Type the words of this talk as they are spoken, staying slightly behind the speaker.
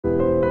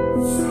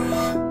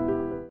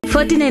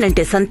49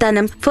 అంటే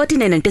సంతానం,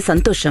 49 అంటే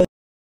సంతోషం.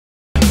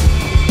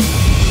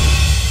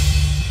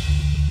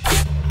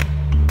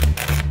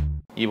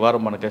 ఈ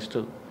వారం మన గెస్ట్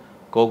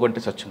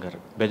కోగంటి సత్యం గారు,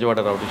 బెజవాడ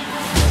రౌడీ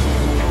షీట్.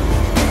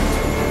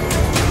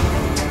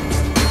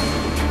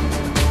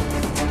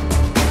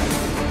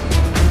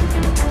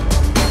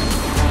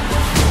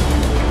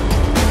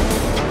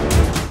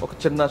 ఒక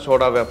చిన్న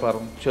సోడా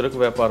వ్యాపారం, చెరుకు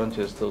వ్యాపారం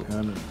చేస్తూ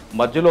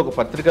మధ్యలో ఒక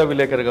పత్రికా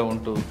విలేకరిగా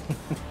ఉంటూ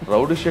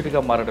రౌడీ షీట్గా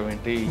మారడం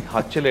ఏంటి,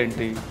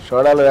 హత్యలేంటి?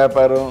 సోడాల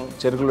వ్యాపారం,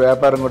 చెరుకుల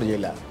వ్యాపారం కూడా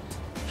చేయలే.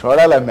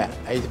 సోడాలు అమ్మా,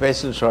 5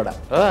 పైసలు సోడా.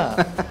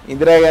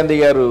 ఇందిరాగాంధీ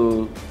గారు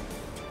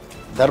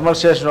థర్మల్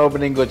స్టేషన్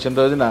ఓపెనింగ్ వచ్చిన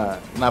రోజున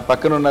నా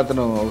పక్కన ఉన్న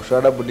అతను ఒక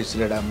సోడా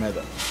బుడ్డిస్తున్నాడు ఆ మీద.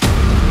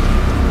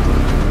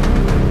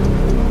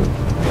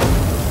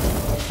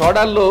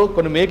 సోడాల్లో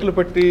కొన్ని మేకులు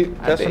పెట్టి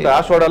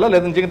ఆ సోడాలో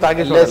లేదా నిజంగా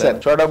తాగే సార్,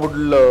 సోడా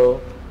బుడ్డుల్లో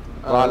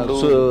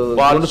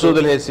బాలు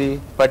సూదులు వేసి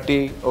పట్టి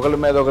ఒకరి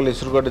మీద ఒకరు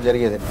ఇసురుకోవడం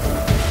జరిగేదండి.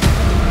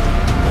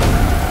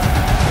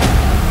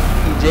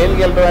 ఈ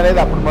జైలుకి వెళ్ళడం అనేది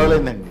అప్పుడు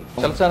మొదలైందండి.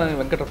 చలసాని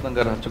వెంకటరత్నం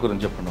గారి హత్య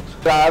గురించి చెప్పండి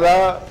ఒకసారి. రాధా,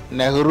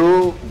 నెహ్రూ,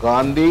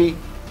 గాంధీ,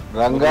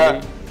 రంగా,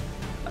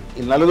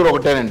 ఈ నలుగురు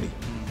ఒకటేనండి.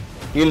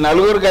 వీళ్ళు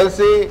నలుగురు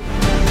కలిసి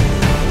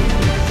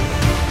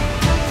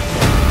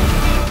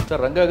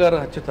రంగా గారు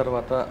హత్య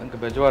తర్వాత ఇంకా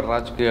బెజవాడ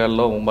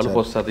రాజకీయాల్లో మలుపు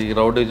వస్తుంది,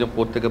 రౌడీజం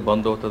పూర్తిగా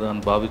బంద్ అవుతుంది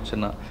అని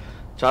భావించిన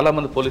చాలా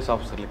మంది పోలీస్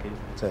ఆఫీసర్లకి.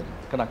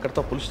 కానీ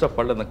అక్కడితో పులి స్టాప్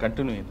పడలేదు,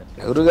 కంటిన్యూ అయింది.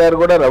 నెహ్రూ గారు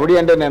కూడా రౌడీ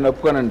అంటే నేను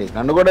ఒప్పుకోనండి,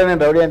 నన్ను కూడా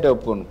నేను రౌడీ అంటే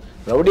ఒప్పుకోను.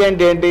 రౌడీ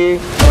అంటే ఏంటి?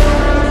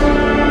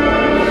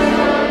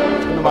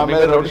 మా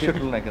మీద రౌడీ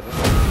షీట్లు ఉన్నాయి కదా.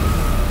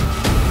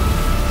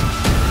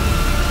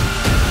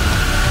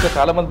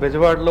 చాలా మంది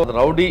బెజవాడలో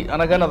రౌడీ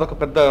అనగానే అదొక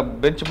పెద్ద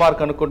బెంచ్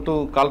మార్క్ అనుకుంటూ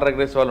కాలర్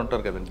ఎగరేసే వాళ్ళు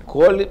ఉంటారు కదండి.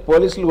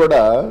 పోలీసులు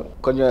కూడా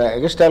కొంచెం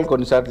ఎగస్టాల్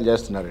కొన్నిసార్లు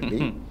చేస్తున్నారండి.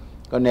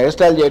 కొన్ని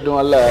ఎగస్టాల్ చేయడం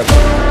వల్ల.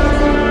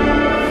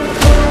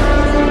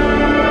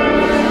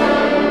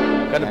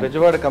 కానీ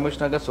బెజవాడ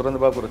కమిషనర్గా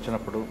సురేంద్ర బాబు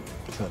వచ్చినప్పుడు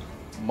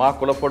మా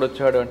కులపోడు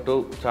వచ్చాడు అంటూ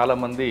చాలా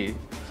మంది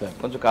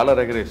కొంచెం కాలర్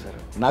ఎగరేశారు.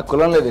 నాకు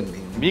కులం లేదండి.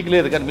 మీకు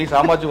లేదు, కానీ మీ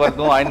సామాజిక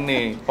వర్గం ఆయన్ని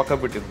పక్కన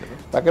పెట్టింది.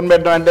 పక్కన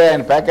పెట్టడం అంటే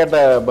ఆయన ప్యాకెట్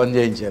బంద్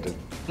చేయించారు.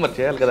 మరి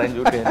చేయాలి కదా ఆయన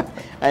డ్యూటీ.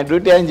 ఆయన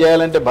డ్యూటీ ఆయన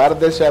చేయాలంటే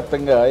భారతదేశ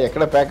వ్యాప్తంగా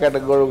ఎక్కడ ప్యాకెట్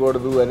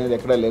కూడకూడదు అనేది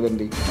ఎక్కడా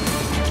లేదండి.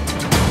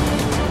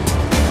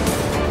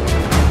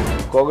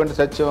 కోగంటి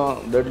సత్యం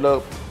దొడ్లో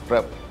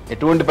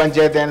ఎటువంటి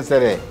పంచాయతీ అయినా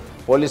సరే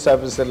పోలీస్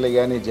ఆఫీసర్లు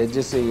కానీ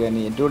జడ్జెస్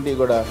కానీ ఎటువంటివి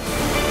కూడా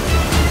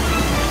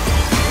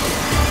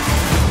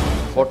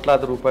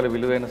కోట్లాది రూపాయల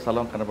విలువైన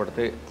స్థలం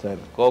కనబడితే,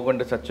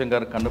 కోగంటి సత్యం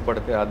గారు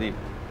కనపడితే అది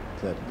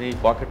నీ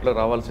పాకెట్లో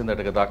రావాల్సిందే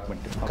కదా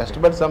డాక్యుమెంట్.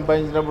 కష్టపడి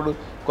సంపాదించినప్పుడు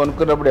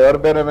కొనుక్కున్నప్పుడు ఎవరి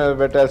పేరు మీద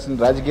పెట్టాల్సిన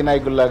రాజకీయ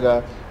నాయకుల్లాగా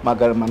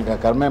మనకు ఆ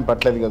కర్మేం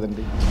పట్టలేదు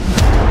కదండి.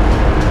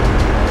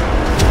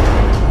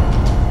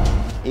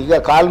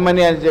 ఇక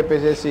కాల్మనీ అని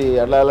చెప్పేసి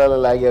అలా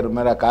లాగారు.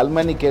 మరి ఆ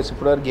కాల్మనీ కేసు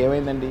ఇప్పటివరకు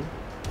ఏమైందండి?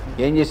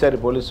 ఏం చేశారు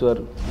పోలీసు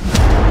వారు?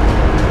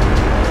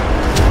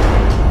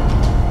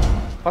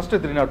 ఫస్ట్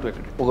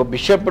 302 ఒక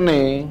బిషప్ని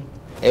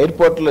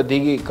ఎయిర్పోర్ట్లో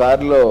దిగి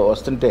కారులో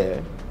వస్తుంటే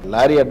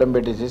లారీ అడ్డం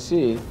పెట్టేసేసి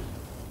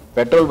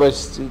పెట్రోల్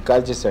పోసి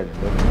కాల్చేశాడు.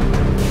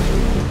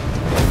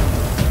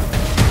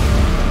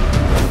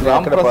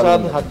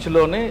 రాంప్రసాద్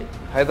హత్యలోనే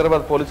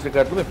హైదరాబాద్ పోలీస్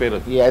రికార్డులో మీ పేరు.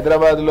 ఈ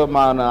హైదరాబాద్లో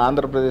మన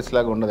ఆంధ్రప్రదేశ్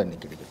లాగా ఉండదండి.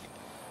 ఇక్కడికి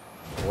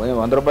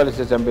 100 రూపాయలు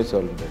ఇస్తే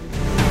చంపేసేవాళ్ళు ఉంటుంది.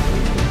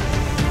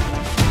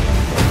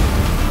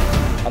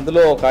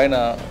 అందులో ఒక ఆయన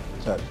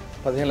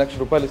 15 లక్షల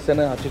రూపాయలు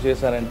ఇస్తేనే హత్య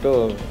చేశానంటూ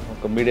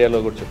ఒక మీడియాలో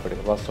కూడా చెప్పాడు.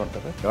 వాస్తవం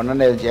అంటారా?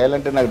 ఏమన్నా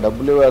చేయాలంటే నాకు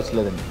డబ్బులు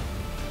ఇవ్వాల్సలేదండి,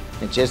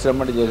 నేను చేసి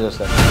రమ్మంటే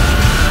చేసేస్తాను.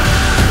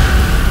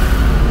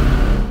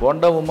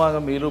 బోండా ఉమాగా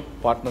మీరు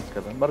పార్ట్నర్స్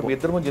కదా, మరి మీ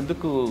ఇద్దరు మధ్య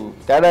ఎందుకు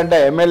తేడా అంటే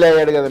ఎమ్మెల్యే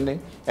అయ్యాడు కదండి.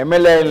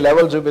 ఎమ్మెల్యే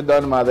లెవెల్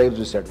చూపిద్దామని మా దగ్గర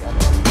చూశాడు.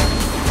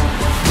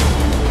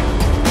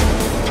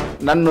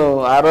 నన్ను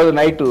ఆ రోజు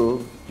నైటు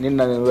నిన్న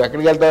నువ్వు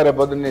ఎక్కడికి వెళ్తావు రేపు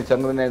పొద్దున్న నీ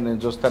సంగతి నేను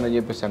చూస్తానని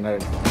చెప్పేసి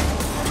అన్నాడు.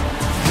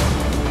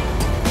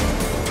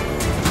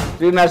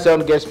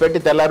 307 కేసు పెట్టి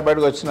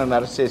తెల్లారిపాటికి వచ్చి నన్ను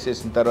అరెస్ట్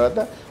చేసేసిన తర్వాత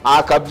ఆ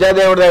కబ్జా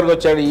దేవుడి దగ్గరికి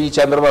వచ్చాడు ఈ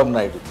చంద్రబాబు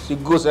నాయుడు,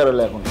 సిగ్గు సరే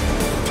లేకుండా.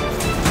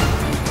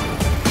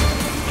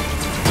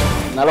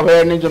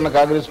 47 నుంచి ఉన్న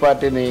కాంగ్రెస్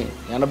పార్టీని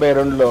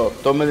 82లో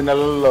 9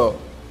 నెలల్లో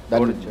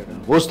దాన్ని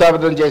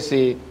భూస్థాపితం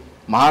చేసి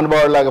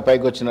మహానుభావులాగా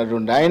పైకి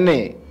వచ్చినటువంటి ఆయన్ని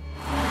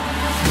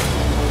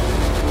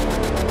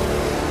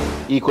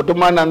ఈ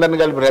కుటుంబాన్ని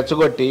అందరిని కలిపి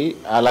రెచ్చగొట్టి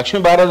ఆ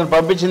లక్ష్మీ భారత్ను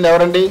పంపించింది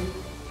ఎవరండి?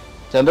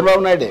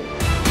 చంద్రబాబు నాయుడే.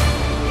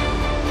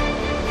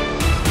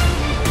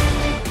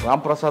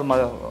 రాంప్రసాద్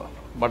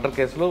మర్డర్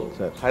కేసులో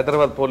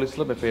హైదరాబాద్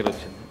పోలీసులో మీ పేరు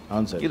వచ్చింది.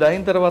 అవును సార్. ఇది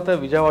అయిన తర్వాత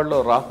విజయవాడలో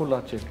రాహుల్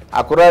హత్య,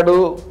 ఆ కుర్రాడు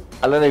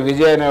అలానే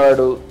విజయ్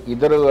అనేవాడు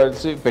ఇద్దరు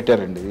కలిసి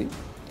పెట్టారండి. ఇది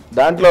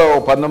దాంట్లో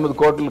 19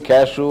 కోట్లు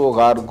క్యాష్, ఒక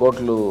 6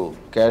 కోట్లు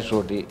క్యాష్,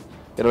 ఒకటి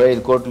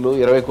 25 కోట్లు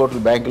 20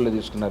 కోట్లు బ్యాంకుల్లో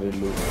తీసుకున్నారు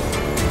వీళ్ళు.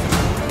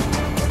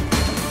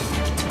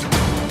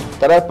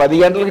 తర్వాత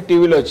 10 గంటలకి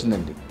టీవీలో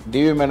వచ్చిందండి.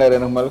 టీవీ మీద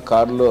వెనకమాల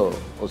కారులో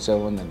వచ్చే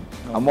ఉందండి.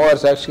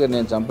 అమ్మవారి సాక్షిగా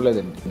నేను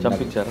చంపలేదండి.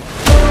 చంపించారు.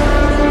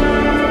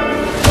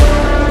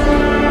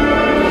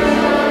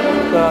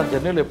 తాలూకా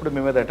జర్నీలో ఎప్పుడు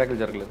మీ మీద అటాక్లు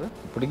జరగలేదు?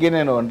 ఇప్పటికీ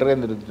నేను ఒంటరిగా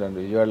తిరుగుతున్నాను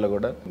విజయవాడలో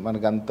కూడా.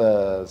 మనకు అంత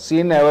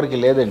సీన్ ఎవరికి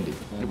లేదండి.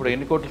 ఇప్పుడు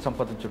ఎన్ని కోట్లు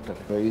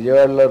సంపాదించుంటారు?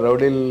 విజయవాడలో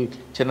రౌడీలు,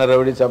 చిన్న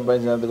రౌడీ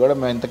సంపాదించినంత కూడా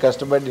మేము ఇంత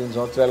కష్టపడి 2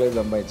 సంవత్సరాలుగా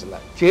సంపాదించాల.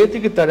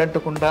 చేతికి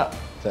తడంటకుండా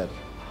సార్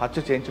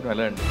హత్య చేయించడం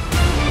ఎలా అండి?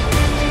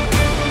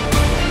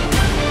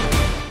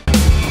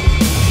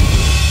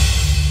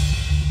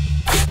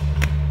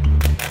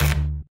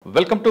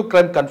 Welcome to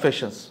crime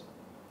confessions.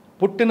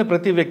 పుట్టిన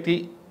ప్రతి వ్యక్తి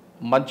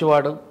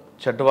మంచివాడు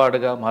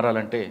చెడ్డవాడుగా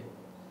మారాలంటే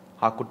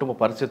ఆ కుటుంబ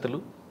పరిస్థితులు,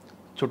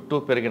 చుట్టూ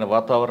పెరిగిన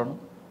వాతావరణం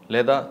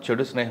లేదా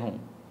చెడు స్నేహం,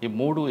 ఈ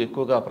 3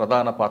 ఎక్కువగా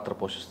ప్రధాన పాత్ర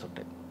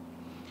పోషిస్తుంటాయి.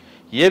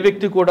 ఏ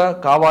వ్యక్తి కూడా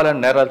కావాలని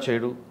నేరాలు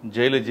చేయడు,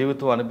 జైలు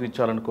జీవితం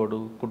అనిపించాలనుకోడు,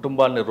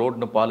 కుటుంబాన్ని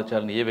రోడ్డును పాలు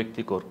చేయాలని ఏ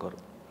వ్యక్తి కోరుకోరు.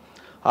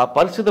 ఆ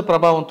పరిస్థితి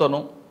ప్రభావంతోనూ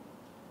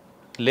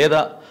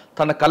లేదా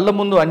తన కళ్ళ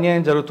ముందు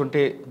అన్యాయం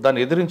జరుగుతుంటే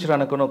దాన్ని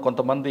ఎదిరించడానికనో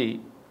కొంతమంది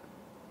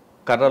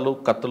కర్రలు,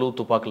 కత్తులు,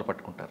 తుపాకులు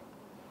పట్టుకుంటారు.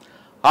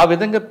 ఆ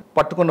విధంగా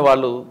పట్టుకున్న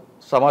వాళ్ళు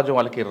సమాజం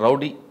వాళ్ళకి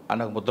రౌడీ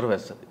అనే ముద్ర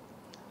వేస్తుంది.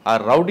 ఆ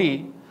రౌడీ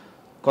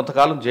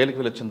కొంతకాలం జైలుకి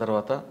వెళ్ళొచ్చిన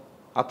తర్వాత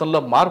అతనిలో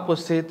మార్పు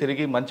వస్తే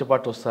తిరిగి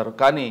మంచిపాటు వస్తారు.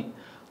 కానీ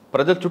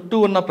ప్రజల చుట్టూ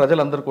ఉన్న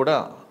ప్రజలందరూ కూడా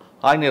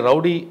ఆయన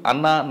రౌడీ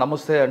అన్న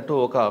నమస్తే అంటూ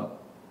ఒక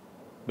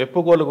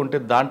వెప్పుగోలుగుంటే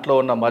దాంట్లో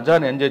ఉన్న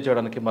మజాని ఎంజాయ్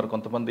చేయడానికి మరి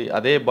కొంతమంది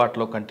అదే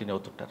బాటలో కంటిన్యూ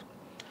అవుతుంటారు.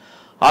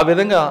 ఆ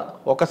విధంగా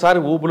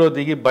ఒకసారి ఊబులో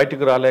దిగి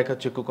బయటకు రాలేక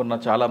చిక్కుకున్న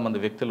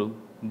చాలామంది వ్యక్తులు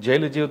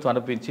జైలు జీవితం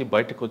అనిపించి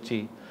బయటకు వచ్చి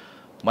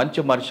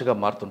మంచి మనిషిగా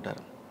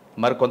మారుతుంటారు.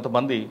 మరి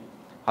కొంతమంది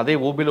అదే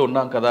ఊబిలో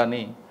ఉన్నాం కదా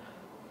అని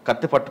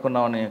కత్తి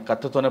పట్టుకున్నామని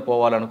కత్తితోనే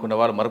పోవాలనుకునే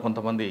వారు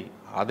మరికొంతమంది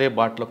అదే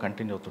బాటలో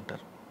కంటిన్యూ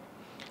అవుతుంటారు.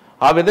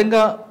 ఆ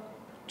విధంగా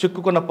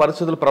చిక్కుకున్న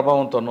పరిస్థితుల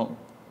ప్రభావంతోనూ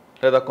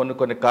లేదా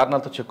కొన్ని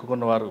కారణాలతో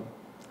చిక్కుకున్న వారు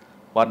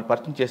వారిని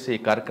పరిచయం చేసే ఈ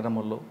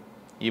కార్యక్రమంలో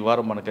ఈ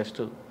వారం మన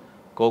గెస్ట్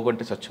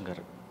కోగంటి సత్యం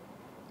గారు,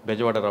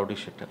 బెజవాడ రౌడీ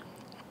షీటర్.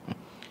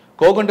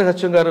 కోగంటి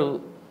సత్యం గారు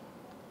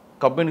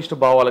కమ్యూనిస్టు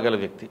భావాలు గల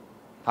వ్యక్తి.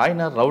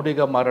 ఆయన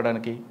రౌడీగా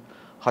మారడానికి,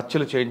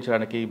 హత్యలు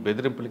చేయించడానికి,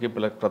 బెదిరింపులకి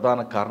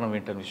ప్రధాన కారణం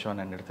ఏంటనే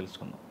విషయాన్ని అన్నిటి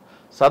తెలుసుకుందాం.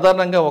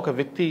 సాధారణంగా ఒక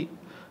వ్యక్తి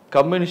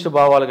కమ్యూనిస్టు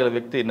భావాలు గల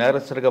వ్యక్తి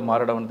నేరస్తుడిగా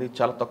మారడం అనేది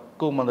చాలా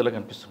తక్కువ మందిలో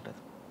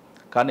కనిపిస్తుంటుంది.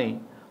 కానీ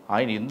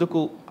ఆయన ఎందుకు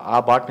ఆ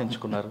బాటను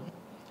ఎంచుకున్నారు,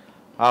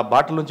 ఆ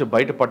బాటల నుంచి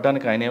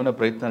బయటపడడానికి ఆయన ఏమైనా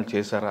ప్రయత్నాలు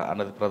చేశారా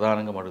అన్నది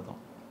ప్రధానంగా అడుగుదాం.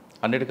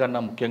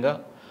 అన్నిటికన్నా ముఖ్యంగా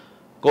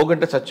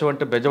కోగంటి సత్యం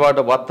అంటే బెజవాడ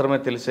మాత్రమే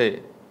తెలిసే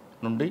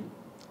నుండి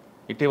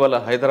ఇటీవల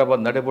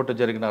హైదరాబాద్ నడిబొట్టు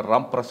జరిగిన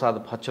రామ్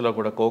ప్రసాద్ హత్యలో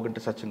కూడా కోగంటి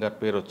సత్యం గారి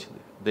పేరు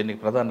వచ్చింది. దీనికి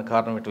ప్రధాన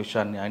కారణం ఏంటి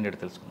విషయాన్ని ఆయన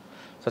తెలుసుకున్నాం.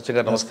 సత్యం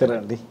గారు నమస్కారం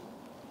అండి.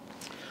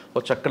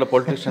 ఒక చక్కల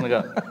పొలిటీషియన్గా,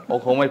 ఒక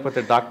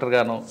హోమియోపతి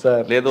డాక్టర్గాను,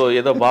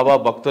 ఏదో బాబా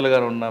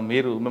భక్తులుగాను ఉన్న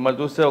మీరు మిమ్మల్ని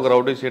చూస్తే ఒక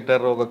రౌడీ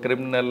షీటర్, ఒక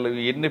క్రిమినల్,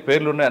 ఎన్ని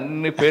పేర్లు ఉన్నాయి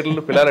అన్ని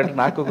పేర్లు పిలాలంటే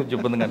నాకు కొంచెం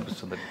ఇబ్బందిగా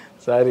అనిపిస్తుంది.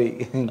 సారీ,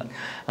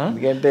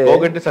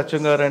 కోగంటి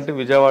సత్యం గారు అంటే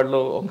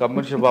విజయవాడలో ఒక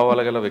కమ్యూనిస్ట్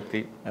భావాలు గల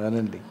వ్యక్తి.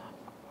 అవునండి.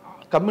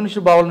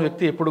 కమ్యూనిస్ట్ భావాల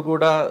వ్యక్తి ఎప్పుడు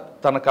కూడా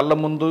తన కళ్ళ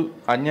ముందు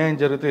అన్యాయం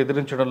జరిగితే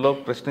ఎదిరించడంలో,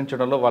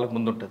 ప్రశ్నించడంలో వాళ్ళకి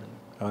ముందు ఉంటుంది.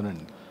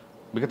 అవునండి.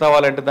 మిగతా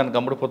వాళ్ళంటే దాన్ని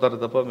గమ్ముడిపోతారు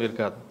తప్ప మీరు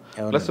కాదు.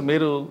 ప్లస్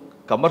మీరు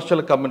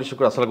కమర్షియల్ కమ్యూనిస్ట్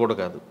కూడా అసలు కూడా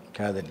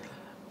కాదండి.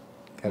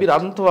 మీరు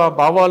అంత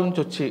భావాల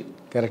నుంచి వచ్చి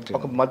కరెక్ట్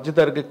ఒక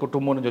మధ్యతరగతి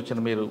కుటుంబం నుంచి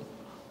వచ్చిన మీరు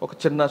ఒక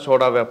చిన్న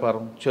సోడా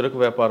వ్యాపారం, చెరుకు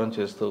వ్యాపారం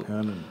చేస్తూ,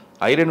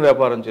 ఐరన్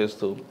వ్యాపారం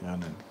చేస్తూ,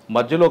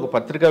 మధ్యలో ఒక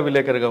పత్రికా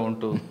విలేకరిగా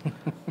ఉంటూ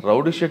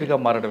రౌడీ షీట్గా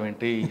మారడం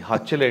ఏంటి,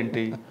 హత్యలు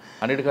ఏంటి,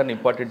 అన్నిటికన్నా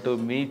ఇంపార్టెంట్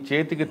మీ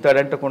చేతికి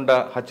తడంటకుండా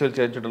హత్యలు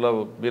చేయించడంలో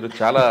మీరు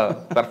చాలా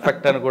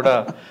పర్ఫెక్ట్ అని కూడా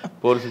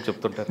పోలీసులు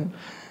చెప్తుంటారు.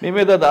 మీ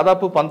మీద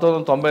దాదాపు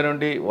 1990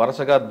 నుండి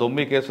వరుసగా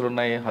దొమ్మి కేసులు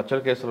ఉన్నాయి,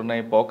 హత్యల కేసులు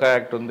ఉన్నాయి, పోకా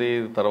యాక్ట్ ఉంది,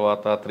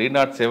 తర్వాత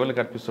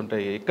 307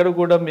 కనిపిస్తుంటాయి. ఇక్కడ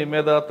కూడా మీ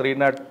మీద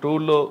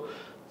 302లో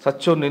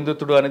సత్యం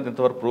నిందితుడు అనేది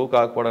ఇంతవరకు ప్రూవ్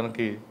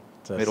కాకపోవడానికి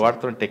మీరు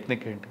వాడుతున్న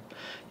టెక్నిక్ ఏంటి?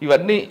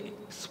 ఇవన్నీ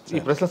ఈ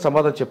ప్రశ్న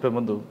సమాధానం చెప్పే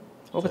ముందు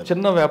ఒక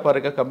చిన్న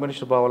వ్యాపారిగా,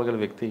 కమ్యూనిస్ట్ భావాలు గల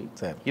వ్యక్తి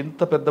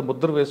ఇంత పెద్ద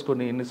ముద్ర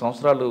వేసుకొని ఇన్ని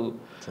సంవత్సరాలు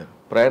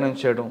ప్రయాణం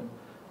చేయడం,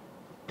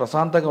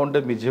 ప్రశాంతంగా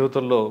ఉండే మీ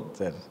జీవితంలో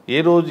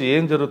ఏ రోజు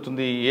ఏం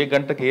జరుగుతుంది, ఏ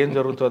గంటకి ఏం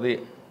జరుగుతుంది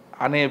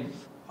అనే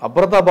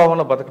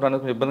అభద్రతాభావంలో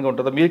బతకడానికి ఇబ్బందిగా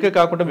ఉంటుందా? మీకే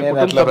కాకుండా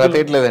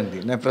బ్రతకట్లేదండి,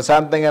 నేను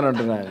ప్రశాంతంగానే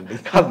ఉంటున్నానండి.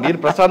 మీరు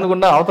ప్రశాంతంగా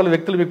ఉన్న అవతల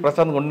వ్యక్తులు మీకు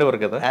ప్రశాంతంగా ఉండేవారు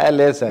కదా.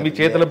 లేదు సార్, మీ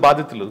చేతుల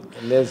బాధితులు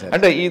లేదు సార్.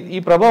 అంటే ఈ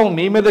ప్రభావం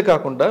మీ మీదే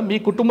కాకుండా మీ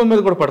కుటుంబం మీద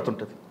కూడా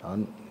పడుతుంటుంది.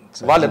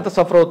 వాళ్ళు ఎంత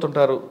సఫర్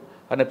అవుతుంటారు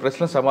అనే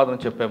ప్రశ్న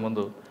సమాధానం చెప్పే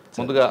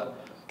ముందుగా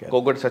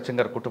కోగంటి సత్యం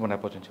గారి కుటుంబ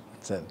నేపథ్యం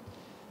చెప్పండి సార్.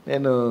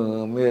 నేను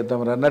మీరు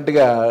తమరు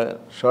అన్నట్టుగా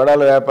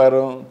సోడాల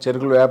వ్యాపారం,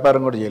 చెరుకుల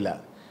వ్యాపారం కూడా చేయలే.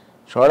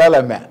 సోడాలు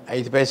అమ్మా,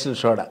 5 పైసలు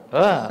సోడా.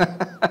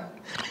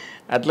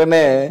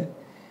 అట్లనే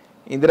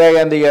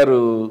ఇందిరాగాంధీ గారు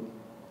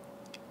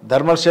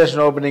ధర్మల్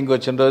స్టేషన్ ఓపెనింగ్కి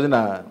వచ్చిన రోజున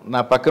నా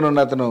పక్కన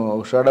ఉన్న అతను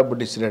ఒక సోడా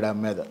బుడ్డి ఇచ్చిరాడు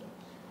ఆమె మీద.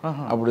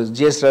 అప్పుడు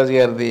జిఎస్ రాజు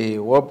గారిది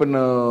ఓపెన్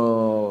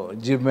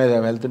జీప్ మీద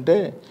వెళ్తుంటే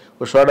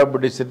ఒక సోడా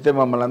బుడ్డి ఇస్తే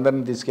మమ్మల్ని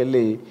అందరినీ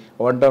తీసుకెళ్ళి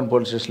 1 టౌన్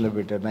పోలీస్ స్టేషన్లో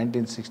పెట్టారు.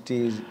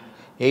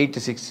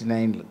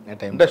 869 ఆ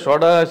టైం. అంటే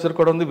సోడా ఇసురు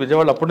కూడా ఉంది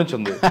విజయవాడ అప్పటి నుంచి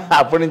ఉంది.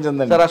 అప్పటి నుంచి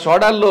ఉందండి సార్. ఆ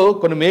సోడాల్లో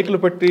కొన్ని మేకులు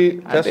పెట్టి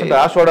చేస్తుంటే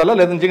ఆ సోడాలో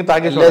లేదా నిజంగా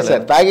తాగే లేదు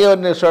సార్, తాగే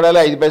సోడాలో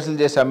 5 పైసలు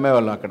చేసి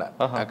అమ్మేవాళ్ళం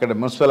అక్కడ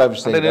మున్సిపల్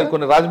ఆఫీస్.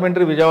 కొన్ని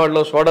రాజమండ్రి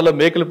విజయవాడలో సోడాలో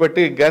మేకులు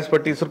పెట్టి గ్యాస్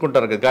పెట్టి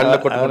ఇసురుకుంటారు కదా, గాలిలో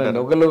కొట్టుకుంటారు.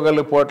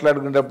 ఒకళ్ళు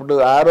పోట్లాడుకునేటప్పుడు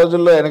ఆ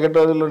రోజుల్లో, వెనకటి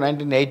రోజుల్లో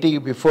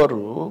 1980కి బిఫోర్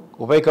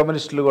ఉభయ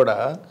కమ్యూనిస్టులు కూడా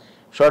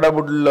సోడా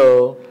బుడ్లలో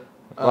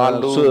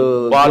వాళ్ళు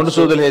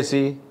సూదులు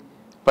వేసి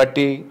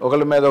పట్టి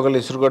ఒకళ్ళ మీద ఒకళ్ళు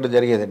ఇసురుకోవడం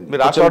జరిగేదండి.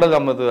 మీరు ఆ సోడాలు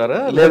అమ్ముతారా?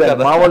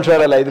 లేదండి, మామూలు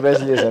సోడాలు 5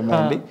 పైసలు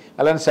చేసామండి.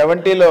 అలానే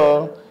 70లో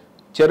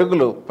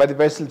చెరుకులు 10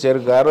 పైసలు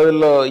చెరుకు. ఆ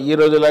రోజుల్లో ఈ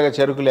రోజులాగా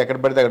చెరుకులు ఎక్కడ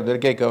పడితే అక్కడ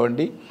దొరికాయి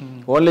కావండి.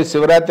 ఓన్లీ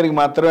శివరాత్రికి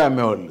మాత్రమే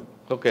అమ్మేవాళ్ళు.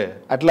 ఓకే.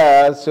 అట్లా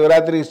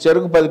శివరాత్రికి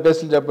చెరుకు 10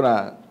 పైసలు చొప్పున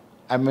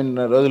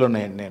అమ్మిన రోజులు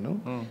ఉన్నాయండి నేను.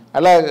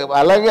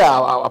 అలాగే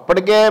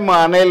అప్పటికే మా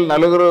అన్నయ్యలు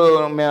నలుగురు,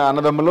 మేము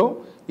అన్నదమ్ములు,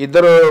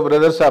 2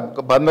 బ్రదర్స్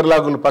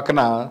బందర్లాగుల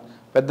పక్కన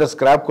పెద్ద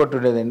స్క్రాప్ కొట్టు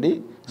ఉండేదండి.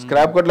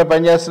 స్క్రాప్ కొట్లో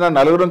పనిచేస్తున్నా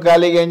నలుగురం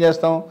ఖాళీగా ఏం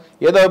చేస్తాం,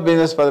 ఏదో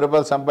బిజినెస్ 10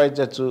 రూపాయలు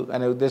సంపాదించవచ్చు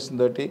అనే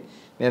ఉద్దేశంతో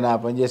నేను ఆ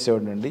పని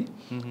చేసేవాడినండి.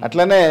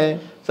 అట్లనే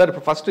సార్,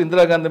 ఇప్పుడు ఫస్ట్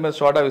ఇందిరాగాంధీ మీద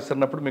సోడా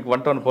విసిరినప్పుడు మీకు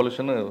 1 టౌన్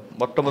పొల్యూషన్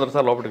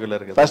మొట్టమొదటిసారి లోపలికి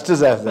వెళ్ళారు కదా? ఫస్ట్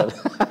సార్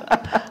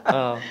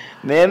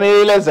నేను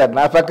వేయలేదు సార్,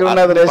 నా పక్కన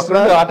ఉన్నది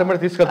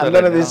ఆటోమేటిక్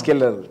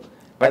తీసుకెళ్ళారు.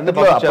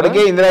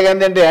 అప్పటికే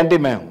ఇందిరాగాంధీ అంటే యాంటీ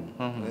మేము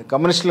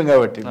కమ్యూనిస్టులు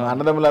కాబట్టి, మా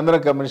అన్నదమ్ములు అందరం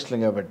కమ్యూనిస్టులు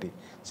కాబట్టి,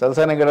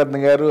 సలసాని గణరత్న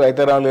గారు,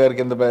 ఐతారాములు గారి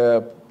కింద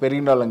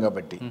పెరిగిన వాళ్ళం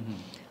కాబట్టి,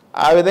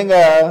 ఆ విధంగా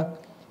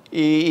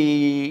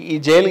ఈ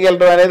జైలుకి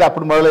వెళ్ళడం అనేది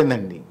అప్పుడు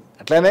మొదలైందండి.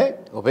 అట్లానే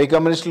ఉభయ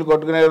కమ్యూనిస్టులు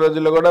కొట్టుకునే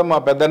రోజుల్లో కూడా మా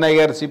పెద్దన్నయ్య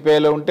గారు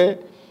సిపిఐలో ఉంటే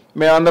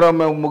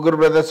మేము 3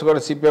 బ్రదర్స్ కూడా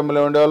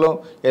సిపిఎంలో ఉండేవాళ్ళం.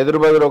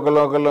 ఎదురుబెదురు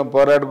ఒకళ్ళు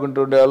పోరాడుకుంటూ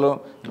ఉండేవాళ్ళం.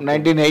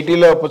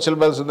 1980లో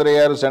పుచ్చలపల్లి సుందరయ్య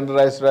గారు, సెంటర్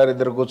రాజేశ్వరరావు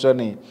 2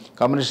 కూర్చొని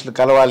కమ్యూనిస్టులు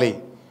కలవాలి,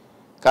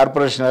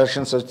 కార్పొరేషన్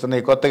ఎలక్షన్స్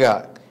వస్తున్నాయి కొత్తగా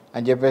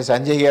అని చెప్పేసి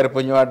అంజయ్ గారి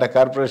పుణ్యమాట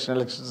కార్పొరేషన్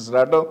ఎలక్షన్స్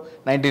రావడం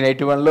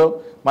 1981లో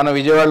మనం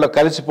విజయవాడలో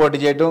కలిసి పోటీ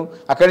చేయడం,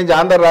 అక్కడి నుంచి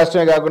ఆంధ్ర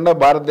రాష్ట్రమే కాకుండా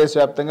భారతదేశ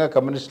వ్యాప్తంగా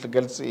కమ్యూనిస్టులు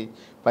కలిసి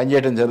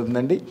పనిచేయడం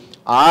జరుగుతుందండి.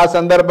 ఆ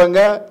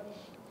సందర్భంగా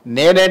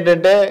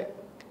నేనేంటంటే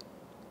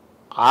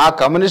ఆ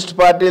కమ్యూనిస్ట్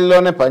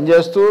పార్టీల్లోనే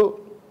పనిచేస్తూ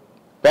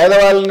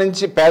పేదవాళ్ళ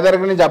నుంచి,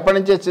 పేదరికం నుంచి అప్పటి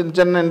నుంచే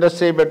చిన్న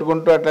ఇండస్ట్రీ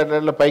పెట్టుకుంటూ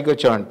అట్లా పైకి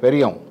వచ్చామండి.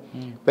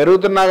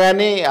 పెరుగుతున్నా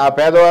కానీ ఆ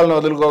పేదవాళ్ళని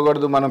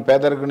వదులుకోకూడదు, మనం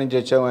పేదరికం నుంచి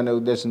వచ్చామనే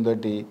ఉద్దేశంతో.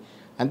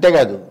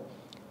 అంతేకాదు,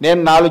 నేను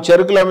 4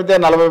 చెరుకులు అమ్మితే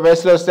 40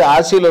 పైసలు వస్తే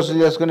ఆర్సీలు వసూలు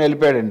చేసుకుని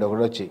వెళ్ళిపోయాడండి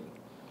ఒకడు వచ్చి,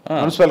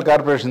 మున్సిపల్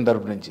కార్పొరేషన్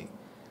తరపు నుంచి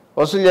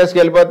వసూలు చేసుకు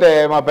వెళ్ళిపోతే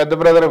మా పెద్ద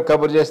బ్రదర్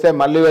కబురు చేస్తే,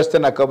 మళ్ళీ వేస్తే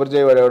నాకు కబురు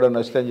చేయవాడు ఎవడని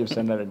వస్తే అని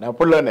చెప్తున్నాడండి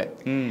అప్పుడులోనే.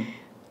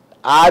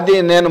 అది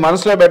నేను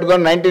మనసులో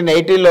పెట్టుకొని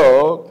 1980లో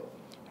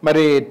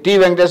మరి టి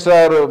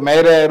వెంకటేశ్వరరావు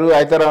మేయర్ అయ్యారు,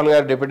 ఐతారాములు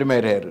గారు డిప్యూటీ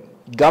మేయర్ అయ్యారు.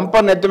 గంప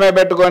నెత్తి మీద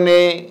పెట్టుకొని,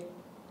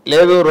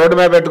 లేదు రోడ్డు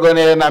మీద పెట్టుకొని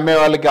ఏదైనా అమ్మే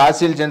వాళ్ళకి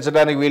ఆశీలు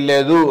చెంచడానికి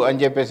వీల్లేదు అని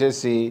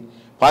చెప్పేసి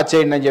పాస్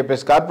చేయండి అని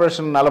చెప్పేసి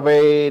కార్పొరేషన్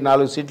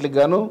 44 సీట్లకు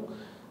గాను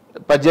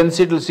 18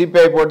 సీట్లు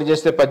సిపిఐ పోటీ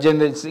చేస్తే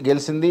 18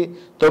 గెలిచింది,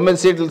 9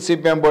 సీట్లు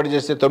సిపిఎం పోటీ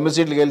చేస్తే 9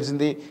 సీట్లు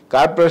గెలిచింది.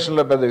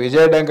 కార్పొరేషన్లో పెద్ద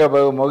విజయడంగా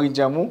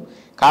మోగించాము.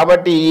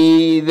 కాబట్టి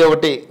ఇది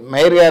ఒకటి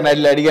మేయర్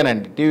గారిని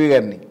అడిగానండి, టీవీ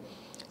గారిని,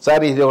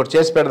 సార్ ఇది ఒకటి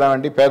చేసి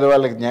పెడదామండి,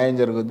 పేదవాళ్ళకి న్యాయం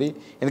జరుగుద్ది.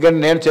 ఎందుకంటే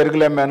నేను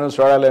చెరుకులు అమ్మాను,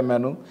 సోడాలు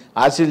అమ్మాను,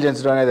 ఆశీలు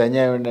చెంచడం అనేది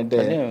అన్యాయం ఏంటంటే,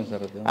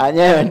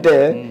 అన్యాయం అంటే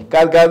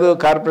కాదు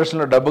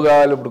కార్పొరేషన్లో డబ్బు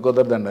కావాలి, ఇప్పుడు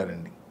కుదరదు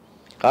అన్నారండి.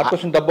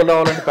 కార్పొరేషన్ డబ్బులు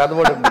రావాలంటే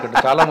పేదవాడు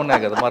చాలా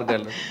ఉన్నాయి కదా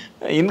మార్గాలు,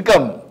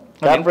 ఇన్కమ్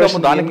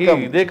కార్పొరేషన్ దానికి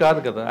ఇదే కాదు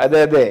కదా.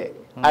 అదే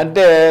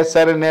అంటే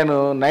సరే నేను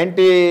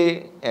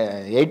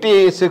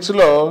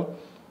 1986లో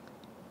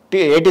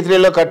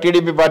 83లో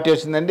టీడీపీ పార్టీ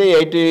వచ్చిందండి.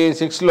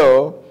 86లో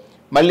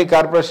మళ్ళీ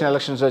కార్పొరేషన్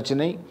ఎలక్షన్స్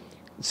వచ్చినాయి.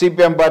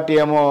 సిపిఎం పార్టీ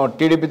ఏమో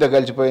టీడీపీతో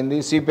కలిసిపోయింది,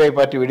 సిపిఐ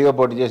పార్టీ విడిగా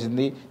పోటీ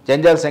చేసింది.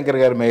 జంజాల శంకర్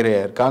గారు మేయర్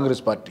అయ్యారు,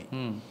 కాంగ్రెస్ పార్టీ.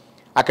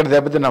 అక్కడ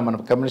దెబ్బతిన్నాం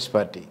మన కమ్యూనిస్ట్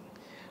పార్టీ.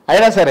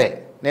 అయినా సరే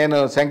నేను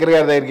శంకర్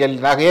గారి దగ్గరికి వెళ్ళి,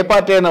 నాకు ఏ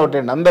పార్టీ అయినా ఒకటే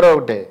అండి, అందరూ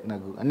ఒకటే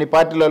నాకు, అన్ని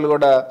పార్టీల వాళ్ళు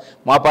కూడా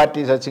మా పార్టీ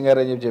సత్యం గారు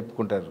అని చెప్పి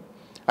చెప్పుకుంటారు.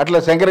 అట్లా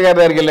శంకర్ గారి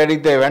దగ్గరికి వెళ్ళి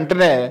అడిగితే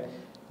వెంటనే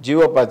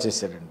జీవో పాస్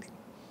చేశారండి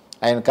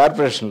ఆయన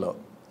కార్పొరేషన్లో.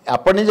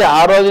 అప్పటి నుంచి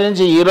ఆ రోజు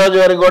నుంచి ఈ రోజు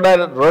వరకు కూడా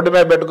రోడ్డు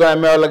మీద పెట్టుకొని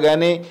అమ్మేవాళ్ళకి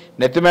కానీ,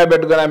 నెత్తి మీద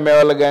పెట్టుకొని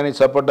అమ్మేవాళ్ళకి కానీ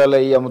సపోటాలు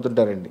అవి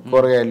అమ్ముతుంటారండి,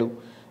 కూరగాయలు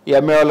ఈ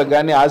అమ్మేవాళ్ళకి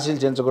కానీ ఆశీలు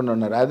చెంచకుండా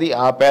ఉన్నారు. అది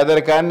ఆ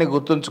పేదరికాన్ని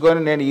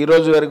గుర్తుంచుకొని నేను ఈ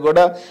రోజు వరకు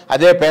కూడా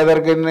అదే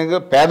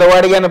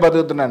పేదవాడిగానే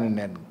బతుకుతున్నానండి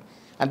నేను.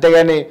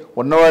 అంతేగాని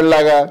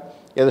ఉన్నవాళ్ళలాగా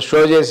ఏదో షో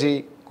చేసి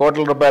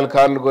కోట్ల రూపాయల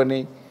కార్లు కొని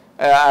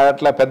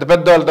అట్లా పెద్ద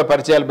పెద్ద వాళ్ళతో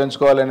పరిచయాలు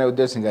పెంచుకోవాలనే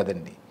ఉద్దేశం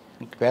కాదండి,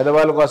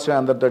 పేదవాళ్ళ కోసమే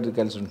అందరితో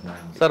కలిసి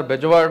ఉంటున్నాను. సార్,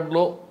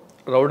 బెజవాడలో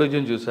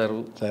రౌడీజం చూశారు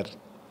సార్,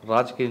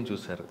 రాజకీయం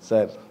చూశారు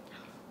సార్.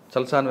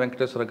 చలసాని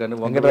వెంకటేశ్వర కానీ,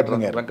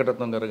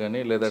 వెంకటరత్నం గారు కానీ,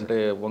 లేదంటే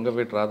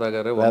వంగవీటి రాధా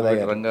గారు,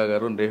 వంగవీటి రంగా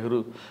గారు, నెహ్రూ,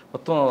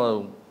 మొత్తం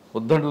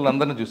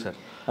ఉద్దండులందరినీ చూశారు.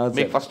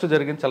 మీకు ఫస్ట్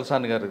జరిగింది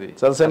చలసాని గారిది.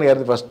 చలసాని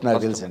గారిది ఫస్ట్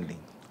నాకు తెలుసండి.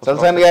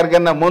 చలసాని గారి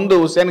కన్నా ముందు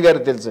హుస్సేన్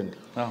గారికి తెలుసండి.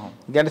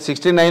 ఎందుకంటే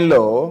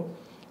 69లో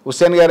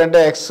హుస్సేన్ గారు అంటే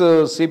ఎక్స్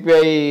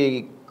సిపిఐ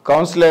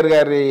కౌన్సిలర్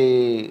గారి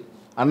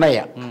అన్నయ్య.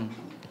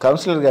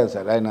 కౌన్సిలర్ కాదు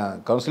సార్, ఆయన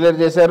కౌన్సిలర్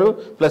చేశారు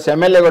ప్లస్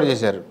ఎమ్మెల్యే కూడా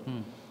చేశారు.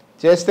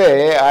 చేస్తే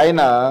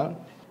ఆయన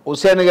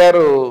హుస్సేన్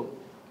గారు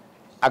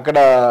అక్కడ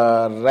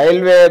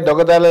రైల్వే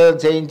దొంగతనాలు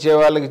చేయించే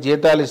వాళ్ళకి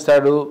జీతాలు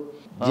ఇస్తాడు,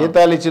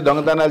 జీతాలు ఇచ్చి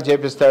దొంగతనాలు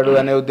చేపిస్తాడు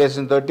అనే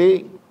ఉద్దేశంతో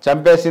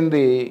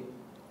చంపేసింది.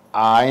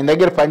 ఆయన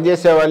దగ్గర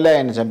పనిచేసే వాళ్ళే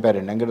ఆయన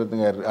చంపారండి. వెంకటరత్న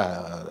గారు,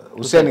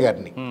 హుస్సేన్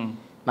గారిని,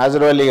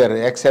 నాజర్ అలీ గారు,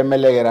 ఎక్స్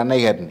ఎమ్మెల్యే గారు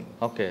అన్నయ్య గారిని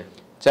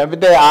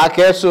చంపితే ఆ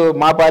కేసు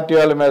మా పార్టీ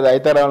వాళ్ళ మీద,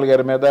 ఐతారాముల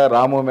గారి మీద,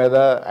 రాము మీద,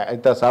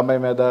 ఐతా సామయ్య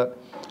మీద,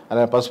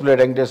 అలాగే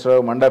పసుపులేటి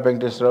వెంకటేశ్వరరావు, మండా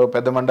వెంకటేశ్వరరావు,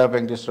 పెద్ద మండా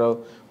వెంకటేశ్వరరావు,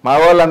 మా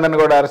వాళ్ళందరినీ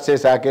కూడా అరెస్ట్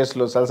చేసి ఆ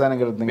కేసులో సలసాని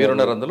గారు.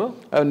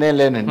 నేను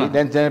లేనండి,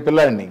 నేను చిన్న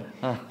పిల్లాడిని,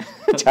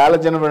 చాలా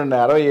చిన్నపడండి,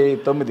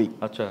 69.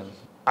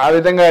 ఆ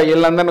విధంగా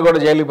వీళ్ళందరినీ కూడా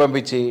జైలుకి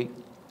పంపించి,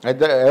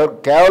 అయితే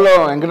కేవలం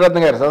వెంకటరత్న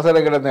గారు, సలసాని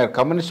వెంకటరత్న గారు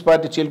కమ్యూనిస్ట్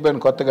పార్టీ చీలిపోయిన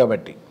కొత్త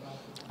కాబట్టి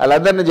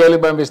వాళ్ళందరినీ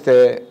జైలుకి పంపిస్తే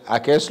ఆ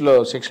కేసులో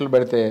శిక్షలు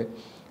పెడితే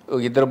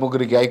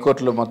 2-3కి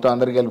హైకోర్టులో మొత్తం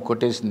అందరికీ కలిపి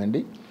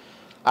కొట్టేసిందండి.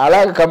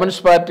 అలాగే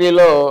కమ్యూనిస్ట్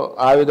పార్టీలో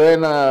ఆ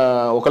విధమైన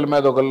ఒకరి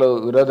మీద ఒకళ్ళు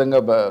విరోధంగా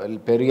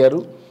పెరిగారు.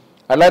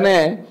 అలానే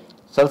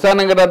సలసాని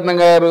వెంకటరత్న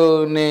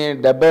గారిని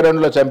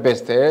 72లో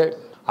చంపేస్తే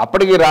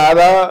అప్పటికి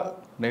రాధా,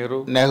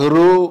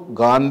 నెహ్రూ,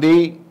 గాంధీ,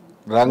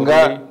 రంగా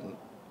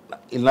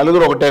ఈ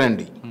నలుగురు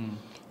ఒకటేనండి.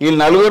 వీళ్ళు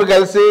నలుగురు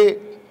కలిసి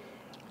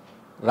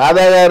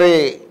రాధా గారు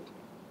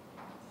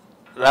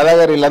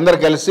వీళ్ళందరూ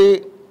కలిసి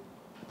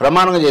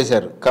ప్రమాణం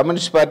చేశారు,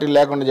 కమ్యూనిస్ట్ పార్టీ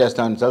లేకుండా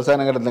చేస్తామని సలసాని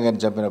వెంకటరత్న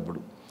గారిని చంపినప్పుడు.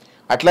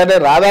 అట్లానే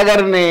రాధా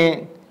గారిని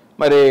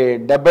మరి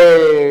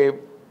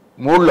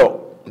 73లో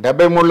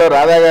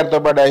రాధా గారితో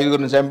పాటు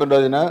 5గురిని చంపిన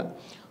రోజున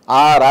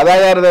ఆ రాధా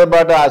గారితో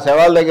పాటు ఆ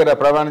శవాల దగ్గర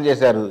ప్రమాణం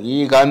చేశారు ఈ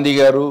గాంధీ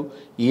గారు,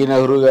 ఈ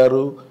నెహ్రూ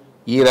గారు,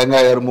 ఈ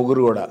రంగా గారు,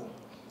 ముగ్గురు కూడా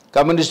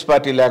కమ్యూనిస్ట్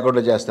పార్టీ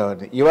లేకుండా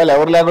చేస్తామని. ఇవాళ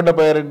ఎవరు లేకుండా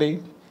పోయారండి?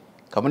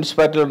 కమ్యూనిస్ట్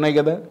పార్టీలు ఉన్నాయి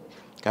కదా.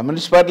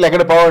 కమ్యూనిస్ట్ పార్టీలు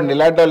ఎక్కడ పోవండి.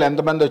 ఇలాంటి వాళ్ళు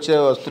ఎంతమంది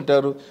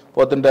వస్తుంటారు,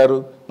 పోతుంటారు.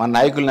 మన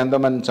నాయకులను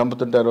ఎంతమంది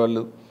చంపుతుంటారు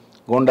వాళ్ళు,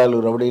 గూండాలు,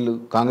 రౌడీలు,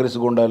 కాంగ్రెస్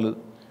గూండాలు.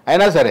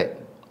 అయినా సరే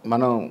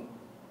మనం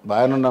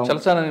బాగానున్నాం.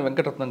 సలసాని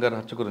వెంకటరత్నం గారి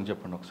హత్య గురించి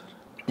చెప్పండి ఒకసారి.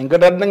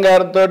 వెంకటరత్నం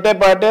గారితో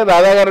పాటే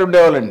రాధా గారు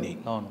ఉండేవాళ్ళండి.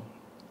 అవును,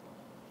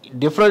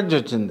 డిఫరెన్స్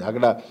వచ్చింది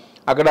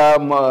అక్కడ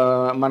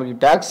మనకి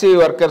ట్యాక్సీ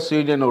వర్కర్స్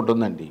యూనియన్ ఒకటి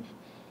ఉందండి.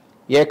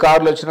 ఏ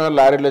కార్లు వచ్చినా,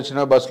 లారీలు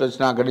వచ్చినా, బస్సులు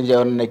వచ్చినా అక్కడి నుంచి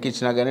ఎవరైనా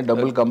ఎక్కించినా కానీ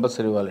డబ్బులు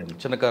కంపల్సరీ ఇవ్వాలండి.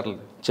 చిన్న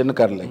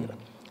కార్ల దగ్గర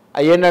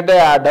అవి ఏంటంటే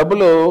ఆ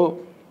డబ్బులు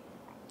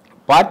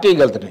పార్టీకి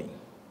వెళ్తున్నాయి.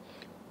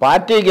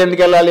 పార్టీకి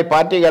ఎందుకు వెళ్ళాలి,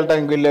 పార్టీకి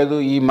వెళ్ళడానికి వీల్లేదు,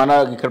 ఈ మన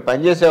ఇక్కడ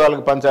పనిచేసే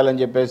వాళ్ళకి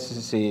పంచాలని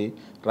చెప్పేసి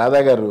రాధా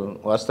గారు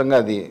వాస్తవంగా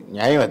అది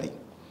న్యాయం. అది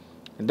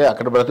అంటే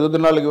అక్కడ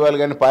బ్రతుకుతున్న వాళ్ళకి ఇవ్వాలి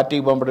కానీ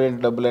పార్టీకి పంపడం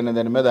ఏంటి డబ్బులు అనే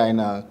దాని మీద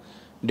ఆయన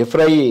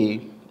డిఫర్ అయ్యి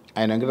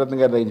ఆయన వెంకటరత్న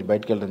గారి దగ్గర నుంచి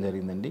బయటకు వెళ్ళడం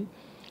జరిగిందండి.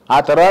 ఆ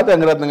తర్వాత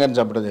వెంకటరత్న గారిని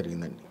చంపడం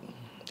జరిగిందండి.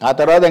 ఆ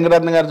తర్వాత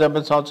వెంకటరత్న గారిని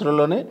చంపిన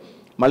సంవత్సరంలోనే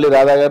మళ్ళీ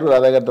రాధా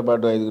గారితో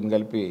పాటు 5గురిని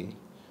కలిపి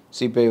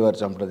సిపిఐ వారు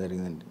చంపడం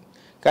జరిగిందండి.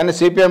 కానీ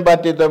సిపిఎం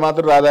పార్టీతో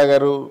మాత్రం రాధా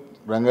గారు,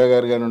 రంగా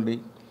గారు కానివ్వండి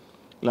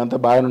వీళ్ళంతా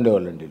బాగానే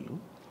ఉండేవాళ్ళండి. వీళ్ళు.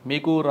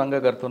 మీకు రంగా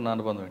గారితో ఉన్న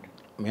అనుబంధం ఏంటి?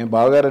 మేము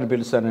బావగారని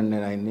పిలుస్తానండి,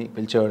 నేను ఆయన్ని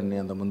పిలిచేవాడిని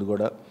అంతకుముందు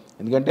కూడా.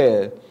 ఎందుకంటే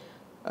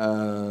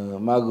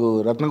మాకు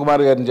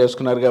రత్నకుమార్ గారిని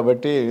చేసుకున్నారు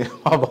కాబట్టి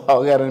మా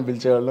బావగారని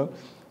పిలిచేవాళ్ళం.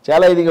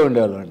 చాలా ఇదిగా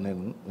ఉండేవాళ్ళం అండి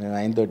నేను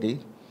ఆయనతోటి.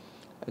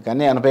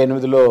 కానీ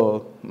 88లో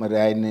మరి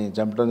ఆయన్ని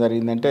చంపడం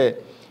జరిగిందంటే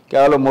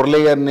కేవలం మురళీ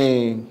గారిని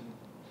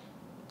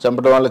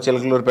చంపడం వల్ల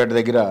చిలకలూరుపేట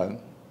దగ్గర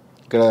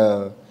ఇక్కడ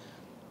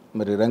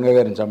మరి రంగా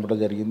గారిని చంపడం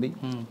జరిగింది.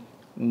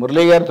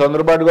 మురళీ గారి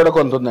తొందరపాటు కూడా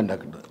కొంత ఉందండి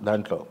అక్కడ.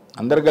 దాంట్లో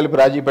అందరు కలిపి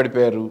రాజీ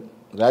పడిపోయారు.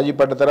 రాజీ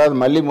పడ్డ తర్వాత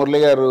మళ్ళీ మురళీ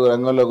గారు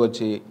రంగంలోకి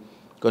వచ్చి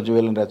కొంచెం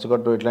వీళ్ళని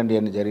రెచ్చగొట్టడం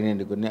ఇట్లాంటివన్నీ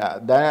జరిగినాయండి కొన్ని.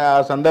 ఆ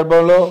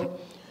సందర్భంలో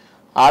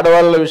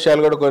ఆడవాళ్ళ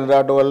విషయాలు కూడా కొన్ని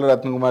రావడం వల్ల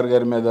రత్నకుమార్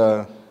గారి మీద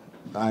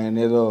ఆయన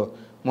ఏదో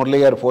మురళీ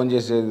గారు ఫోన్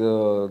చేసి ఏదో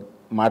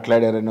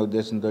మాట్లాడారనే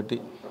ఉద్దేశంతో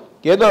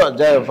ఏదో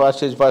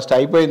ఫస్ట్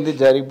అయిపోయింది,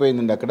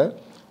 జరిగిపోయిందండి అక్కడ.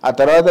 ఆ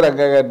తర్వాత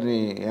రంగా గారిని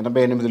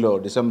 88లో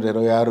డిసెంబర్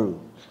 26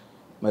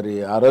 మరి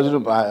ఆ రోజు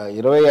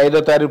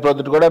 25వ తారీఖు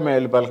ప్రొద్దుట కూడా మేము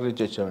వెళ్ళి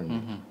పలకరించి వచ్చామండి.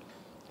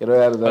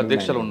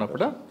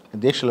 26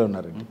 దీక్షలో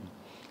ఉన్నారండి.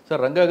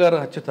 సార్, రంగా గారు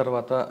హత్య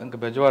తర్వాత ఇంకా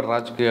బెజవాడ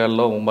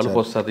రాజకీయాల్లో మలుపు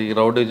వస్తుంది,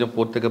 రౌడీజం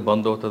పూర్తిగా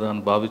బంద్ అవుతుంది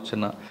అని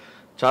భావించిన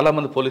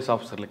చాలామంది పోలీస్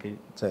ఆఫీసర్లకి.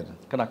 సరే,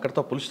 కానీ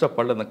అక్కడితో పులి స్టాప్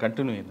పడలేదు,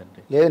 కంటిన్యూ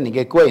అయిందండి. లేదు, నీకు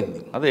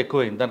ఎక్కువైంది. అదే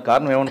ఎక్కువైంది. దానికి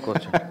కారణం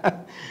ఏమనుకోవచ్చు?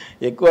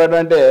 ఎక్కువ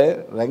అంటే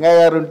రంగా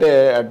గారు ఉంటే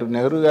అటు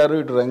నెహ్రూ గారు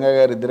ఇటు రంగా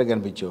గారు ఇద్దరే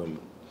కనిపించేవాళ్ళు.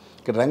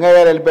 ఇక్కడ రంగా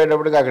గారు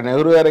వెళ్ళిపోయేటప్పటికి అక్కడ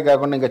నెహ్రూ గారే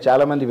కాకుండా ఇంకా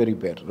చాలామంది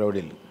పెరిగిపోయారు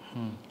రౌడీలు.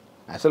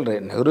 అసలు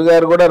నెహ్రూ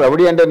గారు కూడా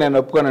రౌడీ అంటే నేను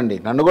ఒప్పుకోనండి,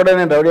 నన్ను కూడా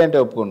నేను రౌడీ అంటే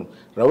ఒప్పుకోను.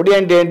 రౌడీ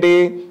అంటే ఏంటి?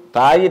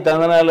 తాగి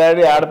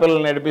తందనాలాడి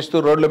ఆడపిల్లలు నడిపిస్తూ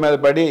రోడ్ల మీద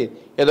పడి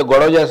ఏదో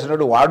గొడవ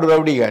చేస్తున్నాడు వాడు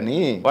రౌడీ. కానీ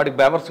వాడికి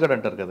బేవర్స్ కూడా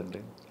అంటారు కదండి.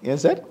 ఏం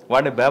సార్?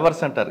 వాడిని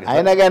బేవర్స్ అంటారు.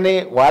 అయినా కానీ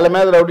వాళ్ళ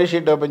మీద రౌడీ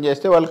షీట్ ఓపెన్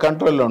చేస్తే వాళ్ళు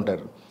కంట్రోల్లో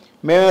ఉంటారు.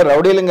 మేమే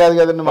రౌడీలం కాదు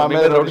కదండి, మా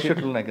మీద రౌడీ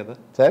షీట్లు ఉన్నాయి కదా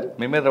సార్.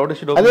 మీ మీద రౌడీ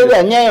షీట్ అదే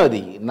అన్యాయం.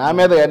 అది నా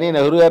మీద కానీ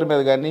నెహ్రూ గారి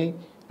మీద కానీ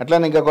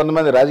అట్లానే ఇంకా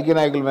కొంతమంది రాజకీయ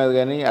నాయకుల మీద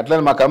కానీ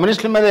అట్లానే మా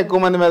కమ్యూనిస్టుల మీద ఎక్కువ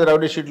మంది మీద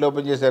రౌడీ షీట్లు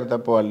ఓపెన్ చేశారు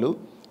తప్ప వాళ్ళు.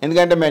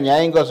 ఎందుకంటే మేము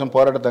న్యాయం కోసం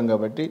పోరాడతాం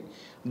కాబట్టి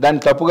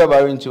దాన్ని తప్పుగా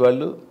భావించి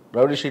వాళ్ళు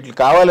రౌడీ షీట్లు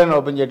కావాలని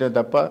ఓపెన్ చేయడం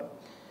తప్ప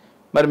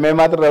మరి మేము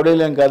మాత్రం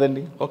రౌడీలేం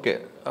కాదండి. ఓకే,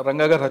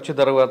 రంగా గారు హత్య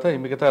తర్వాత ఈ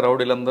మిగతా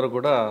రౌడీలందరూ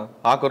కూడా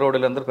ఆకు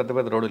రౌడీలందరూ పెద్ద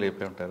పెద్ద రౌడీలు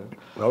అయిపోయి ఉంటారు.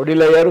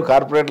 రౌడీలు అయ్యారు,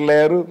 కార్పొరేటర్లు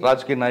అయ్యారు,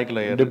 రాజకీయ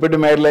నాయకులు అయ్యారు, డిప్యూటీ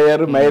మేయర్లు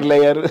అయ్యారు, మేయర్లు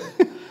అయ్యారు.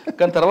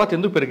 కానీ తర్వాత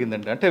ఎందుకు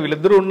పెరిగిందండి? అంటే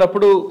వీళ్ళిద్దరూ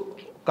ఉన్నప్పుడు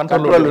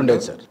కంట్రోల్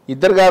ఉండేది సార్.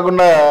 ఇద్దరు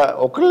కాకుండా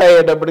ఒకళ్ళు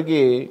అయ్యేటప్పటికి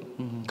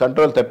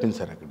కంట్రోల్ తప్పింది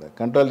సార్. అక్కడ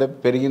కంట్రోల్ తప్పి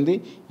పెరిగింది.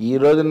 ఈ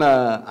రోజున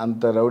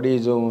అంత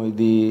రౌడీజం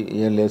ఇది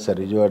ఏం లేదు సార్.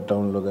 విజయవాడ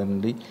టౌన్లో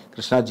కానివ్వండి,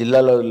 కృష్ణా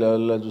జిల్లాలో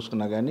లెవెల్లో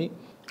చూసుకున్నా కానీ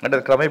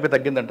అంటే క్రమేపీ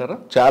తగ్గిందంటారా?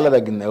 చాలా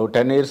తగ్గింది.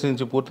 10 years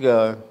నుంచి పూర్తిగా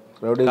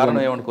రౌడీ.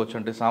 కారణం ఏమనుకోవచ్చు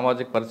అంటే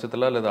సామాజిక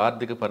పరిస్థితుల లేదా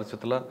ఆర్థిక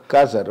పరిస్థితుల?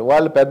 కాదు సార్,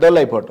 వాళ్ళు పెద్దోళ్ళు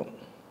అయిపోవటం,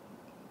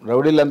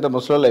 రౌడీలంతా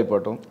ముసలోళ్ళు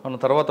అయిపోవటం. మన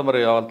తర్వాత మరి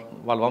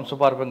వాళ్ళ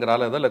వంశపారంపర్యంగా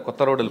రాలేదా లేదా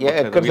కొత్త రౌడీలు?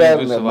 ఎక్కడ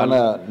సార్, మన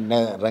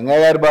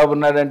రంగయ్య గారి బాబు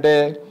ఉన్నాడంటే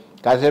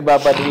కాసేపు ఆ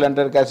పార్టీలు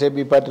అంటారు, కాసేపు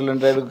ఈ పార్టీలు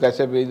అంటారు,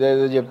 కాసేపు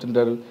ఇదేదో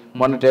చెప్తుంటారు.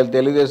 మొన్న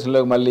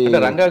తెలుగుదేశంలో మళ్ళీ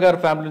రంగయ్య గారి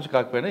ఫ్యామిలీ నుంచి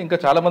కాకపోయినా ఇంకా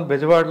చాలా మంది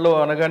బెజవాడలో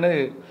అనగానే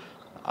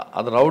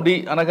అది రౌడీ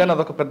అనగానే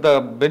అదొక పెద్ద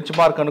బెంచ్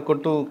మార్క్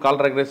అనుకుంటూ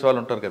కాలర్ ఎగరేసే వాళ్ళు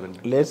ఉంటారు కదండి.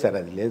 లేదు సార్,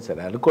 అది లేదు సార్,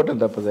 అనుకోవటం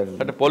తప్పదండి.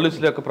 అంటే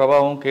పోలీసుల యొక్క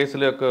ప్రభావం,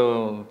 కేసుల యొక్క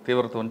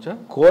తీవ్రత ఉంచా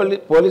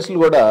పోలీసులు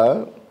కూడా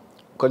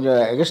కొంచెం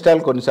ఎగస్టాల్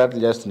కొన్నిసార్లు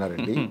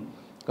చేస్తున్నారండి.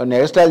 కొన్ని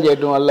ఎగస్టాల్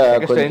చేయడం వల్ల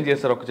ఏం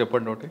చేస్తారు ఒక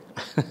చెప్పండి ఒకటి.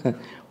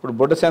 ఇప్పుడు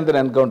బుడ్డశాంతని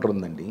ఎన్కౌంటర్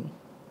ఉందండి,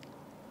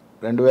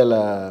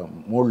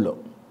 2003లో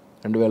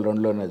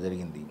 2002లోనే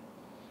జరిగింది.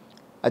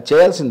 అది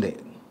చేయాల్సిందే,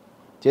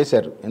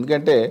 చేశారు.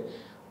 ఎందుకంటే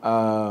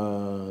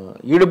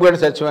ఈడుగడ్డ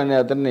సత్యం అనే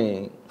అతన్ని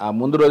ఆ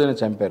ముందు రోజున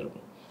చంపారు.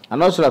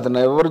 అనవసరం, అతను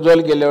ఎవరి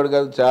జోలికి వెళ్ళేవాడు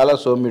కాదు, చాలా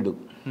సౌమ్యుడు.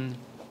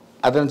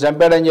 అతను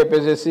చంపాడని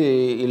చెప్పేసి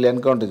వీళ్ళు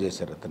ఎన్కౌంటర్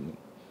చేశారు అతన్ని.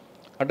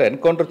 అంటే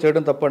ఎన్కౌంటర్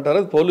చేయడం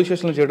తప్పంటారా, పోలీస్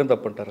స్టేషన్లో చేయడం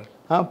తప్పంటారా?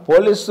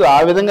 పోలీసు ఆ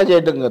విధంగా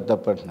చేయడం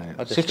తప్పంటున్నాయి.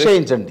 శిక్ష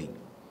వేయించండి,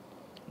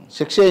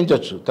 శిక్ష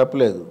వేయించవచ్చు,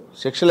 తప్పులేదు,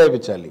 శిక్షలు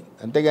వేయించాలి.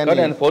 అంతేగాని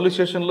ఆయన పోలీస్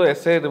స్టేషన్లో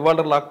ఎస్ఐ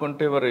రివాల్వర్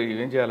లాక్కుంటే మరి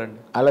ఏం చేయాలండి?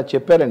 అలా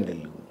చెప్పారండి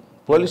వీళ్ళు.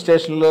 పోలీస్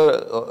స్టేషన్లో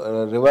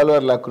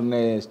రివాల్వర్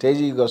లాక్కునే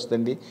స్టేజీకి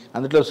వస్తుంది.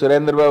 అందులో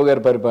సురేంద్రబాబు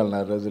గారి పరిపాలన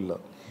ఆ రోజుల్లో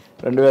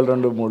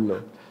 2002-03లో.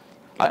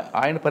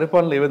 ఆయన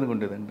పరిపాలన ఏ విధంగా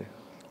ఉండేదండి?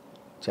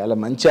 చాలా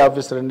మంచి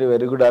ఆఫీసర్ అండి,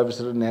 వెరీ గుడ్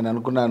ఆఫీసర్. నేను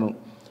అనుకున్నాను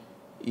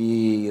ఈ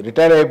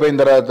రిటైర్ అయిపోయిన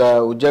తర్వాత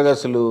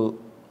ఉద్యోగస్తులు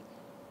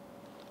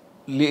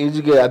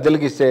లీజుకి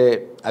అద్దెలకి ఇస్తే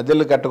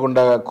అద్దెలు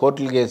కట్టకుండా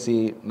కోర్టులు వేసి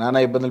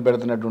నానా ఇబ్బందులు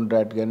పెడుతున్నటువంటి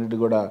వాటికన్నిటి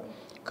కూడా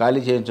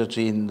ఖాళీ చేయించవచ్చు.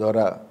 ఈయన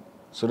ద్వారా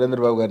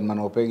సురేంద్రబాబు గారిని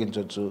మనం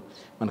ఉపయోగించవచ్చు,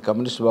 మన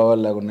కమ్యూనిస్ట్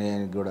భావాల్లాగా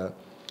ఉన్నాయని కూడా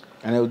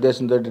అనే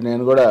ఉద్దేశంతో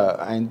నేను కూడా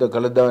ఆయనతో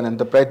కలుద్దామని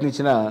ఎంత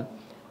ప్రయత్నించినా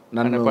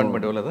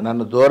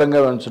నన్ను దూరంగా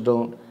ఉంచడం,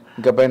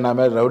 ఇంకా పైన నా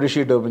మీద రౌడీ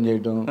షీట్ ఓపెన్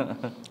చేయటం.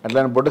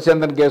 అట్లానే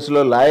బుడ్డచందన్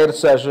కేసులో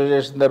లాయర్స్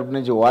అసోసియేషన్ తరపు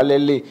నుంచి వాళ్ళు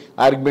వెళ్ళి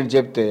ఆర్గ్యుమెంట్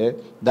చెప్తే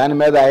దాని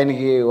మీద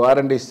ఆయనకి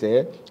వారెంట్ ఇస్తే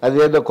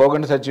అదేదో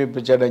కోగంటి సత్యం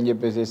ఇప్పించాడని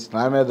చెప్పేసి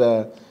నా మీద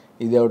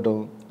ఇది అవటం.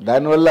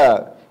 దానివల్ల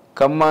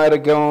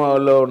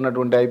కమ్మారికంలో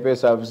ఉన్నటువంటి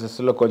ఐపీఎస్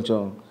ఆఫీసర్స్లో కొంచెం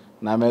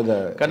నా మీద.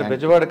 కానీ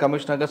బెజవాడ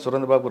కమిషనర్గా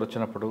సురేంద్రబాబు గారు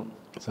వచ్చినప్పుడు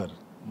సార్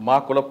మా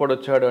కులపోడు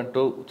వచ్చాడు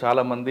అంటూ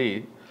చాలామంది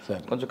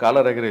కొంచెం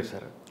కాలర్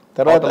ఎగరేశారు.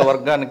 తర్వాత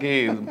వర్గానికి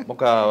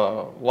ఒక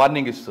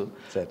వార్నింగ్ ఇస్తూ,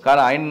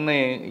 కానీ ఆయన్ని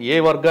ఏ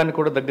వర్గాన్ని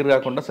కూడా దగ్గర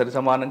కాకుండా సరి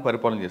సమానంగా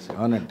పరిపాలన చేశారు.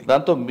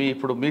 దాంతో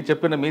ఇప్పుడు మీరు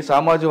చెప్పిన మీ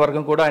సామాజిక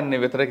వర్గం కూడా ఆయన్ని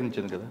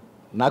వ్యతిరేకించింది కదా?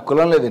 నాకు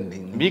కులం లేదండి.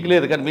 మీకు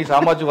లేదు, కానీ మీ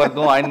సామాజిక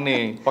వర్గం ఆయన్ని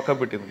పక్కన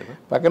పెట్టింది కదా?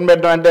 పక్కన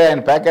పెట్టడం అంటే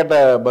ఆయన ప్యాకెట్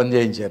బంద్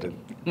చేయించారు.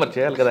 మరి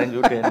చేయాలి కదా ఆయన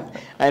డ్యూటీ.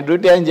 ఆయన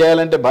డ్యూటీ ఆయన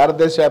చేయాలంటే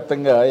భారతదేశ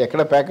వ్యాప్తంగా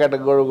ఎక్కడ ప్యాకెట్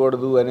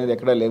కూడకూడదు అనేది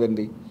ఎక్కడా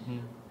లేదండి.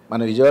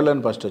 మన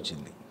విజయవాడలోనే ఫస్ట్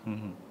వచ్చింది.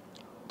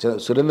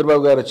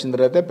 సురేంద్రబాబు గారు వచ్చిన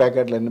తర్వాత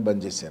ప్యాకెట్లన్నీ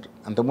బంద్ చేశారు.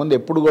 అంతకుముందు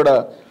ఎప్పుడు కూడా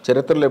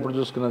చరిత్రలో ఎప్పుడు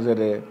చూసుకున్నా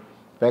సరే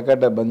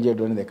ప్యాకెట్ బంద్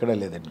చేయడం అనేది ఎక్కడా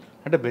లేదండి.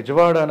 అంటే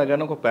బెజవాడ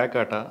అనగానే ఒక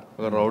ప్యాకెట,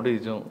 ఒక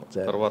రౌడీజం,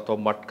 తర్వాత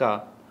మట్కా,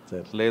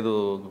 లేదు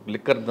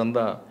లిక్కర్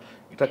దందా,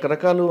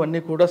 రకరకాలు అన్నీ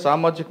కూడా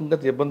సామాజికంగా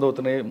ఇబ్బంది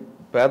అవుతున్నాయి,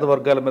 పేద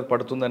వర్గాల మీద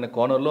పడుతుందనే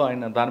కోణంలో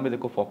ఆయన దాని మీద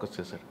ఎక్కువ ఫోకస్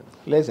చేశారు.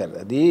 లేదు సార్,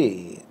 అది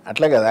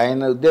అట్లా కదా.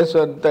 ఆయన ఉద్దేశం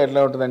అంతా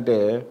ఎట్లా ఉంటుందంటే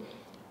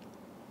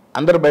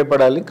అందరూ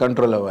భయపడాలి,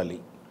 కంట్రోల్ అవ్వాలి.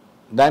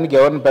 దానికి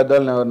ఎవరిని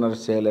పెద్దవాళ్ళని ఎవరిని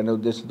అరెస్ట్ చేయాలనే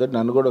ఉద్దేశంతో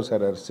నన్ను కూడా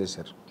ఒకసారి అరెస్ట్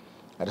చేశారు.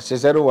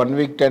 1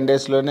 week 10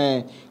 daysలోనే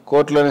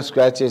కోర్టులోనే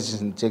స్క్రాచ్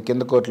చేసేసింది,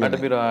 కింద కోర్టులో. అంటే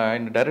మీరు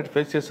ఆయన డైరెక్ట్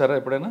ఫేస్ చేశారా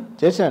ఎప్పుడైనా?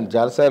 చేశాను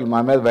చాలాసార్లు.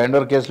 మా మీద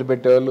బైండర్ కేసులు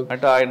పెట్టేవాళ్ళు.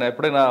 అంటే ఆయన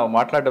ఎప్పుడైనా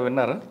మాట్లాడడం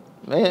విన్నారా?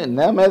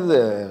 నా మీద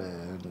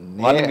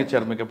వార్నింగ్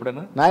ఇచ్చారు మీకు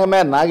ఎప్పుడైనా?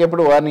 నాకు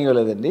ఎప్పుడు వార్నింగ్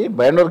ఇవ్వలేదండి.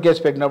 బైండర్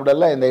కేసు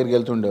పెట్టినప్పుడల్లా ఆయన దగ్గరికి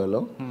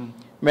వెళ్తుండేవాళ్ళం.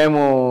 మేము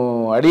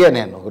అడిగాను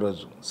నేను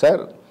ఒకరోజు,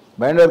 సార్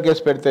బైండర్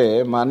కేసు పెడితే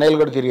మా అన్నయ్యలు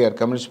కూడా తిరిగారు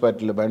కమ్యూనిస్ట్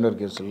పార్టీలో బైండర్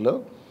కేసుల్లో,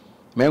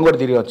 మేము కూడా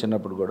తిరిగాం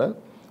చిన్నప్పుడు కూడా.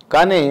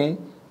 కానీ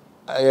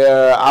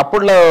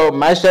అప్పట్లో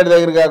మ్యాజిస్ట్రేట్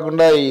దగ్గర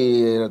కాకుండా ఈ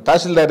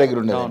తహసీల్దార్ దగ్గర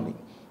ఉండేదండి.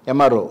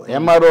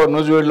 ఎంఆర్ఓ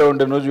నూజివీడులో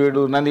ఉంటే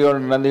నూజివీడు,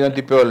 నందిగాం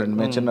తిప్పేవాళ్ళండి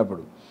మేము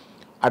చిన్నప్పుడు.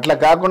 అట్లా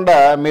కాకుండా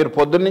మీరు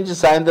పొద్దున్న నుంచి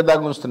సాయంత్రం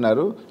దాకా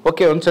ఉంచుతున్నారు,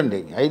 ఓకే ఉంచండి,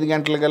 5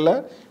 గంటలకల్లా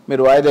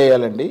మీరు వాయిదా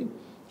వేయాలండి,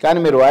 కానీ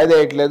మీరు వాయిదా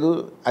వేయట్లేదు,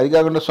 అది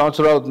కాకుండా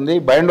సంవత్సరం అవుతుంది.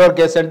 బైండర్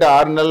కేసు అంటే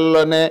 6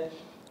 నెలల్లోనే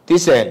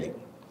తీసేయాలి,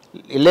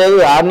 లేదు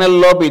 6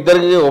 నెలలలోపు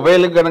ఇద్దరికి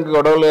ఉభయలకు కనుక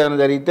గొడవలు ఏమైనా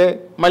జరిగితే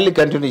మళ్ళీ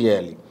కంటిన్యూ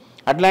చేయాలి.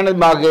 అట్లాంటిది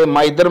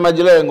మా ఇద్దరి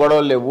మధ్యలో ఏం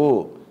గొడవలు లేవు,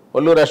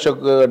 ఒల్లూరు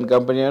అశోక్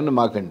కంపెనీ అని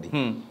మాకండి,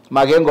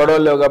 మాకేం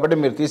గొడవలు లేవు కాబట్టి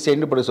మీరు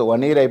తీసేయండి, ఇప్పుడు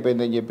 1 year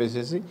అయిపోయిందని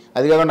చెప్పేసి.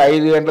 అది కాకుండా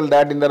 5 గంటలు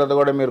దాటిన తర్వాత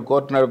కూడా మీరు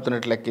కోర్టు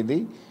నడుపుతున్నట్లు లెక్క, ఇది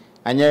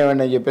అన్యాయం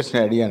అని చెప్పేసి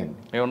నేను అడిగానండి.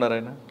 ఏమన్నారు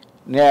ఆయన?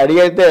 నేను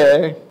అడిగితే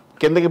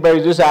కిందకి పై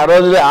చూసి ఆ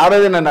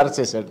రోజే నన్ను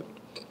అరెస్ట్ చేశాడు.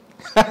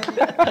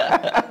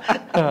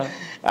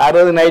 ఆ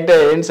రోజు నైట్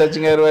ఏంటి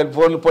సచిన్ గారు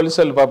పోలీసు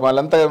వాళ్ళు పాపం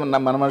వాళ్ళంతా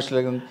మన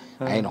మనుషులే,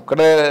 ఆయన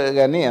ఒక్కడే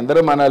కానీ అందరూ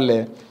మన వాళ్ళే.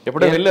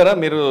 ఎప్పుడైనా వెళ్ళారా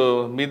మీరు?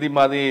 మీది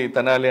మాది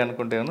తనాలి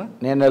అనుకుంటేనా?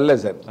 నేను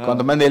వెళ్ళలేదు సార్,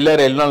 కొంతమంది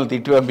వెళ్ళారు, వెళ్ళిన వాళ్ళని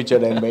తిట్టి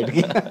పంపించాడు ఆయన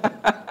బయటికి.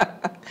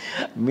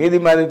 మీది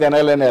మాది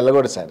తినాలని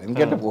వెళ్ళకూడదు సార్,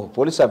 ఎందుకంటే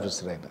పోలీస్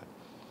ఆఫీసర్ ఆయన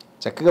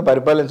చక్కగా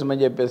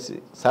పరిపాలించమని చెప్పేసి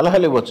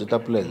సలహాలు ఇవ్వచ్చు,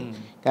 తప్పులేదు.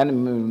 కానీ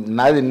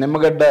నాది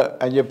నిమ్మగడ్డ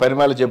అని చెప్పి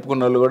పరిమాలు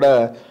చెప్పుకున్న వాళ్ళు కూడా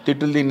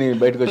తిట్టులు తిని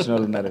బయటకు వచ్చిన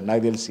వాళ్ళు ఉన్నారు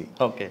నాకు తెలిసి.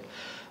 ఓకే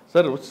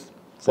సార్,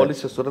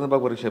 పోలీసు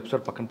సురేంద్రబాబు గారి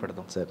ఎపిసోడ్ పక్కన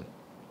పెడదాం సార్.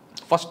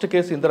 ఫస్ట్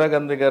కేసు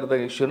ఇందిరాగాంధీ గారి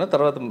ఇష్యూనా,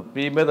 తర్వాత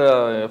మీ మీద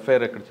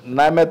ఎఫ్ఐఆర్ ఎక్కడ?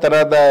 నా మీద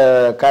తర్వాత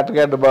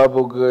కాటగడ్డ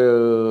బాబుకు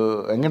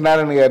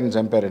వెంకటనారాయణ గారిని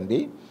చంపారండి.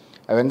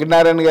 ఆ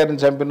వెంకటనారాయణ గారిని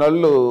చంపిన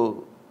వాళ్ళు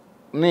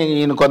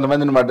ఈయన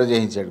కొంతమందిని మర్డర్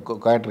చేయించాడు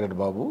కాటగడ్డ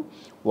బాబు.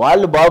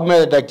 వాళ్ళు బాబు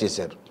మీద అటాక్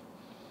చేశారు.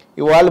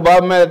 వాళ్ళు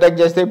బాబు మీద అటాక్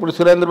చేస్తే ఇప్పుడు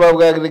సురేంద్రబాబు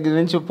గారి దగ్గర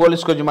నుంచి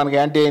పోలీసు కొంచెం మనకి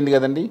యాంటీ అయింది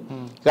కదండి.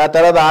 ఆ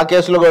తర్వాత ఆ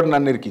కేసులో కూడా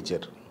నన్ను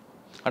ఇరికిచ్చారు.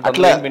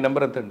 అట్లా మీ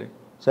నెంబర్ ఎంత అండి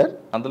సార్?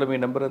 అందులో మీ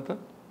నెంబర్ ఎంత?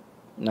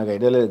 నాకు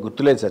ఐడియా లేదు,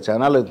 గుర్తులేదు సార్,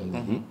 చాలా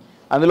అవుతుంది.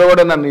 అందులో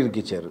కూడా నన్ను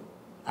ఇరికిచ్చారు.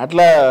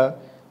 అట్లా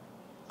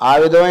ఆ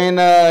విధమైన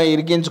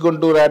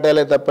ఇరికించుకుంటూ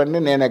రాటాలే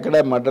తప్పండి నేను ఎక్కడ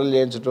మర్డర్లు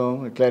చేయించడం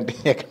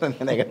ఇట్లాంటివి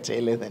నేను ఎక్కడ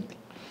చేయలేదండి.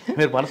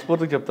 మీరు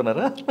మనస్ఫూర్తిగా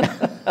చెప్తున్నారా?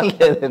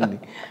 లేదండి,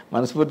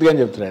 మనస్ఫూర్తిగా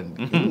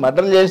చెప్తున్నానండి.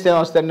 మర్డర్లు చేస్తే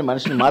ఏమొస్తాయండి,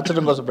 మనిషిని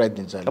మార్చడం కోసం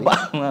ప్రయత్నించాలి.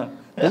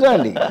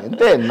 నిజమండి,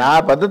 అంతే నా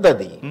పద్ధతి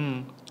అది.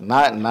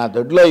 నా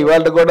దొడ్లో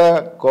ఇవాళ కూడా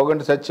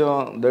కోగంటి సత్యం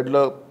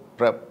దొడ్లో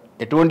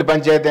ఎటువంటి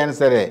పంచాయతీ అయినా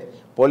సరే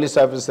పోలీస్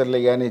ఆఫీసర్లు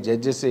కానీ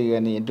జడ్జెస్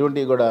కానీ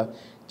ఎటువంటివి కూడా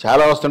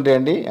చాలా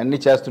వస్తుంటాయండి, అన్నీ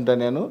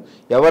చేస్తుంటాను నేను.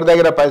 ఎవరి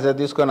దగ్గర పైసా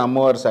తీసుకొని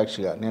అమ్మవారి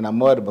సాక్షిగా, నేను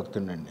అమ్మవారి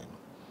భక్తుండండి. నేను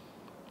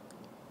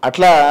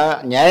అట్లా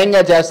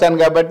న్యాయంగా చేస్తాను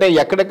కాబట్టి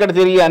ఎక్కడెక్కడ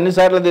తిరిగి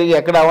అన్నిసార్లు తిరిగి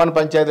ఎక్కడ అవాన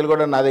పంచాయతీలు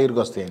కూడా నా దగ్గరికి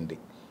వస్తాయండి.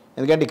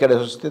 ఎందుకంటే ఇక్కడ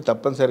వస్తే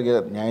తప్పనిసరిగా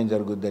న్యాయం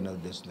జరుగుద్ది అనే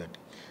ఉద్దేశంతో.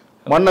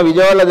 మొన్న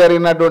విజయవాడలో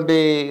జరిగినటువంటి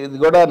ఇది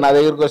కూడా నా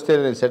దగ్గరికి వస్తే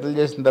నేను సెటిల్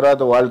చేసిన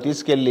తర్వాత వాళ్ళు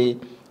తీసుకెళ్ళి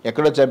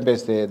ఎక్కడో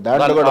చంపేస్తే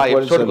దాంట్లో కూడా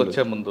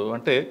వచ్చే ముందు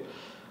అంటే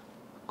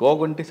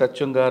కోగంటి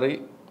సత్యం గారి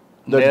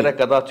నేర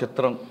కథా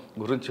చిత్రం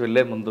గురించి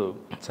వెళ్లే ముందు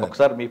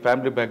ఒకసారి మీ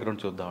ఫ్యామిలీ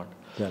బ్యాక్గ్రౌండ్ చూద్దామండి.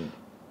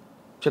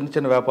 చిన్న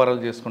చిన్న వ్యాపారాలు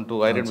చేసుకుంటూ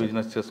ఐరన్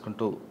బిజినెస్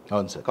చేసుకుంటూ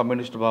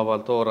కమ్యూనిస్ట్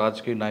భావాలతో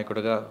రాజకీయ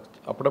నాయకుడిగా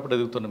అప్పుడప్పుడు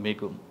ఎదుగుతున్న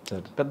మీకు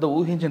పెద్ద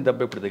ఊహించిన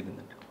దెబ్బ ఎప్పుడు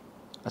తగ్గిందండి?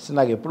 అసలు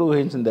నాకు ఎప్పుడు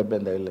ఊహించిన దెబ్బ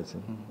ఏం తగలేదు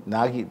సార్.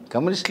 నాకు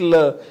కమ్యూనిస్టుల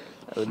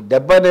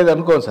దెబ్బ అనేది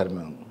అనుకోం సార్.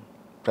 మేము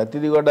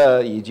ప్రతిదీ కూడా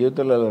ఈ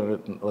జీవితంలో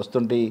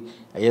వస్తుంటే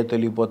అయ్యో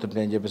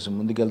తొలిగిపోతుంటాయి అని చెప్పేసి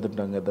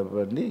ముందుకెళ్తుంటాం కదా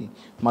అండి.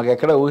 మాకు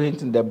ఎక్కడ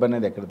ఊహించిన దెబ్బ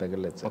అనేది ఎక్కడ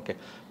తగ్గలేదు సార్. ఓకే,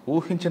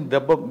 ఊహించిన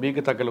దెబ్బ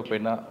మీకు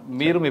తగ్గకపోయినా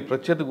మీరు మీ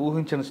ప్రత్యర్థికి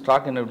ఊహించిన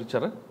స్టాక్ ఏమైనా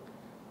ఇచ్చారా?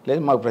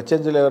 లేదు, మాకు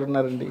ప్రత్యర్థులు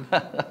ఎవరున్నారండి?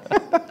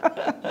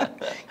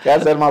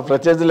 కాదు సార్, మా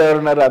ప్రత్యర్థులు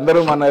ఎవరున్నారు? అందరూ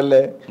మన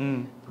వాళ్ళే.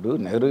 ఇప్పుడు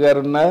నెహ్రూ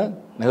గారున్నా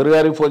నెహ్రూ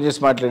గారికి ఫోన్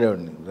చేసి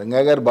మాట్లాడేవాడిని,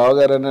 రంగా గారు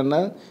బావగారు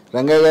అన్నా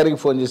రంగా గారికి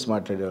ఫోన్ చేసి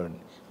మాట్లాడేవాడిని.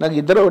 నాకు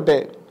ఇద్దరు ఒకటే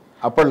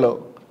అప్పట్లో.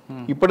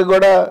 ఇప్పుడు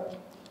కూడా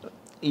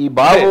ఈ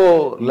బాబు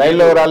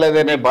లైన్లో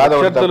రాలేదనే బాధ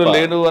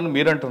లేను అని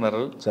మీరు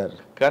అంటున్నారు సార్.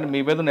 కానీ మీ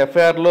మీద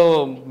ఎఫ్ఐఆర్లో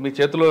మీ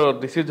చేతిలో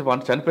డిసీజ్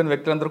చనిపోయిన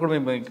వ్యక్తులందరూ కూడా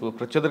మీకు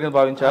ప్రత్యర్థులుగా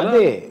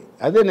భావించాలి.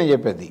 అదే నేను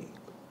చెప్పేది.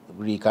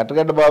 ఇప్పుడు ఈ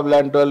కట్టగడ్డ బాబు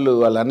లాంటి వాళ్ళు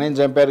వాళ్ళ అన్నయ్యని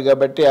చంపారు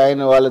కాబట్టి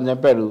ఆయన వాళ్ళని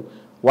చంపారు.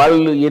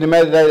 వాళ్ళు ఈయన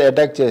మీద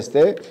అటాక్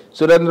చేస్తే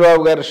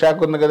సురేంద్రబాబు గారి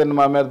షాక్ ఉంది కదండి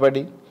మా మీద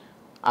పడి,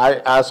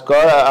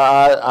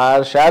 ఆ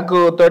షాక్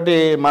తోటి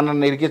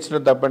మనల్ని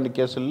ఇరికించడం తప్పండి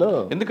కేసుల్లో.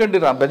 ఎందుకండి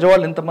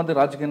బెజవాళ్ళు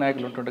ఇంతమంది రాజకీయ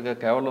నాయకులు ఉంటుండగా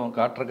కేవలం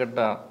కాట్రగడ్డ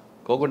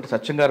కోగంటి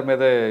సత్యం గారి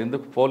మీద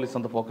ఎందుకు పోలీస్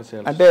అంత ఫోకస్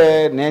చేయాలి? అంటే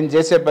నేను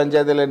చేసే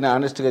పంచాయతీలన్నీ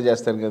ఆనెస్ట్గా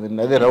చేస్తాను కదండి.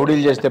 అదే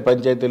రౌడీలు చేస్తే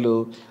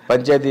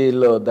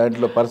పంచాయతీలో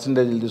దాంట్లో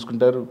పర్సంటేజ్లు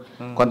తీసుకుంటారు.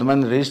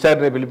 కొంతమంది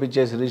రిజిస్ట్రార్ని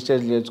పిలిపించేసి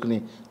రిజిస్ట్రేషన్ చేసుకుని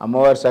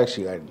అమ్మవారి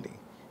సాక్షిగా అండి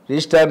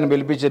రిజిస్ట్రార్ని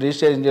పిలిపించి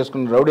రిజిస్ట్రేషన్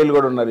చేసుకుని రౌడీలు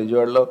కూడా ఉన్నారు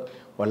విజయవాడలో.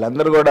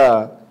 వాళ్ళందరూ కూడా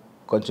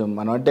కొంచెం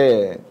మనం అంటే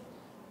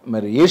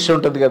మరి ఈర్ష్య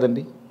ఉంటుంది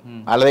కదండి,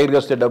 వాళ్ళ దగ్గరికి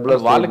వస్తే డబ్బులు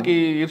వాళ్ళకి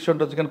ఈర్ష్య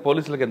ఉంటుంది కానీ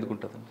పోలీసులకు ఎందుకు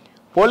ఉంటుంది?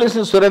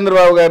 పోలీసులు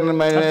సురేంద్రబాబు గారిని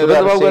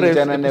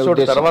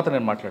తర్వాత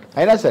నేను మాట్లాడతాను.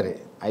 అయినా సరే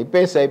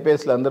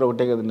ఐపీఎస్లు అందరూ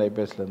ఒకటే కదండి.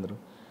 ఐపీఎస్లు అందరూ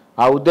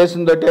ఆ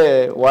ఉద్దేశంతో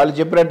వాళ్ళు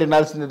చెప్పినట్టు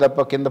వినాల్సింది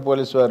తప్ప కింద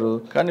పోలీసు వారు.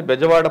 కానీ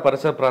బెజవాడ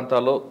పరిసర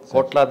ప్రాంతాల్లో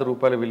కోట్లాది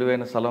రూపాయల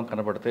విలువైన స్థలం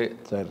కనబడితే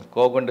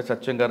కోగంటి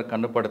సత్యం గారు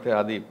కనపడితే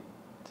అది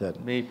సార్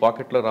మీ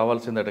పాకెట్లో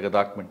రావాల్సిందట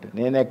డాక్యుమెంట్.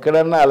 నేను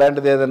ఎక్కడన్నా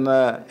అలాంటిది ఏదన్నా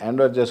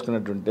హ్యాండ్ ఓవర్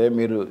చేసుకున్నట్టుంటే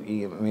మీరు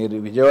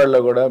విజయవాడలో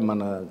కూడా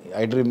మన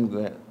iDream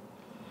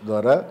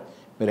ద్వారా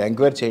మీరు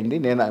ఎంక్వైరీ చేయండి.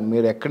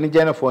 మీరు ఎక్కడి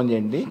నుంచైనా ఫోన్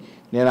చేయండి,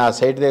 నేను ఆ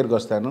సైట్ దగ్గరికి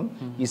వస్తాను.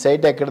 ఈ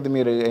సైట్ ఎక్కడిది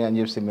మీరు అని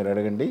చెప్పి మీరు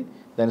అడగండి,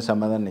 దానికి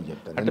సమాధానం నేను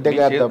చెప్తాను.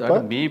 అంతేకాదు తప్ప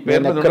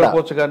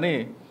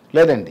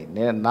లేదండి,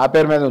 నేను నా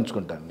పేరు మీద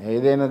ఉంచుకుంటాను.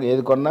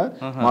 ఏది కొన్నా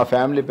మా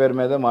ఫ్యామిలీ పేరు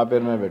మీద మా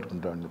పేరు మీద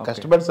పెట్టుకుంటామండి.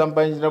 కష్టపడి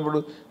సంపాదించినప్పుడు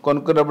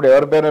కొనుక్కున్నప్పుడు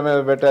ఎవరి పేరు మీద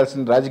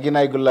పెట్టాల్సిన రాజకీయ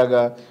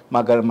నాయకుల్లాగా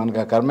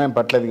మనకు ఆ కర్మ ఏం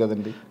పట్టలేదు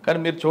కదండి. కానీ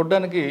మీరు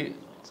చూడడానికి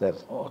సార్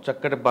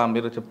చక్కటి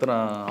మీరు చెప్తున్న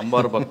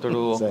అమ్మవారు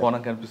భక్తుడు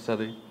కోణం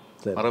కనిపిస్తుంది,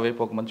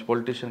 మరోవైపు ఒక మంచి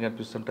పొలిటీషియన్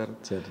కనిపిస్తుంటారు.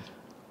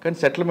 కానీ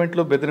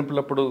సెటిల్మెంట్లు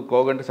బెదిరింపులప్పుడు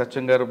కోగంటి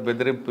సత్యం గారు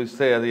బెదిరింపు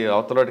ఇస్తే అది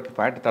అవతలవాడికి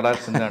ప్యాంట్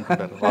తడాల్సిందే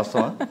అంటుంటారు,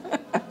 వాస్తవం?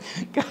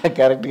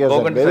 కరెక్ట్గా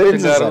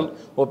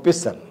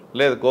ఒప్పిస్తాను.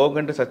 లేదు,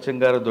 కోగంటి సత్యం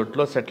గారు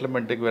దొడ్లో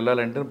సెటిల్మెంట్కి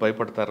వెళ్ళాలంటే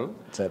భయపడతారు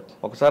సార్.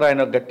 ఒకసారి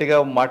ఆయన గట్టిగా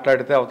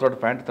మాట్లాడితే అవతల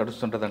ప్యాంట్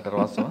తడుస్తుంటుంది అంటారు,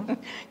 వాస్తవం?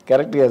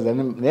 కరెక్ట్గా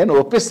సార్, నేను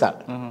ఒప్పిస్తాను.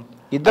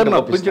 ఇద్దరు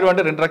ఒప్పించడం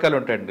అంటే రెండు రకాలు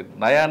ఉంటాయండి,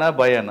 నయానా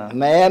భయానా.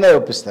 నయానే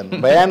ఒప్పిస్తాను.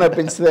 భయాన్ని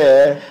ఒప్పిస్తే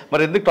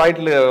మరి ఎందుకు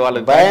టాయిట్లు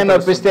వాళ్ళకి భయాన్ని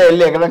ఒప్పిస్తే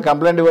వెళ్ళి ఎక్కడ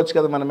కంప్లైంట్ ఇవ్వచ్చు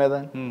కదా మన మీద.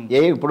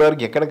 ఇప్పటి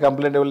వరకు ఎక్కడ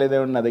కంప్లైంట్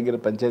ఇవ్వలేదేమో నా దగ్గర,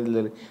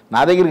 పంచాయతీ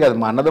నా దగ్గర కాదు,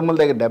 మా అన్నదమ్ముల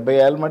దగ్గర 70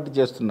 ఏళ్ళ మట్టి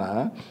చేస్తున్నా.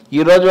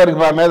 ఈ రోజు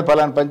వరకు మా మీద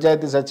ఫలానా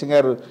పంచాయతీ సత్యం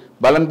గారు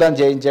బలంతం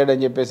చేయించాడు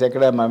అని చెప్పేసి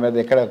ఎక్కడ మా మీద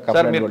ఎక్కడ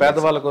మీరు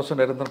పేదవాళ్ళ కోసం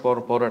నిరంతరం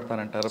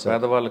పోరాడతానంటారు.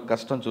 పేదవాళ్ళకి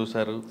కష్టం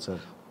చూశారు,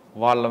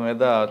 వాళ్ళ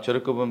మీద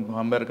చెరుకు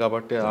అమ్మారు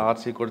కాబట్టి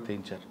ఆర్సీ కూడా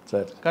తీయించారు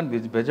సార్. కానీ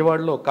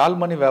బెజవాడలో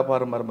కాల్మనీ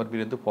వ్యాపారం మరి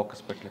మీరు ఎందుకు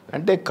ఫోకస్ పెట్టలేదు?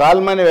 అంటే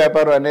కాల్మనీ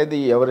వ్యాపారం అనేది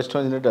ఎవరు ఇష్టం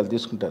వచ్చినట్టు వాళ్ళు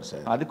తీసుకుంటారు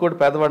సార్. అది కూడా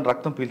పేదవాడిని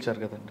రక్తం పీల్చారు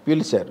కదండి.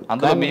 పీల్చారు.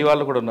 అందులో మీ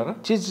వాళ్ళు కూడా ఉన్నారా?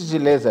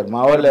 లేదు సార్,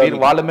 మా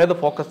వాళ్ళు వాళ్ళ మీద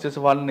ఫోకస్ చేసి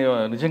వాళ్ళని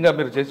నిజంగా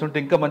మీరు చేసి ఉంటే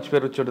ఇంకా మంచి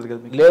పేరు వచ్చి ఉంటుంది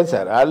కదా. లేదు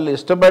సార్, వాళ్ళు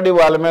ఇష్టపడి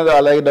వాళ్ళ మీద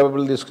అలాగే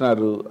డబ్బులు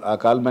తీసుకున్నారు ఆ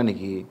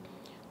కాల్మనీకి.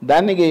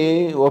 దానికి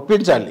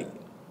ఒప్పించాలి,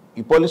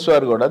 ఈ పోలీసు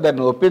వారు కూడా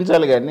దాన్ని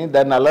ఒప్పించాలి. కానీ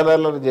దాన్ని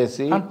అల్లరల్లరి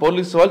చేసి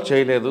పోలీసు వాళ్ళు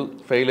చేయలేదు,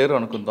 ఫెయిలేరు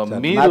అనుకుందాం.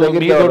 మీ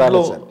దగ్గరికి ఎవరు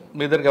రాలేదు?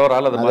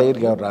 నా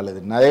దగ్గరికి ఎవరు రాలేదు.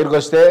 నా దగ్గరికి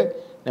వస్తే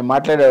నేను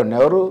మాట్లాడేవాడిని.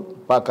 ఎవరు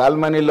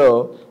కాల్మనీలో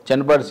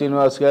చెన్నపాటి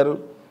శ్రీనివాస్ గారు,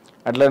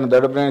 అట్లానే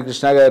దొడపనేని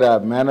కృష్ణ గారు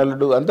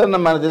మేనల్లుడు అంతా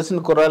మనకు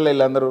తెలిసిన కుర్రాళ్ళు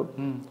వీళ్ళందరూ.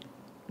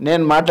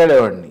 నేను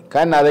మాట్లాడేవాడిని,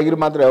 కానీ నా దగ్గర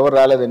మాత్రం ఎవరు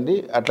రాలేదండి.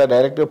 అట్లా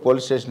డైరెక్ట్గా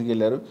పోలీస్ స్టేషన్కి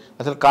వెళ్ళారు.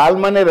 అసలు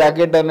కాల్మనీ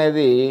ర్యాకెట్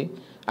అనేది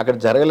అక్కడ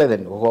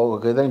జరగలేదండి.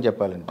 ఒక విధంగా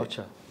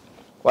చెప్పాలంటే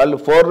వాళ్ళు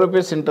 4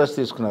 రూపీస్ ఇంట్రెస్ట్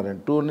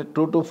తీసుకున్నారండి.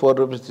 2 to 4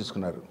 రూపీస్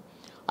తీసుకున్నారు.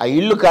 ఆ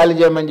ఇల్లు ఖాళీ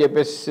చేయమని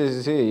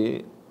చెప్పేసి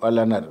వాళ్ళు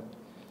అన్నారు.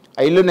 ఆ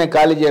ఇల్లు నేను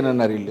ఖాళీ చేయను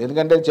అన్నారు ఇల్లు.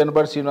 ఎందుకంటే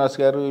చెన్నపాటి శ్రీనివాస్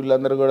గారు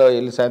వీళ్ళందరూ కూడా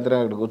వెళ్ళి సాయంత్రం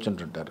అక్కడ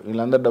కూర్చుంటుంటారు.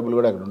 వీళ్ళందరూ డబ్బులు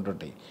కూడా అక్కడ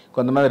ఉంటుంటాయి.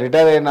 కొంతమంది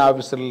రిటైర్ అయిన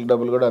ఆఫీసర్ల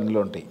డబ్బులు కూడా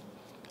అందులో ఉంటాయి.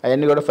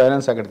 అవన్నీ కూడా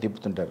ఫైనాన్స్ అక్కడ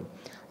తిప్పుతుంటారు.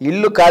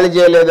 ఇల్లు ఖాళీ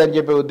చేయలేదని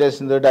చెప్పే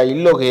ఉద్దేశంతో ఆ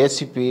ఇల్లు ఒక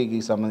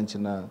ఏసీపీకి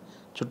సంబంధించిన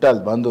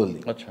చుట్టాలు,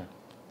 బంధువులది.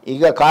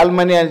 ఇక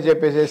కాల్మనీ అని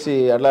చెప్పేసి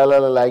అలా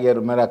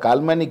లాగారు. మరి ఆ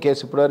కాల్మనీ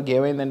కేసు ఇప్పటివరకు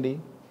ఏమైందండి?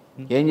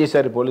 ఏం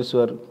చేశారు పోలీసు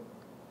వారు?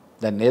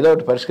 దాన్ని ఏదో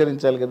ఒకటి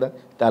పరిష్కరించాలి కదా,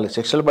 వాళ్ళకి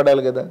శిక్షలు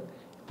పడాలి కదా.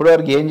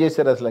 ఇప్పటివరకు ఏం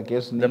చేశారు అసలు ఆ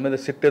కేసు? దాని మీద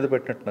సిట్ ఏదో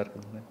పెట్టినట్టున్నారు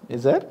కదా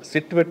సార్,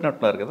 సిట్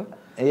పెట్టినట్టున్నారు కదా.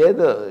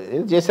 ఏదో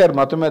చేశారు,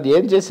 మొత్తం మీద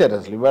ఏం చేశారు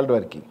అసలు ఇవాళ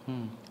వరకు?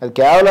 అది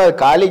కేవలం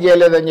ఖాళీ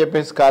చేయలేదని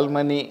చెప్పేసి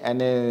కాల్మనీ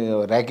అనే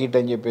ర్యాకెట్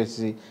అని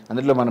చెప్పేసి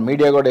అందులో మన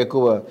మీడియా కూడా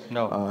ఎక్కువ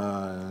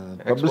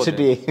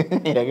పబ్లిసిటీ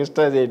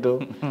ఎక్స్ట్రా చేయటం,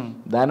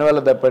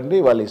 దానివల్ల తప్పండి.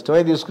 వాళ్ళు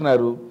ఇష్టమై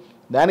తీసుకున్నారు.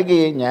 దానికి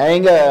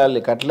న్యాయంగా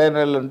వాళ్ళు కట్టలేని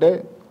వాళ్ళు ఉంటే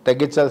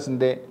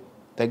తగ్గించాల్సిందే,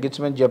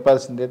 తగ్గించమని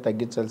చెప్పాల్సిందే,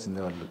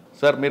 తగ్గించాల్సిందే వాళ్ళు.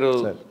 సార్ మీరు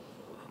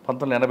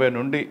 1980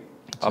 నుండి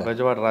ఆ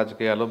బెజవాడ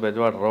రాజకీయాల్లో,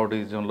 బెజవాడ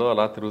రౌడీజంలో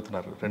అలా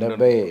తిరుగుతున్నారు.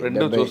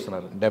 రెండు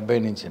చూస్తున్నారు. 70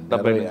 నుంచి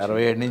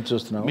 67 నుంచి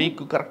చూస్తున్నాం.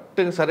 మీకు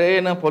కరెక్ట్గా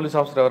సరైన పోలీస్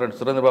ఆఫీసర్ ఎవరండి?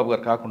 సురేంద్ర బాబు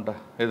గారు కాకుండా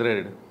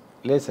ఎదురేడు?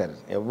 లేదు సార్,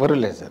 ఎవ్వరూ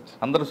లేదు సార్.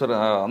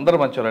 అందరూ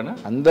మంచోళ్ళైనా?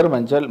 అందరూ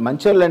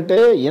మంచోళ్ళు అంటే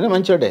ఈయన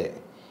మంచోడే.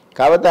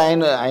 కాకపోతే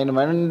ఆయన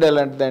మైండ్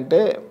ఎలాంటిదంటే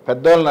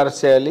పెద్దవాళ్ళని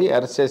అరెస్ట్ చేయాలి,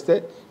 అరెస్ట్ చేస్తే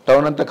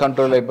టౌన్ అంతా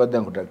కంట్రోల్ అయిపోద్ది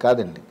అనుకుంటారు.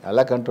 కాదండి,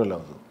 అలా కంట్రోల్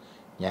అవ్వదు.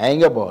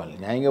 న్యాయంగా పోవాలి,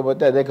 న్యాయంగా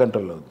పోతే అదే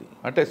కంట్రోల్ అవుద్ది.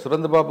 అంటే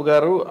సురేంద్ర బాబు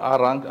గారు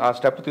ఆ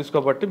స్టెప్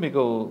తీసుకోబట్టి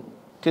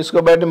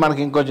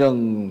మనకి ఇంకొంచెం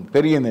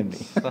పెరిగిందండి.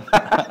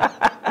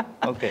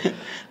 ఓకే,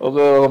 ఒక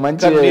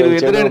మంచి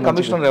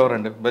కమిషనర్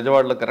ఎవరండి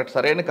బెజవాడలో? కరెక్ట్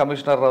సరైన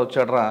కమిషనర్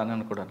వచ్చాడు రా అని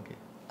అనుకోవడానికి.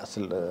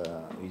 అసలు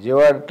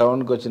విజయవాడ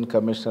టౌన్కి వచ్చిన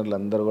కమిషనర్లు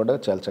అందరూ కూడా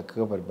చాలా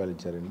చక్కగా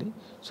పరిపాలించారండి.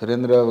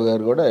 సురేంద్రబాబు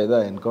గారు కూడా ఏదో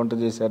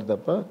ఎన్కౌంటర్ చేశారు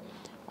తప్ప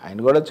ఆయన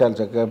కూడా చాలా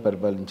చక్కగా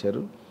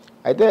పరిపాలించారు.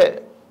 అయితే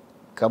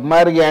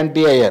కమ్మారికి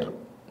యాంటీ అయ్యారు,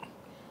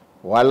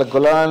 వాళ్ళ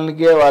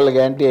కులానికే వాళ్ళకి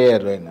యాంటీ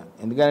అయ్యారు ఆయన.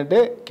 ఎందుకంటే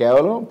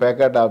కేవలం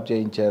పేకాట్ ఆఫ్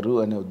చేయించారు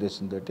అనే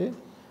ఉద్దేశంతో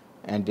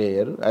యాంటీ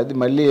అయ్యారు. అది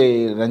మళ్ళీ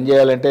రన్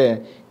చేయాలంటే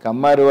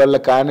కమ్మారి వల్ల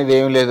కానిది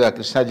ఏం లేదు ఆ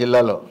కృష్ణా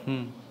జిల్లాలో.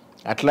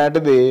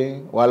 అట్లాంటిది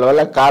వాళ్ళ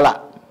వల్ల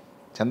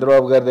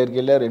చంద్రబాబు గారి దగ్గరికి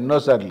వెళ్ళారు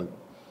ఎన్నోసార్లు.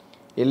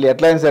 వెళ్ళి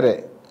ఎట్లయినా సరే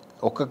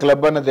ఒక్క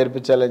క్లబ్ అన్న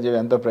తెరిపించాలని చెప్పి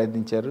ఎంతో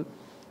ప్రయత్నించారు.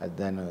 అది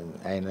దాన్ని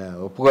ఆయన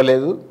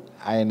ఒప్పుకోలేదు.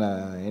 ఆయన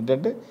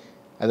ఏంటంటే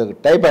అదొక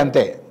టైప్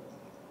అంతే.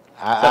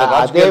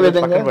 అదే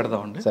విధంగా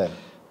పెడదామండి సార్.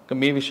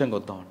 మీ విషయంకి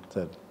వద్దామండి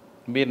సార్.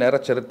 మీ నేర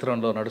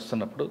చరిత్రలో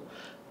నడుస్తున్నప్పుడు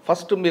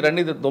ఫస్ట్ మీరు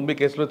అన్ని 9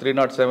 కేసులు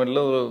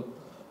 307లో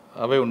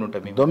అవే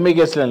ఉంటాయి. 9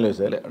 కేసులు లేవు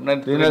సార్,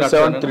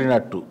 307,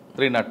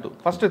 302.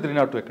 ఫస్ట్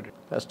 302 ఎక్కడ?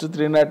 ఫస్ట్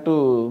 302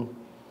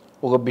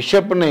 ఒక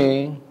బిషప్ని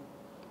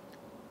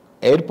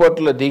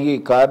ఎయిర్పోర్ట్లో దిగి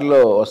కారులో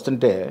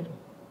వస్తుంటే,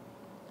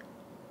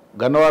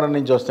 గన్నవరం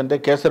నుంచి వస్తుంటే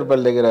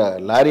కేసరపల్లి దగ్గర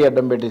లారీ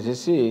అడ్డం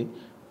పెట్టేసేసి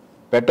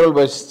పెట్రోల్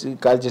పోసి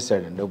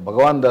కాల్చేసాడండి.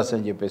 భగవాన్ దాస్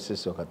అని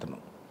చెప్పేసి ఒక అతను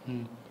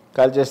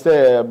కాల్చేస్తే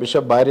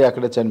బిషప్ భార్య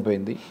అక్కడే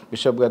చనిపోయింది.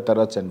 బిషప్ గారు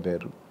తర్వాత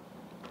చనిపోయారు.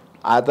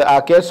 ఆ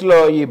కేసులో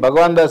ఈ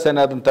భగవాన్ దాస్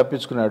అనే అతను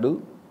తప్పించుకున్నాడు.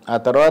 ఆ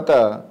తర్వాత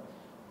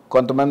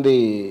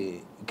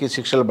కొంతమందికి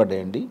శిక్షలు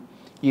పడ్డాయండి.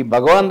 ఈ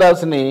భగవాన్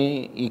దాస్ని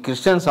ఈ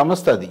క్రిస్టియన్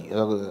సంస్థ, అది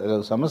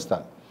సంస్థ,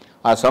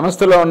 ఆ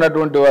సంస్థలో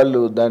ఉన్నటువంటి వాళ్ళు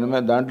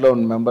దాంట్లో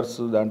ఉన్న మెంబర్స్,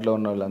 దాంట్లో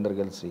ఉన్న వాళ్ళందరూ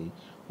కలిసి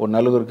ఓ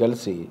 4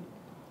 కలిసి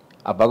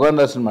ఆ భగవాన్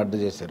దాస్ని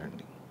మర్డర్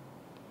చేశారండి.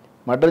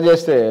 మర్డర్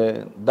చేస్తే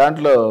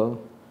దాంట్లో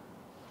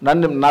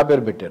నా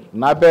పేరు పెట్టారు.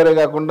 నా పేరే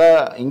కాకుండా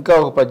ఇంకా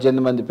ఒక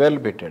 18 మంది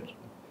పేర్లు పెట్టాడు.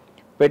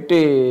 పెట్టి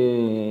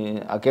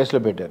ఆ కేసులో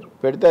పెట్టారు.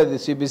 పెడితే అది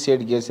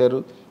సిబిసిఐడికి వేశారు.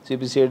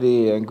 సిబిసిఐడి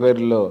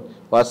ఎంక్వైరీలో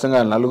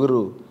వాస్తవంగా 4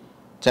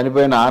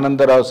 చనిపోయిన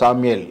ఆనందరావు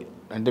సామ్యుయల్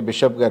అంటే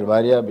బిషప్ గారి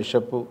భార్య,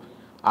 బిషప్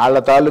వాళ్ళ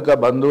తాలూకా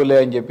బంధువులే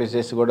అని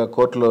చెప్పేసి కూడా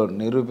కోర్టులో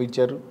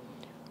నిరూపించారు.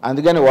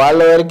 అందుకని వాళ్ళ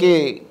వరకు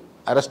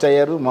అరెస్ట్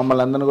అయ్యారు.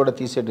 మమ్మల్ని అందరిని కూడా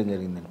తీసేయడం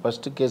జరిగిందండి.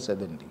 ఫస్ట్ కేసు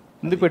అదండి.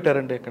 ఎందుకు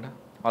పెట్టారండి ఇక్కడ?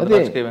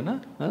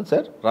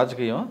 సార్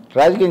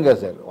రాజకీయం కాదు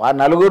సార్. ఆ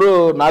 4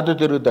 నాతో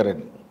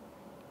తిరుగుతారని.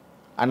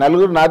 ఆ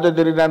 4 నాతో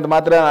తిరిగినంత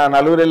మాత్రం, ఆ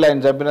 4 వెళ్ళి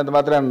ఆయన చంపినంత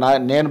మాత్రం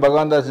నేను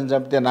భగవాన్ దాస్ని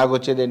చంపితే నాకు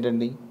వచ్చేది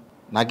ఏంటండి?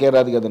 నాకే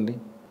రాదు కదండి.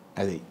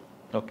 అది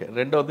ఓకే.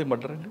 రెండోది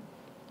మర్డర్ అండి.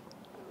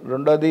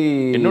 రెండోది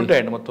ఎన్ని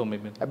ఉంటాయండి మొత్తం మీ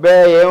మీద?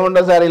 అబ్బాయి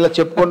ఏముండదు సార్, ఇలా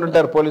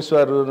చెప్పుకుంటుంటారు పోలీసు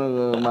వారు,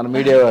 మన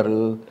మీడియా వారు.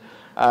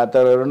 ఆ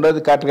తర్వాత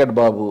రెండోది కాటగడ్డ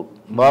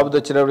బాబుతో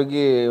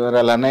వచ్చినప్పటికి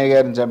వాళ్ళ అన్నయ్య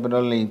గారిని చంపిన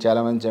వాళ్ళని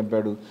చాలామంది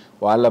చంపాడు.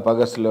 వాళ్ళ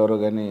పగస్సులు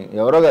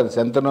ఎవరో కాదు,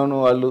 సెంతనోను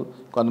వాళ్ళు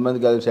కొంతమంది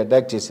కలిసి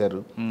అటాక్ చేశారు.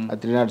 ఆ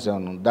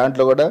 307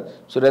 దాంట్లో కూడా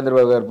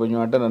సురేంద్రబాబు గారి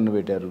పుణ్యం అంటే నన్ను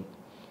పెట్టారు.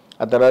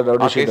 ఆ తర్వాత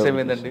రౌడీ షీట్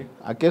ఏమైందండి?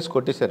 ఆ కేసు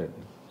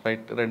కొట్టేశారండి.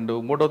 రైట్.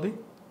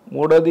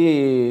 మూడోది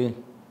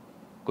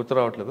గుర్తు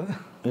రావట్లేదు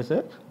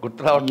సార్.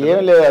 గుర్తు రావట్లేదు. ఏం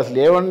లేదు అసలు,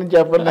 ఏమని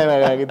చెప్పండి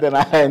నేను అడిగితే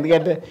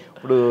ఎందుకంటే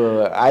ఇప్పుడు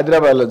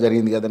హైదరాబాద్లో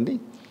జరిగింది కదండి.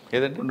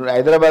 ఏదండి?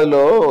 హైదరాబాద్లో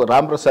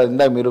రాంప్రసాద్,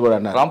 ఇందాక మీరు కూడా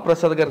అన్నారు.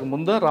 రాంప్రసాద్ గారికి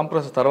ముందా,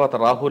 రాంప్రసాద్ తర్వాత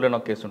రాహుల్ అని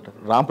ఒక కేసు ఉంటుంది.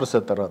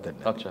 రాంప్రసాద్ తర్వాత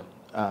అండి.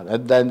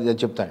 దాన్ని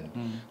చెప్తానండి.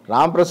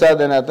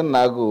 రాంప్రసాద్ అనే అతను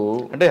నాకు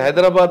అంటే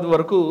హైదరాబాద్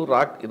వరకు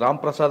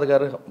రాంప్రసాద్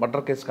గారు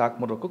మర్డర్ కేసు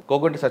కాకముందు వరకు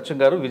కోగంటి సత్యం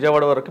గారు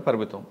విజయవాడ వరకు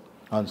పరిమితం.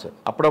 అవును సార్.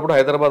 అప్పుడప్పుడు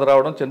హైదరాబాద్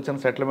రావడం, చిన్న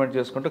సెటిల్మెంట్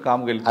చేసుకుంటూ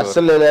కామ్కి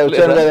అసలు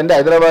కదండి.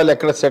 హైదరాబాద్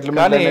ఎక్కడ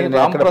సెటిల్మెంట్?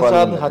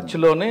 రాంప్రసాద్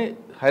హత్యలోనే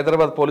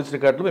హైదరాబాద్ పోలీస్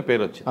రికార్డులో మీ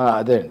పేరు వచ్చింది.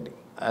 అదే అండి.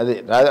 అదే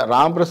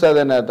రాంప్రసాద్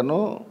అనే అతను,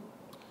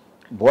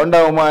 బోండా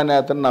ఉమా అనే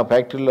అతను నా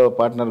ఫ్యాక్టరీలో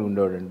పార్ట్నర్గా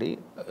ఉండేవాడండి,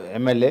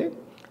 ఎమ్మెల్యే.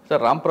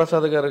 సార్,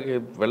 రాంప్రసాద్ గారికి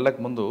వెళ్ళక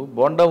ముందు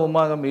బోండా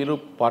ఉమా మీరు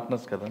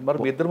పార్ట్నర్స్ కదా, మరి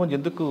మీ ఇద్దరి మధ్య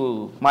ఎందుకు?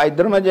 మా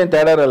ఇద్దరి మధ్య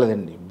తేడా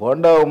రాలేదండి.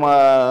 బోండా ఉమా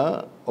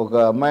ఒక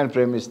అమ్మాయిని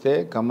ప్రేమిస్తే,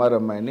 కమ్మారు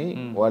అమ్మాయిని,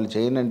 వాళ్ళు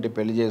చేయనంటే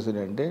పెళ్లి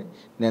చేసినంటే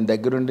నేను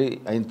దగ్గరుండి,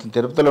 ఆయన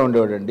తిరుపతిలో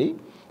ఉండేవాడండి,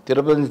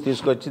 తిరుపతి నుంచి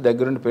తీసుకొచ్చి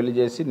దగ్గరుండి పెళ్లి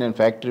చేసి నేను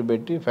ఫ్యాక్టరీ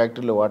పెట్టి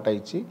ఫ్యాక్టరీలో వాటా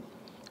ఇచ్చి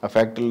ఆ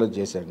ఫ్యాక్టరీలో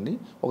చేశానండి.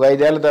 ఒక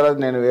 5 ఏళ్ల తర్వాత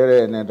నేను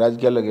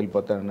రాజకీయాల్లోకి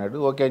వెళ్ళిపోతానన్నాడు.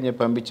 ఓకే అని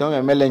చెప్పి పంపించాం,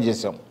 ఎమ్మెల్యేని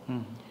చేసాం.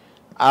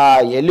 ఆ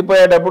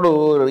వెళ్ళిపోయేటప్పుడు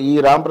ఈ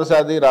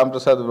రాంప్రసాద్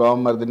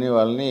బ్రహ్మమర్దిని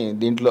వాళ్ళని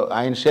దీంట్లో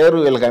ఆయన షేరు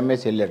వీళ్ళకి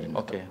అమ్మేసి వెళ్ళాడండి.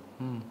 ఓకే.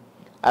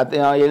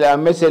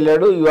 అమ్మేసి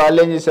వెళ్ళాడు. వాళ్ళు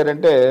ఏం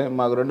చేశారంటే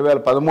మాకు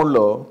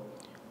 2013లో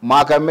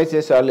మాకు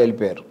అమ్మేసేసి వాళ్ళు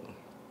వెళ్ళిపోయారు,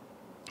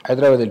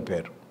 హైదరాబాద్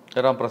వెళ్ళిపోయారు.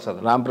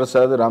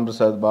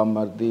 రాంప్రసాద్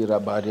బామ్మర్ది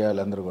భార్య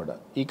వాళ్ళందరూ కూడా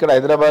ఇక్కడ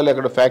హైదరాబాద్లో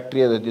ఎక్కడ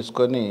ఫ్యాక్టరీ ఏదో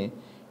తీసుకొని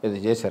ఏదో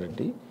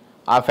చేశారండి.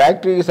 ఆ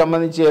ఫ్యాక్టరీకి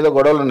సంబంధించి ఏదో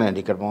గొడవలు ఉన్నాయండి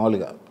ఇక్కడ.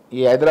 మామూలుగా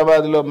ఈ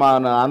హైదరాబాద్లో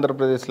మన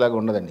ఆంధ్రప్రదేశ్ లాగా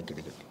ఉండదండి.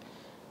 ఇక్కడికి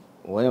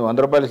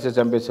 100 రూపాయలు ఇస్తే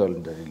చంపేసేవాళ్ళు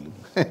ఉంటారు వీళ్ళు.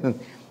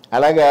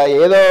 అలాగా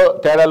ఏదో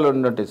తేడాలు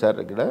ఉండుంటాయి సార్.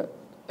 ఇక్కడ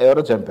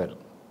ఎవరో చంపారు.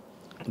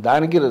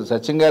 దానికి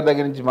సత్యం గారి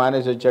దగ్గర నుంచి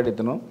మానేసి వచ్చాడు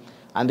ఇతను,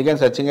 అందుకని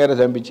సత్యం గారే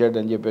చంపించాడు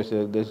అని చెప్పేసి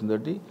ఉద్దేశంతో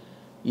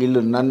వీళ్ళు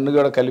నన్ను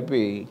కూడా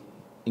కలిపి,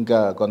 ఇంకా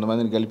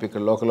కొంతమందిని కలిపి,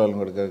 ఇక్కడ లోకల్ వాళ్ళని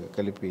కూడా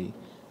కలిపి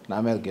నా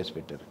మీద కేసు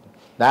పెట్టారు.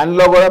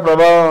 దానిలో కూడా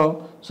ప్రభావం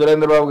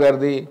సురేంద్రబాబు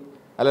గారిది.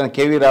 అలానే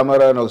కేవీ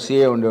రామారావు అని ఒక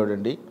సీఏ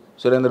ఉండేవాడండి,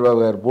 సురేంద్రబాబు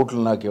గారు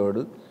బూట్లు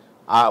నాకేవాడు,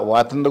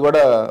 అతను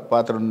కూడా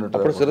పాత్ర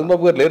ఉన్నట్టు.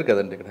 సురేంద్రబాబు గారు లేరు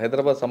కదండి ఇక్కడ,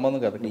 హైదరాబాద్ సంబంధం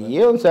కదండి.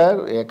 ఏం సార్,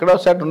 ఎక్కడో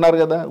సార్ ఉన్నారు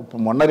కదా,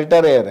 ఇప్పుడు మొన్న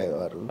రిటైర్ అయ్యారు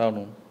వారు.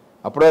 అవును,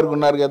 అప్పటి వరకు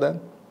ఉన్నారు కదా.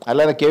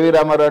 అలానే కేవీ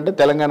రామారావు అంటే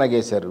తెలంగాణకి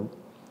వేశారు.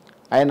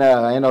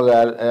 ఆయన ఒక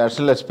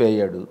అడిషనల్ ఎస్పీ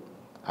అయ్యాడు.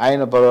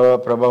 ఆయన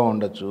ప్రభావం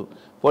ఉండొచ్చు.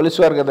 పోలీసు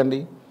వారు కదండి,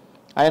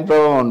 ఆయన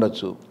ప్రభావం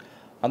ఉండొచ్చు.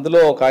 అందులో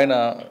ఒక ఆయన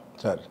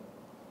సార్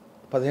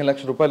 15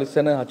 లక్షల రూపాయలు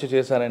ఇస్తేనే హత్య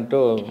చేశానంటూ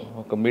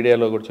ఒక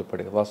మీడియాలో కూడా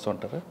చెప్పాడు. వాస్తవం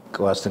అంటారా?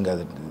 వాస్తవం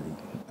కాదండి.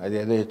 అది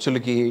ఏదో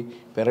హెచ్చులకి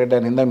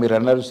పెరగడానికి మీరు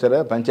అన్నారు సరే,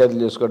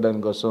 పంచాయతీలు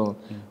చేసుకోవడానికి కోసం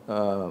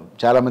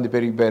చాలామంది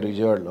పెరిగిపోయారు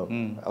విజయవాడలో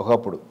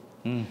ఒకప్పుడు.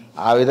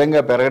 ఆ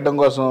విధంగా పెరగడం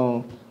కోసం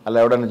అలా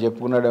ఎవడన్నా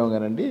చెప్పుకున్నాడేమో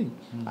కానండి,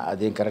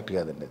 అదేం కరెక్ట్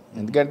కాదండి.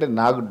 ఎందుకంటే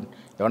నాకు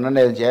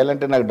ఎవరన్నా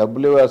చేయాలంటే నాకు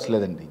డబ్బులు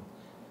ఇవ్వాల్సలేదండి.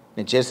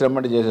 నేను చేసి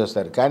రమ్మంటే చేసి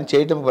వస్తారు, కానీ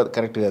చేయటం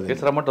కరెక్ట్ కాదు.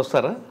 చేసి రమ్మంటే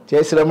వస్తారా?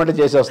 చేసి రమ్మంటే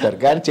చేసి వస్తారు,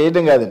 కానీ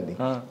చేయటం కాదండి.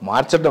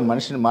 మార్చడం,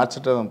 మనిషిని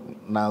మార్చడం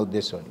నా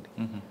ఉద్దేశం అండి.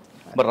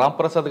 మరి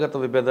రాంప్రసాద్ గారితో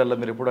విభేదాల్లో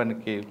మీరు ఎప్పుడు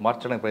ఆయనకి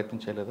మార్చడానికి ప్రయత్నం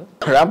చేయలేదు?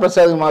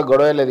 రాంప్రసాద్కి మాకు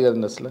గొడవే లేదు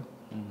కదండి.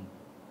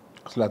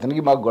 అసలు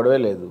అతనికి మాకు గొడవే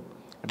లేదు.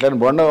 అట్లా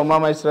బొండ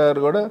ఉమామహేశ్వర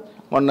గారు కూడా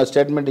మొన్న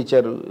స్టేట్మెంట్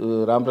ఇచ్చారు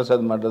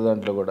రాంప్రసాద్ మర్డర్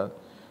దాంట్లో కూడా.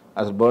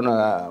 అసలు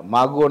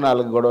మాకు కూడా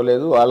వాళ్ళకి గొడవ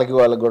లేదు, వాళ్ళకి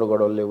కూడా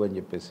గొడవలు లేవు అని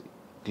చెప్పేసి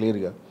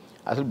క్లియర్గా.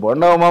 అసలు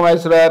బొండ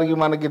ఉమామహేశ్వర గారికి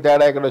మనకి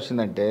తేడా ఎక్కడ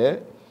వచ్చిందంటే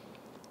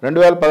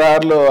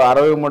 2016లో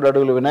 63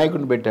 అడుగులు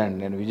వినాయకుడిని పెట్టాను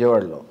నేను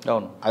విజయవాడలో.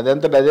 అవును,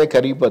 అదంతటా అదే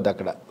కరిగిపోద్ది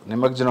అక్కడ,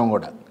 నిమజ్జనం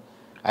కూడా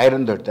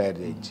ఐరన్ తోటి తయారు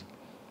చేయించి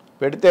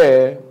పెడితే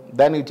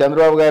దానికి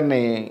చంద్రబాబు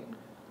గారిని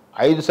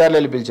 5 సార్లు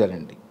వెళ్ళి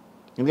పిలిచానండి.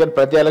 ఎందుకంటే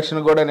ప్రతి ఎలక్షన్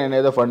కూడా నేను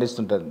ఏదో ఫండ్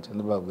ఇస్తుంటాను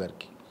చంద్రబాబు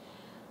గారికి.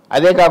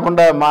 అదే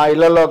కాకుండా మా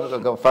ఇళ్లలో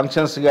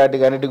ఫంక్షన్స్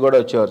వాటికి అన్నిటికి కూడా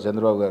వచ్చేవారు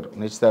చంద్రబాబు గారు,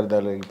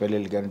 నిశ్చితార్థాలకి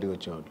పెళ్ళిళ్ళకి అన్నిటికి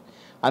వచ్చేవాళ్ళు.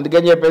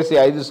 అందుకని చెప్పేసి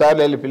 5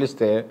 సార్లు వెళ్ళి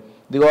పిలిస్తే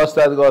ఇదిగో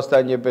వస్తా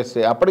అని చెప్పేసి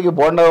అప్పటికి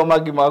బోండా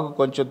ఉమాకి మాకు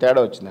కొంచెం తేడా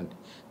వచ్చిందండి.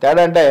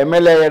 తేడా అంటే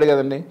ఎమ్మెల్యే అయ్యాడు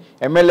కదండి,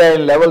 ఎమ్మెల్యే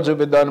లెవెల్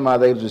చూపిద్దామని మా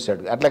దగ్గర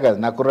చూశాడు. అట్లా కాదు,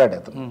 నా కుర్రాడు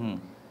అతను.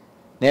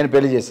 నేను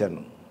పెళ్లి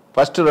చేశాను.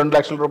 ఫస్ట్ 2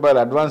 లక్షల రూపాయలు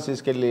అడ్వాన్స్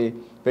తీసుకెళ్ళి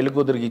పెళ్లి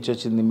కూతురికి ఇచ్చి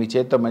వచ్చింది, మీ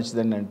చేతితో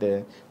మంచిదండి అంటే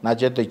నా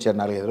చేతితో ఇచ్చారు.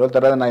 4-5 రోజుల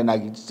తర్వాత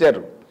నాకు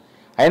ఇచ్చారు.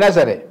 అయినా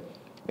సరే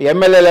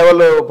ఎమ్మెల్యే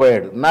లెవెల్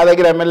పోయాడు. నా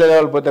దగ్గర ఎమ్మెల్యే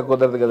లెవెల్ పోతే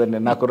కుదరదు కదండి.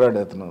 నా కుర్రాడు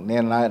అతను,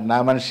 నేను నా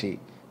మనిషి,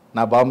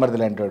 నా బామ్మర్ది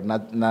లాంటి వాడు,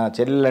 నా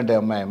చెల్లెలు అంటే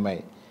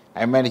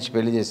అమ్మాయిని ఇచ్చి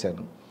పెళ్లి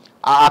చేశాను.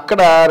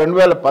 అక్కడ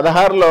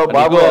 2016లో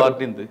బాబు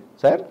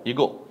సార్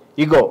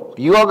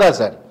ఇగోగా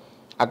సార్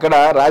అక్కడ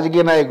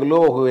రాజకీయ నాయకులు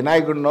ఒక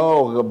వినాయకుడినో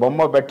ఒక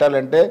బొమ్మ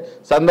పెట్టాలంటే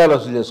సందాలు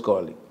వసూలు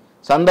చేసుకోవాలి.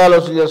 సందాలు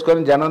వసూలు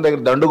చేసుకొని జనం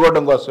దగ్గర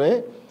దండుకోవడం కోసమే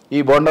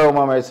ఈ బొండా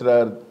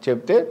ఉమామహేశ్వరరావు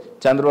చెప్తే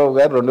చంద్రబాబు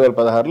గారు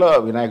 2016లో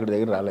వినాయకుడి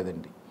దగ్గర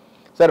రాలేదండి.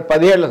 సరే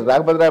 10 ఏళ్ళు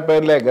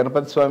రాకపోతే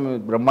గణపతి స్వామి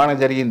బ్రహ్మాండం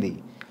జరిగింది.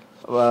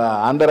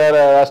 ఆంధ్ర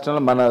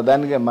రాష్ట్రంలో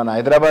మన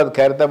హైదరాబాద్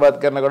ఖైరతాబాద్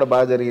కన్నా కూడా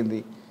బాగా జరిగింది,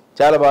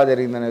 చాలా బాగా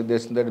జరిగిందనే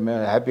ఉద్దేశంతో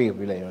మేము హ్యాపీగా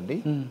ఫీల్ అయ్యామండి.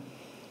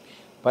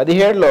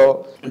 17లో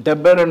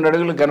 72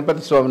 అడుగులు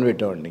గణపతి స్వామిని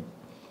పెట్టామండి.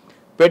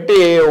 పెట్టి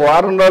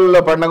వారం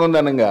రోజుల్లో పండగ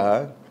ఉందనగా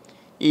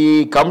ఈ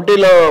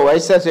కమిటీలో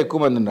వైఎస్ఆర్స్ ఎక్కువ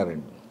మంది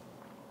ఉన్నారండి.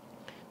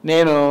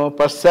 నేను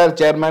ఫస్ట్ సార్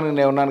చైర్మన్గా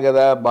నేను ఉన్నాను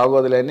కదా,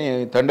 బాగోదులేని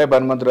తొండే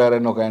హనుమంతరావు గారు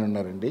అని ఒక ఆయన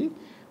ఉన్నారండి.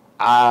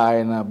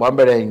 ఆయన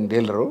బాంబే డైయింగ్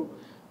డీలరు.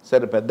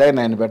 సరే పెద్ద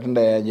ఆయన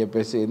పెట్టండి అని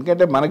చెప్పేసి,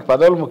 ఎందుకంటే మనకి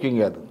పదవులు ముఖ్యం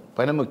కాదు,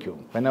 పని ముఖ్యం,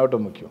 పని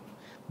అవ్వటం ముఖ్యం,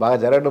 బాగా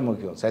జరగడం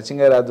ముఖ్యం, సచిన్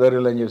గారి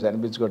ఆధ్వర్యంలో అని చెప్పి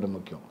అనిపించుకోవడం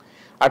ముఖ్యం.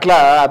 అట్లా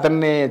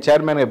అతన్ని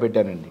చైర్మన్గా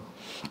పెట్టానండి.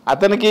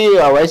 అతనికి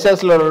ఆ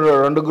వైఎస్ఆర్స్లో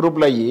 2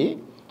 గ్రూపులు అయ్యి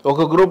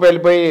ఒక గ్రూప్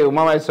వెళ్ళిపోయి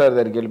ఉమామహేశ్వరరావు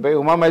దగ్గరికి వెళ్ళిపోయి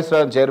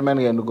ఉమామహేశ్వరరావు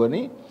చైర్మన్గా ఎన్నుకొని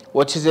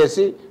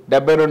వచ్చేసేసి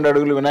 72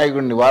 అడుగులు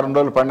వినాయకుడిని వారం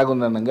రోజులు పండగ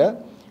ఉందనగా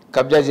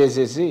కబ్జా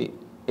చేసేసి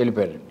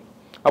వెళ్ళిపోయాడండి.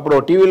 అప్పుడు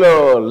టీవీలో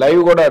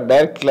లైవ్ కూడా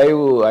డైరెక్ట్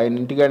లైవ్ ఆయన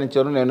ఇంటికాడి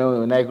నుంచి నేను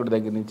వినాయకుడి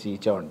దగ్గర నుంచి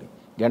ఇచ్చామండి,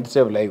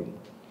 గంటసేపు లైవ్.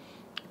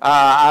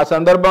 ఆ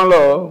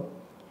సందర్భంలో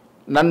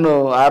నన్ను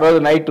ఆ రోజు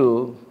నైటు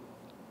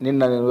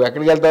నువ్వు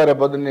ఎక్కడికి వెళ్తావు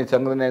రేపు పొద్దున్న నీ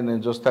సంగతి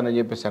నేను చూస్తానని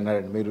చెప్పేసి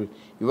అన్నాడండి. మీరు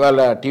ఇవాళ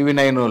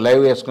TV9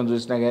 లైవ్ వేసుకొని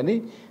చూసినా కానీ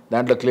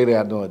దాంట్లో క్లియర్గా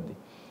అర్థమవుద్ది.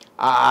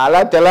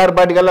 అలా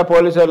తెల్లారిపాటికల్లా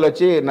పోలీసు వాళ్ళు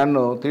వచ్చి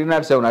నన్ను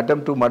 307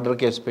 అటెంప్ట్ టు మర్డర్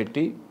కేసు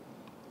పెట్టి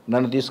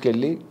నన్ను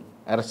తీసుకెళ్ళి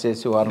అరెస్ట్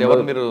చేసి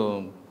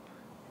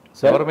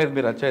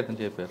మీరు అత్యాయత్నం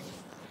చెప్పారు.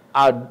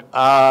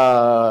 ఆ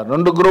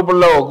 2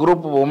 గ్రూపుల్లో ఒక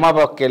గ్రూప్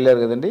ఉమాపక్కకి వెళ్ళారు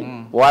కదండి,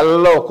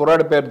 వాళ్ళలో ఒక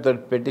కుర్రాడి పేరుతో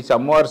పెట్టి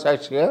అమ్మవారి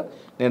సాక్షిగా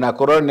నేను ఆ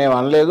కుర్రాడిని ఏం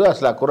అనలేదు,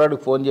 అసలు ఆ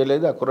కుర్రాడికి ఫోన్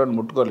చేయలేదు, ఆ కుర్రాడిని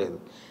ముట్టుకోలేదు.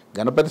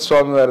 గణపతి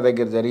స్వామి వారి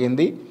దగ్గర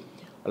జరిగింది,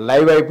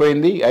 లైవ్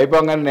అయిపోయింది.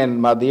 అయిపోగానే నేను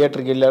మా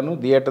థియేటర్కి వెళ్ళాను,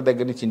 థియేటర్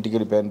దగ్గర నుంచి ఇంటికి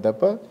వెళ్ళిపోయాను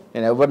తప్ప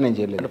నేను ఎవరిని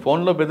చేయలేదు.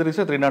 ఫోన్లో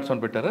బెదిరిస్తే 307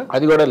 పెట్టారా?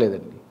 అది కూడా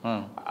లేదండి.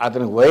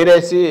 అతనికి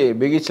వైరేసి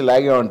బిగించి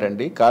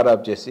లాగేమంటండి, కారు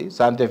ఆఫ్ చేసి,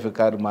 శాంతిఫిక్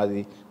కారు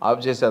మాది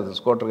ఆఫ్ చేసి అతను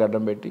స్కూటర్కి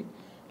అడ్డం పెట్టి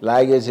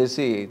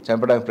లాగేసేసి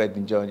చంపడానికి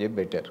ప్రయత్నించామని చెప్పి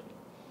పెట్టారు.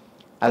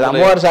 అది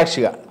అమ్మవారి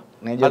సాక్షిగా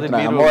నేను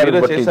చెప్తున్నాను. అమ్మవారి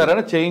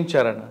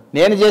చేయించారని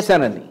నేను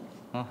చేశానండి.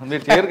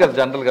 మీరు చేయరు కదా,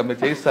 జనరల్గా మీరు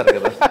చేయిస్తారు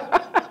కదా.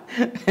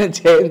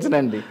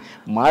 చేయించనండి,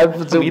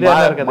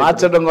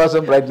 మార్చడం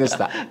కోసం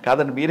ప్రయత్నిస్తా.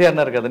 కాదండి, మీరే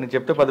అన్నారు కదా, నేను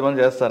చెప్తే 10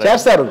 మంది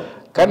చేస్తారు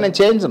కానీ నేను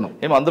చేయించను.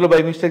 ఏం అందులో బై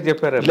మిస్టేక్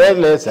చెప్పారు?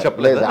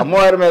 లేదు,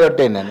 అమ్మవారి మీద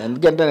ఒట్టాను నేను,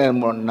 ఎందుకంటే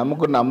నేను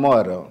నమ్ముకున్న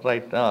అమ్మవారు.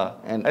 రైట్.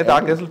 అయితే ఆ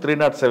కేసులో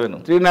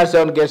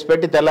 307 కేసు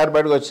పెట్టి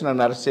తెల్లారిపాటికి వచ్చి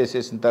నన్ను అరెస్ట్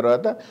చేసేసిన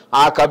తర్వాత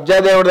ఆ కబ్జా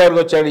దేవుడి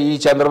దగ్గరికి వచ్చాడు ఈ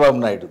చంద్రబాబు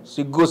నాయుడు,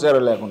 సిగ్గు సేవ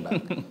లేకుండా.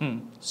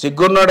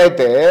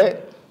 సిగ్గున్నాడైతే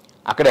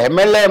అక్కడ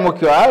ఎమ్మెల్యే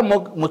ముఖ్యమా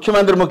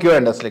ముఖ్యమంత్రి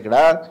ముఖ్యమండి? అసలు ఇక్కడ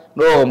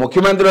నువ్వు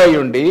ముఖ్యమంత్రి అయ్యి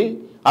ఉండి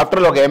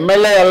ఆఫ్టర్ ఒక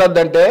ఎమ్మెల్యే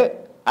వెళ్ళొద్దంటే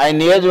ఆయన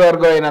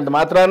నియోజకవర్గం అయినంత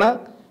మాత్రాన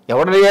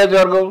ఎవరి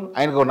నియోజకవర్గం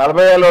ఆయనకు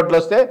 40,000 ఓట్లు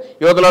వస్తే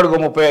యువతలోడికి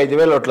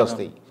 35,000 ఓట్లు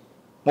వస్తాయి.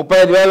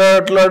 35,000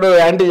 ఓట్లోడు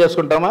యాంటీ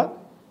చేసుకుంటామా?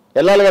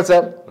 వెళ్ళాలి కదా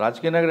సార్.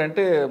 రాజకీయ నాయకుడు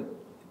అంటే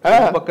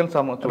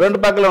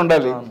 2 పక్కల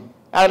ఉండాలి.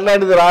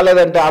 అట్లాంటిది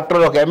రాలేదంటే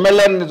ఆఫ్టర్ ఒక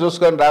ఎమ్మెల్యేని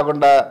చూసుకొని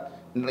రాకుండా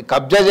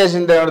కబ్జా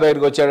చేసిన దేవుడి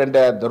దగ్గరికి వచ్చాడంటే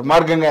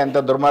దుర్మార్గంగా, ఎంత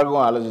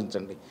దుర్మార్గం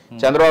ఆలోచించండి.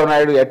 చంద్రబాబు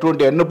నాయుడు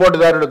ఎటువంటి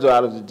ఎన్నుపోటుదారుడు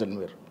ఆలోచించండి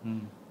మీరు.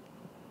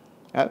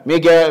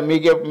 మీకే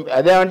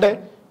అదేమంటే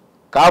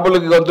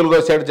కాపులకి గొంతులకు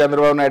వచ్చాడు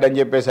చంద్రబాబు నాయుడు అని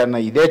చెప్పేసి అన్న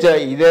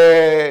ఇదే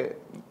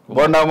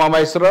బోండా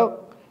ఉమామహేశ్వరరావు.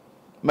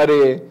 మరి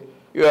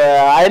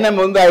ఆయన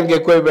ముందు ఆయనకి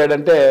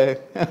ఎక్కువైపోయాడంటే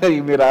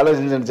మీరు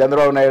ఆలోచించండి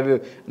చంద్రబాబు నాయుడు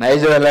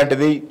నైజం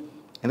ఎలాంటిది.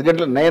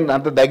 ఎందుకంటే నేను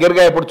అంత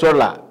దగ్గరగా ఎప్పుడు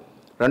చూడలా,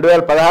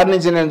 2016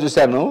 నుంచి నేను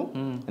చూశాను.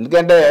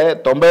 ఎందుకంటే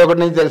 91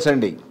 నుంచి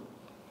తెలుసండి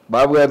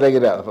బాబు గారి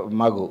దగ్గర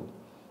మాకు.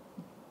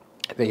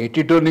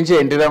 82 నుంచి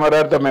ఎన్టీ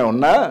రామారావుతో మేము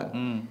ఉన్నా,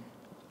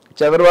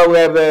 చంద్రబాబు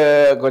గారి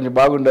కొంచెం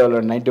బాగుండేవాళ్ళు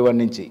 91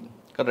 నుంచి.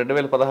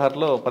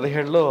 2016లో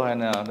 17లో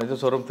ఆయన నిజ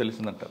స్వరూపం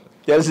తెలిసిందంటారు.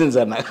 తెలిసింది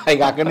సార్ నాకు.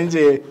 ఇక అక్కడి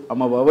నుంచి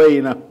అమ్మ బాబాయ్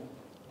ఈయన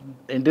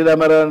ఎన్టీ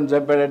రామారావు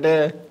చెప్పాడంటే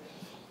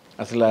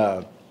అసలు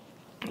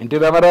ఎన్టీ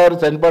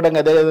రామారావు చనిపోవడం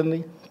అదే కదండి,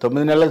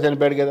 9 నెలలకు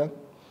చనిపోయాడు కదా.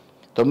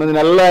 9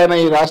 నెలల్లో ఆయన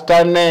ఈ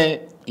రాష్ట్రాన్నే,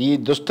 ఈ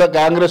దుష్ట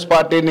కాంగ్రెస్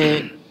పార్టీని,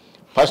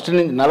 ఫస్ట్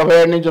నుంచి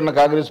 47 నుంచి ఉన్న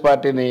కాంగ్రెస్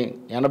పార్టీని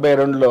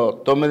 82లో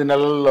 9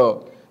 నెలల్లో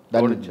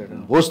దాన్ని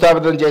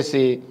భూస్థాపితం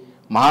చేసి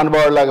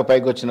మహానుభావులాగా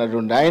పైకి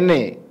వచ్చినటువంటి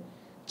ఆయన్ని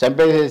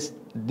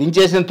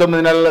దించేసిన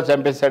 9 నెలల్లో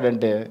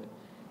చంపేశాడంటే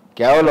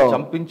కేవలం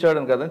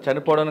చంపించాడని కదా,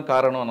 చనిపోవడానికి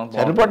కారణం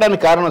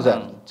చనిపోవడానికి కారణం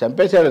సార్,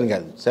 చంపేశాడని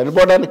కాదు,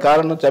 చనిపోవడానికి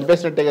కారణం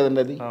చంపేసినట్టే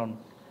కదండి అది.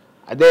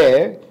 అదే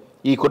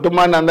ఈ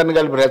కుటుంబాన్ని అందరిని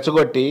కలిపి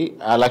రెచ్చగొట్టి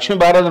ఆ లక్ష్మీ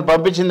భారతిని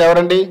పంపించింది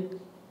ఎవరండి?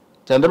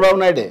 చంద్రబాబు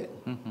నాయుడే.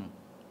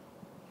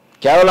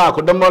 కేవలం ఆ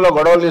కుటుంబంలో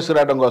గొడవలు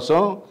తీసుకురావడం కోసం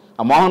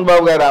ఆ మోహన్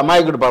బాబు గారు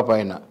అమాయకుడు పాప,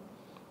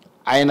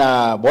 ఆయన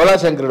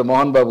బోలాశంకరుడు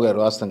మోహన్ బాబు గారు.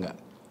 వాస్తవంగా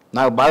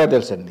నాకు బాగా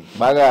తెలుసండి,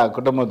 బాగా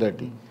కుటుంబంతో.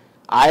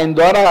 ఆయన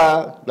ద్వారా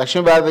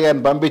లక్ష్మీభారతి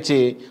గారిని పంపించి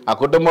ఆ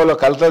కుటుంబంలో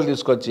కలతలు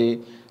తీసుకొచ్చి,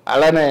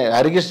 అలానే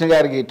హరికృష్ణ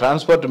గారికి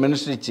ట్రాన్స్పోర్ట్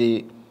మినిస్టర్ ఇచ్చి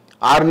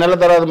 6 నెలల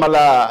తర్వాత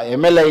మళ్ళీ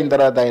ఎమ్మెల్యే అయిన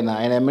తర్వాత ఆయన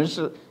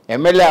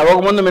ఎమ్మెల్యే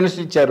అవ్వకముందు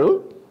మినిస్టర్ ఇచ్చారు.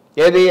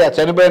 ఏది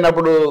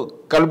చనిపోయినప్పుడు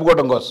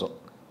కలుపుకోవడం కోసం,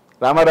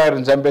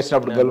 రామారావుని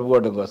చంపేసినప్పుడు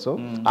కలుపుకోవడం కోసం.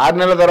 6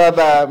 నెలల తర్వాత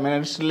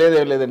మినిస్టర్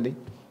లేదేం లేదండి.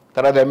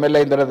 తర్వాత ఎమ్మెల్యే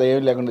అయిన తర్వాత ఏం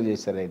లేకుండా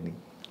చేశారు ఆయన్ని.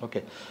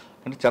 ఓకే,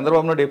 అంటే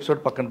చంద్రబాబు నాయుడు ఎపిసోడ్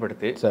పక్కన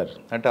పెడితే సార్,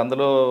 అంటే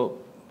అందులో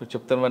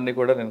చెప్తున్నవన్నీ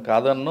కూడా నేను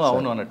కాదన్ను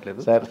అవును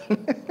అనట్లేదు సార్.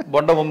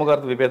 బొండ బొమ్మ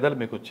గారితో విభేదాలు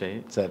మీకు వచ్చాయి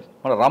సార్.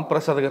 మన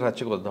రాంప్రసాద్ గారు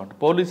హత్యకు వద్దాం అంటే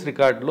పోలీస్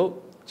రికార్డులో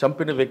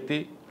చంపిన వ్యక్తి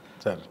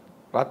సార్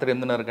రాత్రి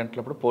 8:30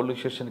 గంటలప్పుడు పోలీస్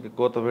స్టేషన్కి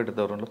కోతవేటి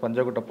దూరంలో,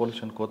 పంజాగుట్ట పోలీస్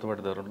స్టేషన్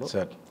కోతవేటి దూరంలో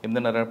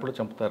 8:30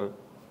 చంపుతారు.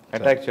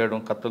 అటాక్ చేయడం,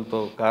 కత్తులతో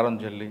కారం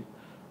జల్లి,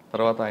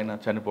 తర్వాత ఆయన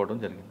చనిపోవడం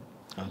జరిగింది.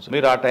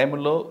 మీరు ఆ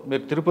టైంలో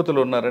మీరు తిరుపతిలో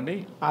ఉన్నారని?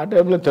 ఆ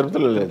టైంలో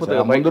తిరుపతిలో లేదు,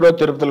 ముందు రోజు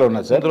తిరుపతిలో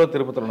ఉన్నారు సార్. ముందు రోజు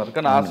తిరుపతిలో ఉన్నారు,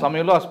 కానీ ఆ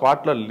సమయంలో ఆ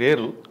స్పాట్లో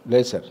లేరు.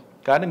 లేదు సార్.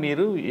 కానీ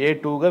మీరు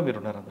A2గా మీరు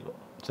ఉన్నారు అందులో.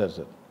 సార్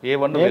సార్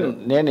A1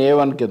 నేను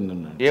A1 కింద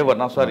ఉన్నాను.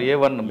 A1 సారీ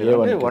A1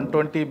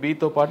 120B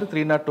తో పాటు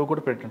 302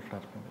 కూడా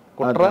పెట్టింటున్నారు.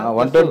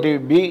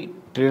 120B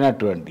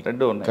 302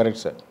 రెండు ఉన్నాయి.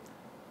 Correct sir.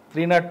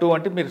 302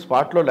 అంటే మీరు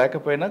స్పాట్లో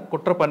లేకపోయినా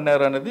కుట్ర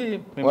పన్నారు అనేది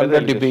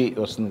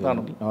వస్తుంది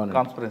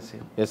కాన్స్పరెన్సీ.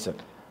 Yes sir.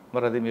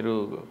 మరి అది మీరు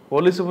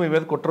పోలీసు మీ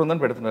మీద కుట్ర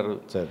ఉందని పెడుతున్నారు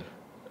సార్.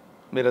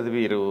 మీరు అది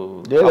మీరు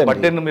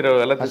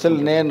అసలు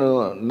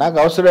నాకు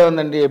అవసరం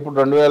ఉందండి. ఎప్పుడు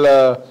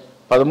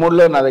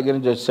 2013లో నా దగ్గర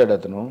నుంచి వచ్చాడు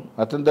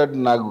అతనితో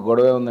నాకు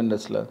గొడవ ఉందండి.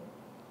 అసలు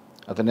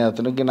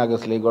అతనికి నాకు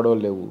అసలు ఏ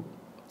గొడవలు లేవు.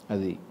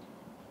 అది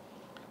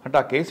అంటే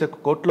ఆ కేసు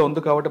కోర్టులో ఉంది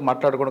కాబట్టి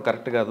మాట్లాడుకోవడం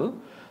కరెక్ట్ కాదు.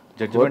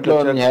 జడ్జిమెంట్లో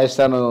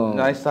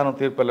న్యాయస్థానం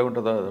తీర్పు ఎలా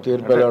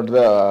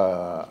ఉంటుందో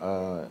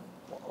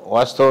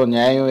వాస్తవం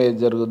న్యాయం ఏది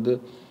జరుగుద్ది,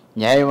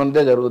 న్యాయం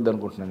ఉందే జరుగుద్ది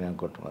అనుకుంటున్నాను.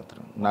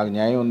 మాత్రం నాకు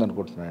న్యాయం ఉంది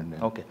అనుకుంటున్నానండి.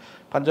 ఓకే,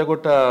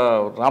 పంజాగుట్ట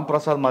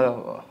రాంప్రసాద్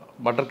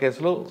మర్డర్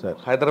కేసులో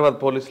హైదరాబాద్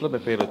పోలీసులో మీ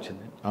పేరు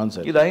వచ్చింది. అవును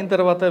సార్. ఇది అయిన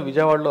తర్వాత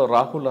విజయవాడలో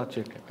రాహుల్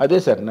హత్య. అదే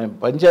సార్, నేను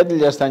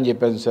పంచాయతీలు చేస్తానని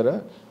చెప్పాను సార్.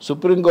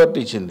 సుప్రీంకోర్టు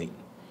ఇచ్చింది.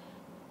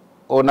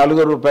 ఓ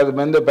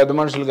 4 పెద్ద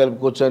మనుషులు కలిపి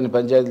కూర్చొని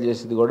పంచాయతీలు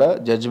చేసేది కూడా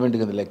జడ్జిమెంట్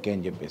కింద లెక్క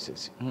అని చెప్పేసి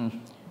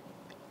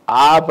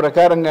ఆ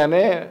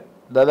ప్రకారంగానే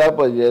దాదాపు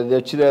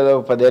వచ్చి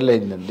 10 ఏళ్ళు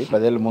అయిందండి.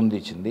 10 ఏళ్ళ ముందు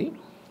ఇచ్చింది.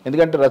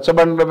 ఎందుకంటే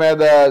రచ్చబండ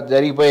మీద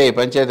జరిగిపోయాయి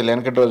పంచాయతీలు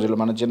వెనకటి రోజులు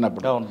మనం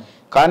చిన్నప్పుడు.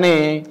 కానీ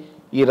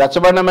ఈ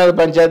రచ్చబండ మీద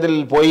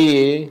పంచాయతీలు పోయి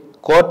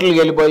కోర్టులకు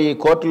వెళ్ళిపోయి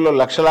కోర్టుల్లో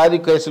లక్షలాది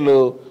కేసులు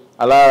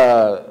అలా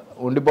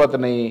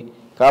ఉండిపోతున్నాయి.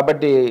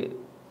 కాబట్టి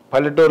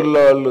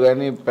పల్లెటూరులో వాళ్ళు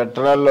కానీ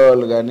పట్టణాల్లో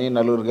వాళ్ళు కానీ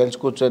 4 కలిసి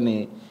కూర్చొని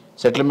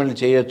సెటిల్మెంట్లు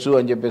చేయొచ్చు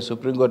అని చెప్పి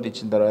సుప్రీంకోర్టు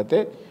ఇచ్చిన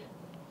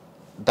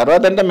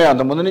తర్వాత అంటే మేము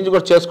అంతకుముందు నుంచి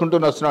కూడా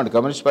చేసుకుంటూనే వస్తున్నాం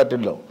కమ్యూనిస్ట్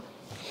పార్టీలో.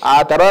 ఆ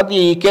తర్వాత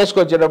ఈ కేసుకు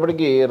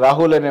వచ్చేటప్పటికి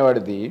రాహుల్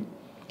అనేవాడిది,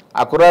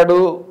 ఆ కుర్రాడు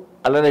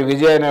అలానే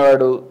విజయ్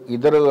అనేవాడు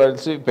ఇద్దరు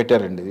కలిసి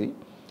పెట్టారండి. ఇది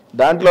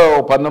దాంట్లో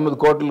 19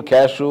 కోట్లు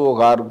క్యాష్,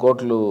 ఒక 6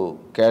 కోట్లు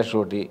క్యాష్,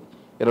 ఒకటి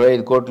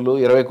 25 కోట్లు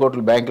 20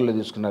 కోట్లు బ్యాంకుల్లో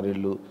తీసుకున్నారు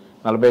వీళ్ళు,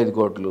 45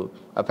 కోట్లు.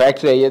 ఆ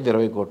ఫ్యాక్టరీ అయ్యేది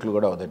 20 కోట్లు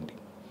కూడా అవదండి.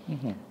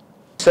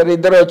 సరే,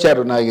 ఇద్దరు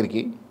వచ్చారు నా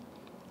దగ్గరికి.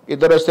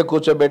 ఇద్దరు వస్తే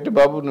కూర్చోబెట్టి,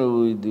 బాబు నువ్వు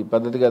ఇది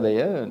పద్ధతి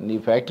కదయ్యా, నీ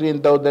ఫ్యాక్టరీ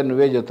ఎంత అవుతుందని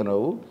నువ్వే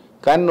చెప్తున్నావు,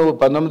 కానీ నువ్వు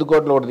 19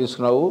 కోట్లు ఒకటి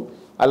తీసుకున్నావు,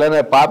 అలానే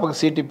పాపకు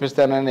సీట్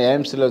ఇప్పిస్తానని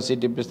ఏఎంసీలో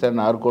సీట్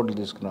ఇప్పిస్తానని 6 కోట్లు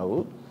తీసుకున్నావు,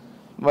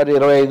 మరి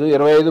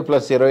 25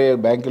 ప్లస్ 20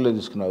 బ్యాంకుల్లో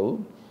తీసుకున్నావు.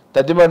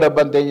 తద్దిమా డబ్బు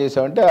అంతా ఏం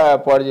చేసామంటే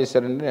పాడు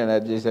చేశానండి, నేను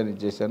అది చేశాను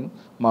ఇది చేశాను.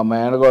 మా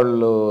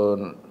మేనగోళ్ళు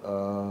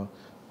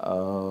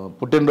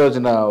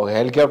పుట్టినరోజున ఒక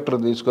హెలికాప్టర్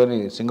తీసుకొని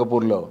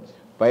సింగపూర్లో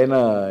పైన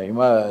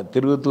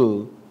తిరుగుతూ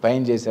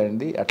పైన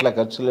చేశానండి, అట్లా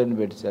ఖర్చులన్నీ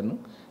పెట్టేశాను,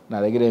 నా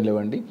దగ్గర ఏం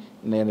లేవండి,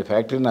 నేను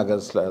ఫ్యాక్టరీ నాకు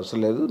అసలు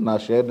లేదు, నా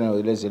షేర్ నేను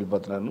వదిలేసి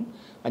వెళ్ళిపోతున్నాను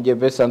అని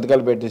చెప్పేసి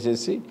సంతకాలు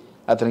పెట్టేసేసి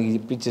అతనికి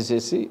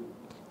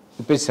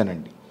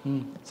ఇప్పించానండి.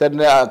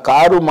 సరే, ఆ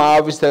కారు మా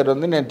ఆఫీస్ దగ్గర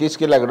ఉంది, నేను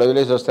తీసుకెళ్ళి అక్కడ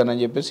వదిలేసి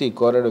వస్తానని చెప్పేసి ఈ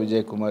కోరాడు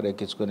విజయ్ కుమార్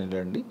ఎక్కించుకొని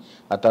వెళ్ళండి.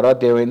 ఆ తర్వాత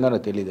ఏమైందో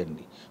నాకు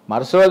తెలియదండి.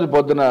 మరుసటి రోజు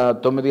పొద్దున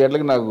 9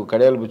 గంటలకు నాకు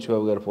కడియాల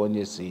బుచ్చిబాబు గారు ఫోన్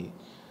చేసి,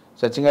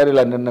 సచిన్ గారు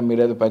ఇలా నిన్న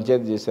మీరు ఏదో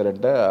పంచాయతీ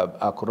చేశారంట,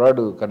 ఆ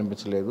కుర్రాడు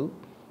కనిపించలేదు,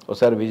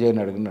 ఒకసారి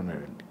విజయ్ని అడిగిన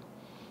అన్నాడండి.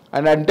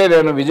 అని అంటే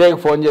నేను విజయ్కి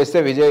ఫోన్ చేస్తే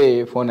విజయ్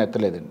ఫోన్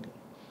ఎత్తలేదండి.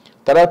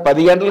 తర్వాత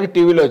 10 గంటలకి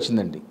టీవీలో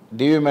వచ్చిందండి,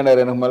 టీవీ మేనర్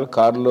వెనకమాల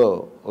కారులో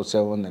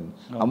ఒక ఉందండి.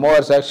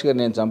 అమ్మవారి సాక్షిగా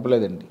నేను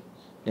చంపలేదండి,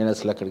 నేను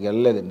అసలు అక్కడికి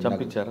వెళ్ళలేదండి.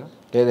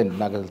 లేదండి,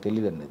 నాకు అసలు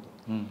తెలియదండి. అది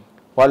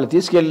వాళ్ళు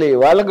తీసుకెళ్ళి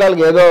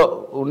వాళ్ళకి ఏదో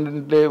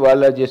ఉంటే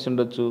వాళ్ళు చేసి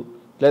ఉండొచ్చు,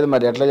 లేదా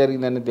మరి ఎట్లా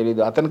జరిగిందని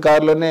తెలియదు. అతని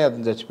కారులోనే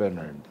అతను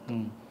చచ్చిపోయినాడండి.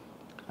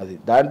 అది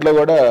దాంట్లో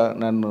కూడా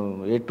నన్ను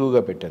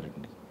A2గా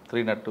పెట్టారండి.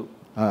 302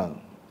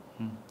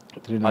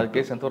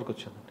 కేసు ఎంతవరకు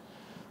వచ్చిందండి?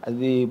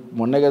 అది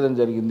మొన్నే కదండి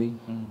జరిగింది.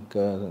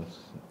 ఇంకా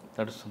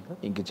నడుస్తుందా?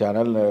 ఇంక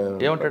ఛానల్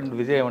ఏమంటాడు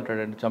విజయ్?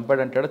 ఏమంటాడండి?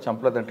 చంపాడంటాడా,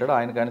 చంపలేదంటాడా,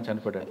 ఆయన కానీ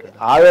చనిపోయాడు అంటాడు?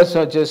 ఆవేశం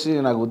వచ్చేసి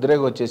నాకు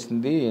ఉద్రేకం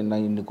వచ్చేసింది, నా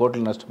ఇన్ని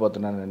కోట్లు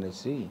నష్టపోతున్నాను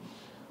అనేసి,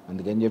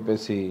 అందుకని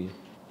చెప్పేసి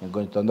నేను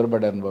కొంచెం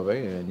తొందరపడ్డాను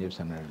బాబాయ్ అని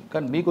చెప్పేసి అన్నాడు.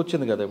 కానీ మీకు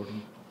వచ్చింది కదా ఇప్పుడు.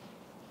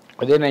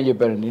 అదే నేను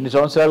చెప్పాను, ఇన్ని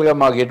సంవత్సరాలుగా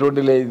మాకు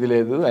ఎటువంటి ఇది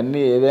లేదు,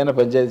 అన్నీ ఏదైనా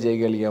పంచాయతీ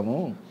చేయగలిగాము,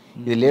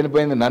 ఇది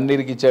లేనిపోయింది నన్ను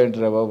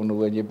ఇరికిచ్చావంటారా బాబు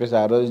నువ్వు అని చెప్పేసి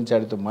ఆ రోజు నుంచి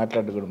ఆడితో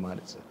మాట్లాడి కూడా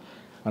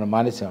మనం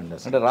మానేసామండి.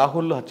 అంటే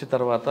రాహుల్ హత్య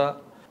తర్వాత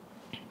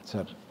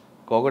సార్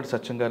కోగటి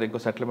సత్యం గారు ఇంకో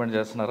సెటిల్మెంట్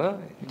చేస్తున్నారా?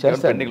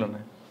 పెండింగ్లు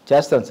ఉన్నాయి?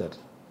 చేస్తాను సార్.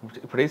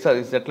 ఇప్పుడు ఈ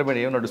సెటిల్మెంట్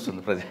ఏం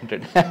నడుస్తుంది ప్రజెంట్?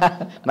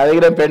 నా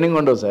దగ్గర పెండింగ్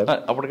ఉండవు సార్,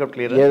 అప్పటికప్పుడు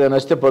క్లియర్. ఏదైనా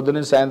వస్తే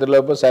పొద్దున్న సాయంత్రం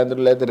లోపు,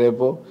 సాయంత్రం అయితే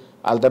రేపు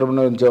వాళ్ళ తరపు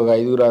నుంచి ఒక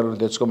 5-6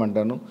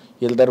 తెచ్చుకోమంటాను,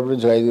 వీళ్ళ తరపు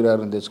నుంచి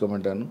 5-6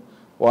 తెచ్చుకోమంటాను.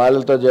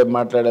 వాళ్ళతో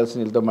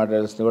మాట్లాడాల్సింది, వీళ్ళతో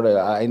మాట్లాడాల్సింది కూడా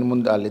ఆయన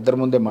ముందు, వాళ్ళిద్దరి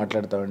ముందే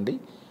మాట్లాడతామండి.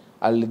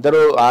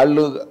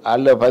 వాళ్ళు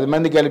 10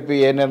 మంది కలిపి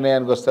ఏ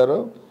నిర్ణయానికి వస్తారో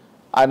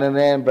ఆ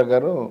నిర్ణయం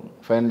ప్రకారం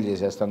ఫైనల్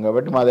చేసేస్తాం.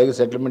 కాబట్టి మా దగ్గర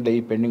సెటిల్మెంట్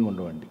అయ్యి పెండింగ్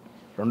ఉండవండి.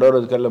 2వ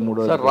రోజు కల్లా 3వ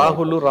రోజు.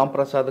 రాహుల్,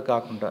 రాంప్రసాద్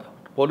కాకుండా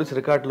పోలీస్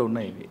రికార్డులు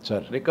ఉన్నాయి ఇవి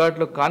సార్.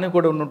 రికార్డులు కానీ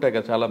కూడా ఉంటాయి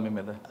కదా చాలా మీ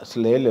మీద.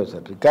 అసలు ఏం లేవు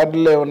సార్,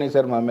 రికార్డులు ఏమున్నాయి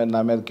సార్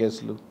నా మీద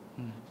కేసులు?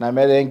 నా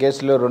మీద ఏం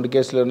కేసులు? 2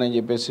 కేసులు ఉన్నాయని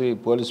చెప్పేసి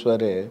పోలీసు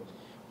వారే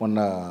మొన్న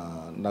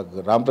నాకు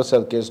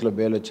రాంప్రసాద్ కేసులో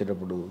బెయిల్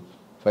వచ్చేటప్పుడు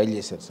ఫైల్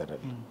చేశారు సార్.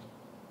 అది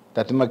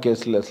తతిమ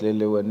కేసులు అసలు ఏం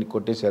లేవు, అన్నీ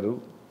కొట్టేశారు.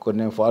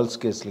 కొన్ని ఫాల్స్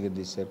కేసులకి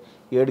తీశారు.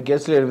 7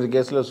 కేసులు 8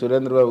 కేసులు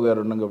సురేంద్రబాబు గారు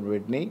ఉన్నప్పుడు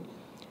పెట్టినాయి.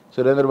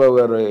 సురేంద్రబాబు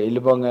గారు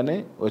వెళ్ళిపోగానే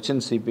వచ్చిన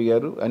సిపి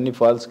గారు అన్ని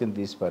ఫాల్స్ కింద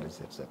తీసి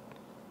పారేశారు సార్.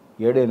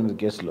 7-8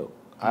 కేసులు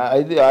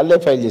అది వాళ్ళే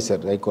ఫైల్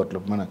చేశారు హైకోర్టులో.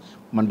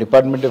 మన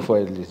డిపార్ట్మెంటే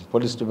ఫైల్ చేసింది,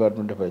 పోలీస్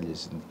డిపార్ట్మెంటే ఫైల్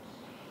చేసింది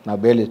నా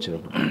బెయిల్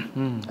వచ్చినప్పుడు.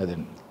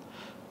 అదండి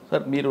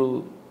సార్. మీరు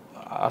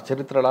ఆ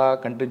చరిత్ర అలా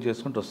కంటిన్యూ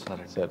చేసుకుంటూ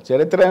వస్తున్నారండి సార్.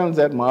 చరిత్ర ఏముంది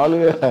సార్,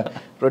 మామూలుగా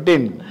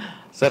రొటీన్.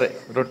 సరే,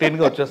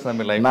 రొటీన్గా వచ్చేస్తున్నాను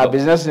మీ లైఫ్. నా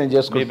బిజినెస్ నేను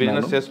చేసుకుంటున్నాను.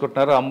 బిజినెస్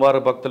చేసుకుంటున్నారు, అమ్మవారు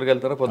భక్తులకు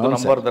వెళ్తారు, పొద్దున్న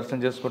అమ్మవారు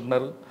దర్శనం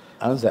చేసుకుంటున్నారు.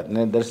 అవును సార్,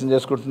 నేను దర్శనం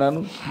చేసుకుంటున్నాను.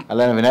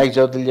 అలానే వినాయక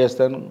చవితులు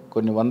చేస్తాను,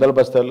 కొన్ని 100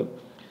 బస్తాలు,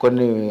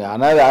 కొన్ని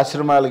అనాథ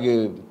ఆశ్రమాలకి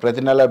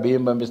ప్రతి నెల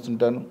బియ్యం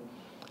పంపిస్తుంటాను.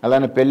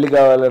 అలానే పెళ్లి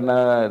కావాలన్నా,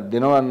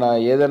 దినం అన్నా,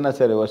 ఏదన్నా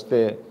సరే వస్తే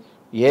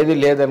ఏది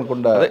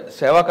లేదనుకుండా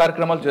సేవా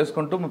కార్యక్రమాలు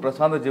చేసుకుంటూ మీ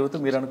ప్రశాంత జీవితం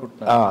మీరు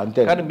అనుకుంటున్నారు.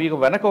 అంతే. కానీ మీకు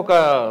వెనక ఒక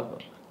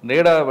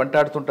నీడ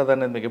వెంటాడుతుంటుంది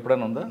అనేది మీకు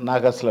ఎప్పుడైనా ఉందా?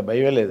 నాకు అసలు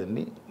భయమే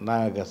లేదండి.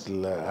 నాకు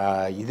అసలు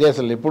ఇదే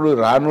అసలు ఎప్పుడు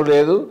రాను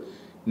లేదు.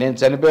 నేను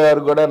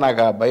చనిపోయేవారు కూడా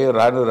నాకు ఆ భయం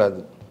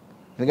రాదు.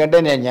 ఎందుకంటే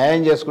నేను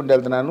న్యాయం చేసుకుంటూ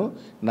వెళ్తున్నాను,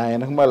 నా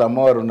వెనకమాల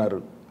అమ్మవారు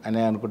ఉన్నారు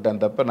అని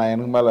అనుకుంటాను తప్ప, నా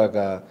వెనకమాల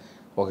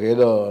ఒక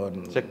ఏదో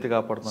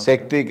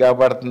శక్తి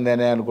కాపాడుతుంది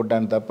అని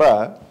అనుకుంటాను తప్ప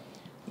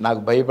నాకు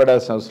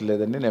భయపడాల్సిన అవసరం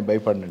లేదండి. నేను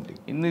భయపడనండి.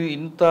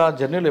 ఇంత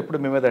జర్నీలో ఎప్పుడు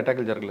మీ మీద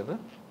అటాకులు జరగలేదా?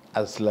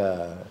 అసలు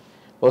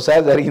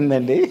ఓసారి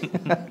జరిగిందండి.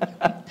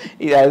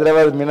 ఇది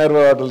హైదరాబాద్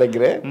మినర్వా హోటల్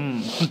దగ్గరే.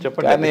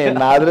 చెప్పండి. కానీ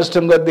నా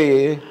అదృష్టం కొద్దీ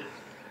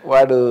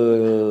వాడు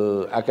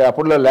అక్కడ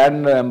అప్పుడులో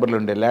ల్యాండ్ నెంబర్లు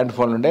ఉండే, ల్యాండ్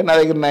ఫోన్లు ఉండే. నా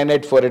దగ్గర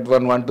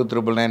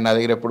 9848111299 నా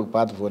దగ్గర ఎప్పుడు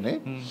పాత ఫోనే.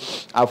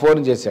 ఆ ఫోన్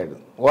చేశాడు.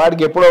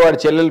 వాడికి ఎప్పుడో వాడి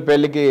చెల్లెల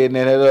పెళ్ళికి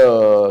నేనేదో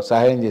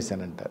సహాయం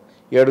చేశానంట.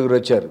 7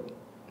 వచ్చారు.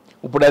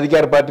 ఇప్పుడు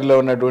అధికార పార్టీలో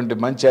ఉన్నటువంటి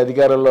మంచి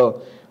అధికారంలో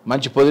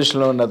మంచి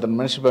పొజిషన్లో ఉన్న అతను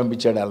మనిషి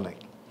పంపించాడు వాళ్ళని.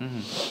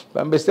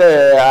 పంపిస్తే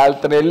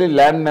అతను వెళ్ళి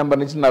ల్యాండ్ నెంబర్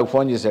నుంచి నాకు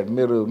ఫోన్ చేశాడు,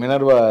 మీరు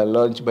మినర్వాలో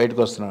నుంచి బయటకు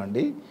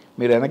వస్తున్నామండి,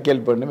 మీరు వెనక్కి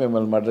వెళ్ళిపోండి,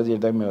 మిమ్మల్ని మర్డర్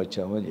చేయడానికి మేము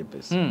వచ్చాము అని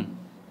చెప్పేసి.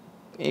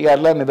 ఇక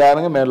అట్లా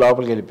నిదానంగా మేము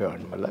లోపలికి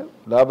వెళ్ళిపోయామండి. మళ్ళీ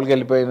లోపలికి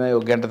వెళ్ళిపోయిన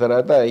 1 గంట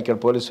తర్వాత ఇక్కడ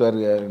పోలీసు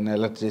వారిని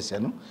అలర్ట్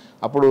చేశాను.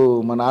 అప్పుడు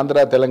మన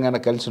ఆంధ్ర తెలంగాణ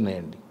కలిసి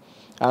ఉన్నాయండి.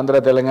 ఆంధ్ర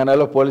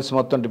తెలంగాణలో పోలీసు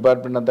మొత్తం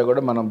డిపార్ట్మెంట్ అంతా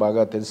కూడా మనం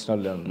బాగా తెలిసిన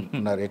వాళ్ళు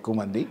ఉన్నారు ఎక్కువ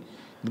మంది.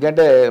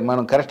 ఎందుకంటే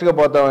మనం కరెక్ట్గా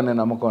పోతామని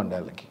నమ్మకం అండి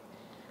వాళ్ళకి.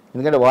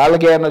 ఎందుకంటే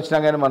వాళ్ళకి ఏమైనా వచ్చినా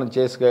కానీ మనం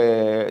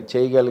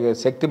చేయగలిగే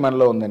శక్తి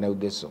మనలో ఉందనే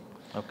ఉద్దేశం.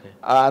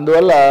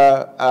 అందువల్ల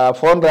ఆ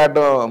ఫోన్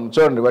రావడం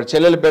చూడండి, వాడు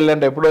చెల్లెలు పెళ్ళి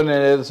అంటే ఎప్పుడో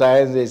నేను ఏదో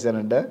సహాయం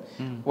చేశానంట.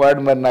 వాడు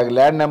మరి నాకు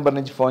ల్యాండ్ నెంబర్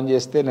నుంచి ఫోన్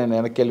చేస్తే నేను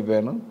వెనక్కి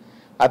వెళ్ళిపోయాను.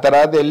 ఆ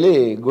తర్వాత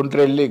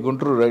గుంటూరు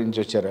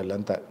నుంచి వచ్చారు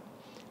వాళ్ళంతా.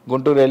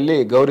 గుంటూరు వెళ్ళి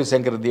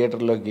గౌరీశంకర్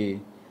థియేటర్లోకి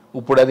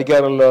ఇప్పుడు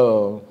అధికారంలో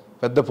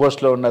పెద్ద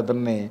పోస్ట్లో ఉన్న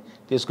అతన్ని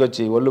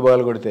తీసుకొచ్చి ఒళ్ళు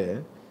బాలు కొడితే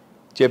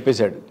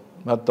చెప్పేశాడు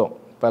మొత్తం,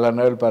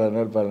 పలానాళ్ళు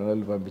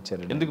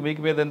పంపించారు. ఎందుకు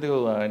మీకు మీద ఎందుకు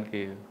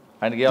ఆయనకి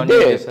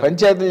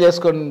పంచాయతీలు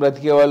చేసుకొని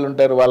బ్రతికే వాళ్ళు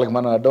ఉంటారు, వాళ్ళకి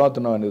మనం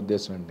అడ్డమవుతున్నాం అనే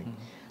ఉద్దేశం అండి.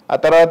 ఆ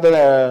తర్వాత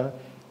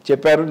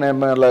చెప్పారు, నేను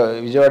మళ్ళీ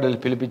విజయవాడ వెళ్ళి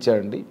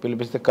పిలిపించాడండి.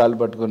 పిలిపిస్తే కాళ్ళు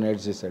పట్టుకొని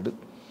ఏడ్చేశాడు.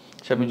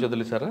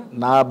 క్షమించొద్దులు సార్.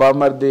 నా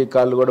బామ్మర్ది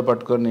కాళ్ళు కూడా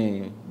పట్టుకొని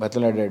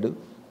బతిలాడాడు,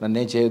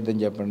 నన్నేం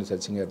చేయొద్దని చెప్పండి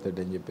సత్యం గారితో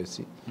అని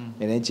చెప్పేసి.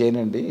 నేనేం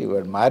చేయనండి,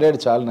 వాడు మారాడు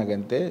చాలు నాకు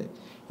అంతే,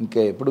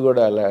 ఇంకా ఎప్పుడు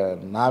కూడా అలా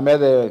నా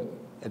మీద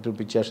ఎటు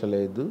పిచ్చేష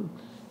లేదు,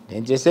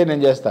 నేను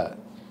చేస్తా,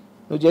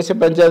 నువ్వు చేసే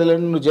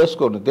పంచాయతీలను నువ్వు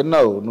చేసుకో, నువ్వు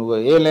తిన్నావు, నువ్వు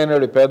ఏం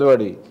లేనివాడి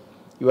పేదవాడి,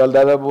 ఇవాళ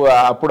దాదాపు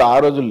అప్పుడు ఆ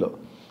రోజుల్లో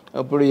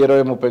ఇప్పుడు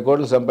 20-30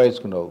 కోట్లు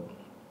సంపాదించుకున్నావు,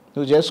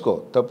 నువ్వు చేసుకో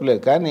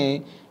తప్పులేదు. కానీ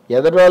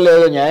ఎదరోళ్ళు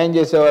ఏదో న్యాయం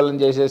చేసే వాళ్ళని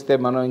చేసేస్తే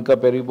మనం ఇంకా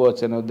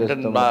పెరిగిపోవచ్చు అనే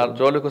ఉద్దేశంతో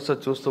జోలికి వస్తే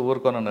చూస్తూ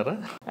ఊరుకోనన్నారా?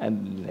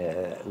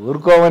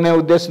 ఊరుకోమనే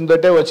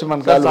ఉద్దేశంతో వచ్చి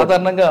మన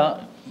సాధారణంగా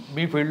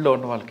మీ ఫీల్డ్లో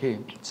ఉన్న వాళ్ళకి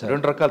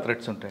 2 రకాల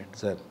థ్రెట్స్ ఉంటాయండి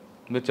సార్.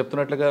 మీరు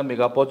చెప్తున్నట్లుగా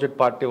మీకు అపోజిట్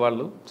పార్టీ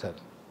వాళ్ళు సార్,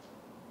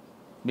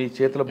 మీ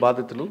చేతుల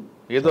బాధితులు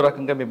ఏదో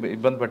రకంగా మీ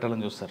ఇబ్బంది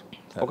పెట్టాలని చూస్తారు.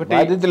 ఒకటి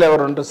బాధితులు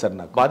ఎవరు ఉంటారు సార్?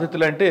 నాకు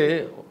బాధితులు అంటే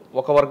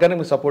ఒక వర్గానికి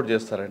మీరు సపోర్ట్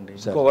చేస్తారండి,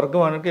 ఇంకో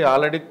వర్గం అనేది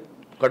ఆల్రెడీ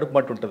కడుపు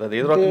మట్టి ఉంటుంది. అది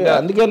ఏదో రకంగా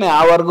అందుకని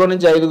ఆ వర్గం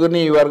నుంచి 5గురిని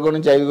ఈ వర్గం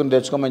నుంచి 5గురిని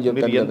తెచ్చుకోమని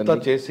చెప్తారు. ఎంత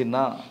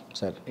చేసినా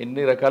సార్,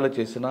 ఎన్ని రకాలు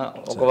చేసినా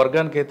ఒక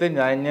వర్గానికి అయితే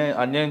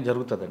అన్యాయం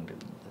జరుగుతుందండి.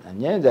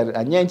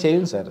 అన్యాయం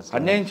చేయండి సార్,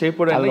 అన్యాయం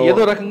చేయకూడదు.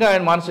 ఏదో రకంగా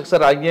ఆయన మానసిక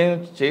సార్ అన్యాయం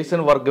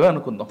చేసిన వర్గమే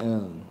అనుకుందాం,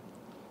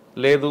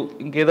 లేదు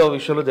ఇంకేదో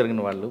విషయంలో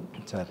జరిగిన వాళ్ళు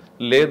సార్,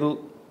 లేదు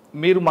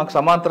మీరు మాకు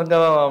సమాంతరంగా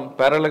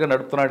ప్యారల్గా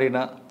నడుపుతున్నాడు ఈయన,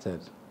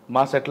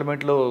 మా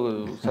సెటిల్మెంట్లో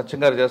సత్యం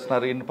గారు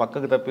చేస్తున్నారు, ఈయన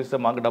పక్కకు తప్పిస్తే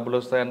మాకు డబ్బులు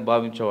వస్తాయని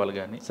భావించేవాళ్ళు.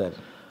 కానీ సార్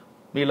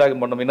మీలాగే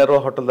మొన్న మినర్వా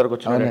హోటల్ దగ్గర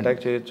వచ్చి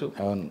అటాక్ చేయొచ్చు,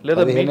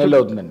 లేదా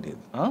అవుతుందండి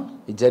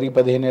జరిగి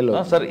 15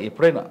 ఏళ్ళు సార్,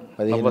 ఎప్పుడైనా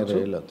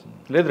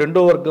లేదు.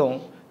 రెండో వర్గం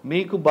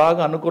మీకు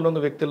బాగా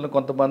అనుకూలంగా వ్యక్తులను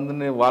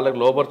కొంతమందిని వాళ్ళకి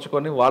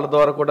లోపరుచుకొని వాళ్ళ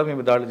ద్వారా కూడా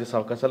మేము దాడులు చేసే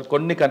అవకాశాలు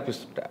కొన్ని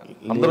కనిపిస్తుంటాయి.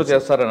 అందరూ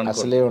చేస్తారని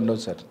అసలే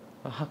ఉండవు సార్.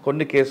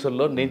 కొన్ని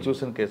కేసుల్లో నేను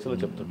చూసిన కేసులు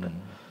చెప్తుంటాను,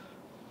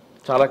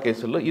 చాలా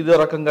కేసుల్లో ఇదే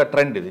రకంగా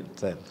ట్రెండ్ ఇది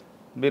సార్.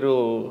 మీరు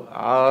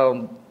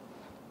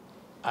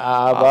ఆ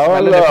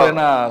భావాల్లో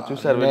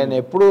చూసారు? నేను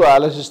ఎప్పుడు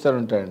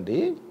ఆలోచిస్తూంటానండి,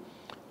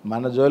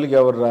 మన జోలికి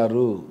ఎవరు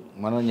రారు,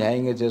 మనం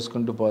న్యాయంగా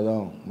చేసుకుంటూ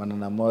పోదాం, మన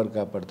అమ్మవారు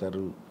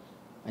కాపాడతారు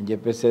అని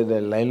చెప్పేసి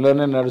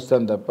లైన్లోనే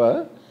నడుస్తాను తప్ప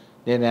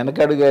నేను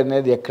వెనకడుగు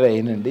అనేది ఎక్కడ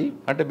అయినండి.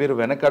 అంటే మీరు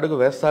వెనకడుగు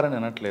వేస్తారని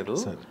అనట్లేదు,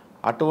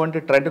 అటువంటి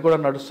ట్రెండ్ కూడా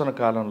నడుస్తున్న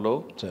కాలంలో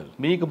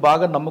మీకు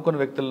బాగా నమ్ముకున్న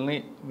వ్యక్తులని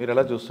మీరు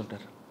ఎలా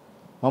చూస్తుంటారు?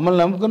 మమ్మల్ని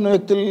నమ్ముకున్న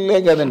వ్యక్తులే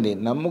కదండి,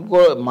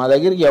 మా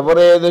దగ్గరికి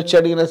ఎవరు ఏదొచ్చి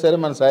అడిగినా సరే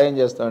మనం సాయం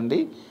చేస్తామండి.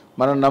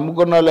 మనం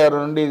నమ్ముకున్న వాళ్ళు ఎవరు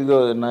నుండి ఇదిగో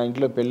నా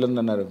ఇంట్లో పెళ్ళి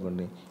ఉందన్నారు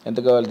అనుకోండి, ఎంత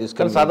కావాలి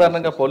తీసుకొని.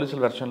 సాధారణంగా పోలీసుల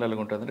వెర్షన్లు ఎలా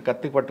ఉంటుంది అంటే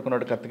కత్తి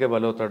పట్టుకున్నాడు కత్తికే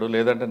బలవుతాడు,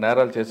 లేదంటే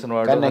నేరాలు చేసిన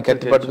వాడు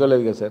కత్తి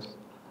పట్టుకోలేదు కదా సార్,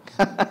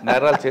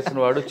 నేరాలు చేసిన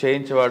వాడు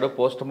చేయించేవాడు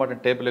పోస్ట్ మార్టం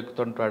టేబుల్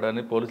ఎక్కుతుంటాడు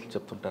అని పోలీసులు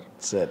చెప్తుంటారు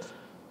సార్.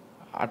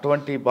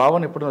 అటువంటి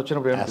భావన ఎప్పుడు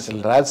వచ్చినప్పుడు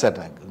అసలు రాదు సార్,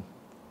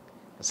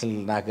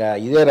 నాకు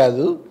ఇదే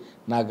రాదు.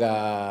 నాకు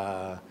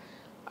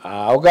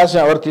అవకాశం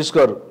ఎవరు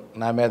తీసుకోరు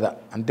నా మీద,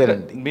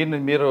 అంతేనండి.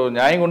 మీరు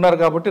న్యాయంగా ఉన్నారు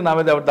కాబట్టి నా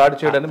మీద ఎవరు దాడి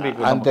చేయడానికి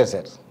మీకు అంతే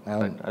సార్.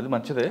 అది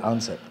మంచిదే.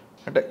 అవును సార్.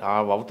 అంటే ఆ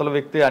అవతల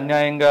వ్యక్తి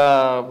అన్యాయంగా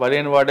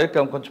బలైన వాడే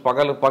కొంచెం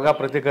పగ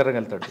ప్రతీకారం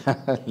వెళ్తాడు.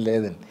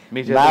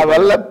 లేదండి, నా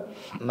వల్ల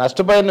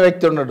నష్టపోయిన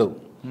వ్యక్తి ఉన్నాడు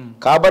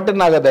కాబట్టి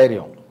నాకు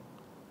ధైర్యం,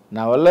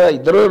 నా వల్ల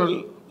ఇద్దరు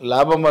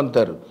లాభం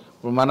పొందుతారు.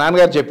 ఇప్పుడు మా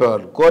నాన్నగారు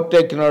చెప్పేవాళ్ళు, కోర్టు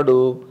ఎక్కినోడు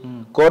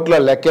కోర్టులో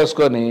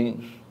లెక్కేసుకొని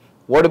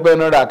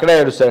ఓడిపోయినాడు అక్కడే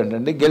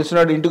ఏడుస్తాడండి,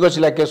 గెలిచినాడు ఇంటికి వచ్చి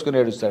లెక్కేసుకుని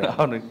ఏడుస్తాడు.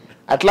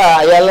 అట్లా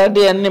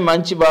అలాంటివన్నీ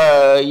మంచి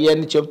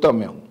ఇవన్నీ చెప్తాం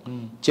మేము,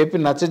 చెప్పి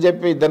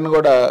నచ్చజెప్పి ఇద్దరిని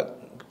కూడా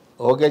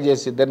ఓకే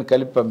చేసి ఇద్దరిని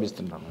కలిపి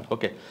పంపిస్తున్నాం.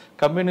 ఓకే,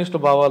 కమ్యూనిస్టు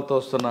భావాలతో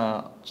వస్తున్న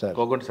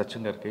కోగంటి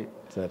సత్యం గారికి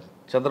సార్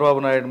చంద్రబాబు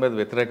నాయుడు మీద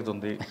వ్యతిరేకత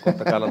ఉంది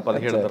కొంతకాలం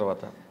 17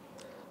 తర్వాత,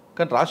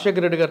 కానీ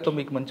రాజశేఖర రెడ్డి గారితో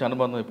మీకు మంచి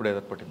అనుబంధం ఇప్పుడు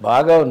ఏర్పడింది?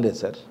 బాగా ఉండేది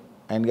సార్.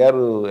 ఆయన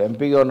గారు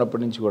ఎంపీగా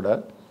ఉన్నప్పటి నుంచి కూడా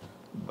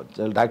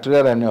డాక్టర్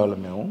గారు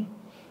అనేవాళ్ళం మేము,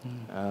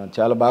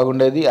 చాలా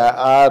బాగుండేది.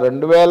 ఆ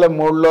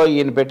 2003లో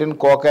ఈయన పెట్టిన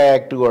కోకా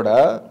యాక్ట్ కూడా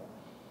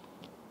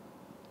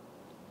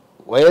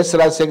వైఎస్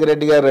రాజశేఖర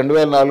రెడ్డి గారు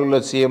 2004లో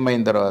సీఎం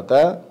అయిన తర్వాత,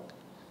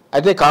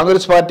 అయితే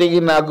కాంగ్రెస్ పార్టీకి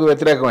నాకు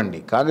వ్యతిరేకం అండి.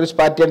 కాంగ్రెస్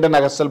పార్టీ అంటే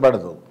నాకు అస్సలు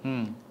పడదు,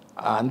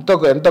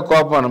 ఎంత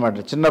కోపం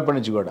అనమాట చిన్నప్పటి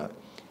నుంచి కూడా.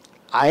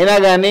 అయినా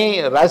కానీ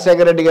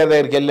రాజశేఖర రెడ్డి గారి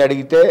దగ్గరికి వెళ్ళి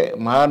అడిగితే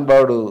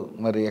మహానుభావుడు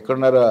మరి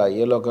ఎక్కడున్నారో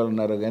ఏ లోకాలు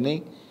ఉన్నారో కానీ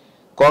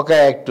కోకా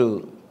యాక్ట్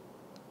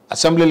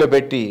అసెంబ్లీలో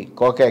పెట్టి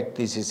కోకా యాక్ట్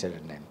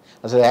తీసేసాడండి ఆయన.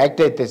 అసలు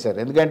యాక్ట్ ఎత్తేసారు,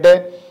 ఎందుకంటే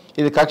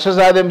ఇది కక్ష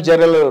సాధింపు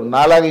చర్యలు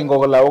నాలాగా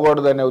ఇంకొకళ్ళు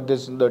అవ్వకూడదు అనే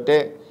ఉద్దేశంతో,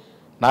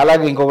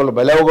 నాలాగా ఇంకొకళ్ళు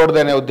బలి అవ్వకూడదు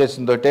అనే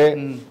ఉద్దేశంతో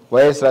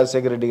వైఎస్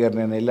రాజశేఖర రెడ్డి గారు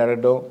నేను వెళ్ళి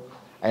అడగడం,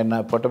 ఆయన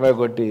పొట్టమే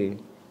కొట్టి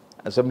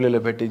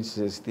అసెంబ్లీలో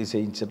పెట్టించి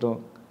తీసేయించడం,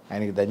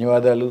 ఆయనకి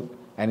ధన్యవాదాలు,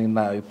 ఆయనకి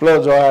నా విప్లవ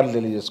జోహార్లు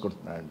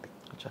తెలియజేసుకుంటున్నానండి.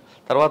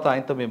 తర్వాత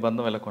ఆయనతో మీ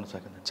బంధం ఎలా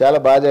కొనసాగింది? చాలా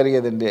బాగా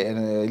జరిగేదండి, ఆయన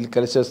వెళ్ళి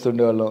కలిసి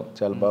వస్తుండేవాళ్ళం,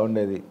 చాలా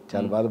బాగుండేది.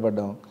 చాలా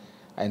బాధపడ్డాం.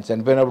 ఆయన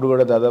చనిపోయినప్పుడు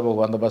కూడా దాదాపు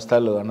 100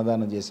 బస్తాలు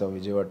అన్నదానం చేసాం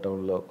విజయవాడ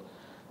టౌన్లో.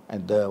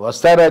 ఆయన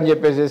వస్తారా అని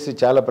చెప్పేసి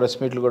చాలా ప్రెస్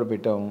మీట్లు కూడా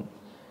పెట్టాము.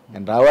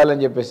 ఆయన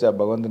రావాలని చెప్పేసి ఆ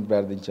భగవంతుని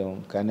ప్రార్థించాము,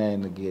 కానీ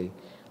ఆయనకి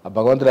ఆ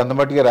భగవంతుడు అంత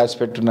మట్టుగా రాసి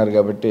పెట్టున్నారు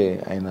కాబట్టి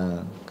ఆయన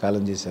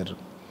కాలం చేశారు.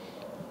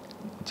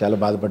 చాలా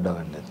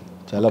బాధపడ్డామండి, అది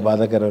చాలా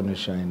బాధాకరమైన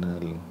విషయం. ఆయన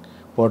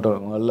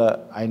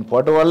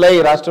పోవటం వల్ల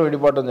ఈ రాష్ట్రం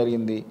విడిపోవటం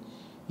జరిగింది.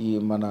 ఈ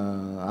మన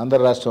ఆంధ్ర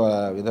రాష్ట్రం ఆ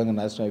విధంగా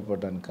నాశనం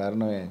అయిపోవటానికి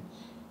కారణమే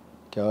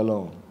కేవలం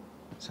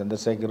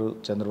చంద్రశేఖర్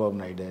చంద్రబాబు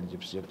నాయుడు అని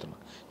చెప్తున్నాం.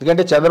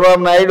 ఎందుకంటే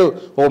చంద్రబాబు నాయుడు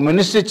ఓ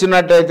మినిస్టర్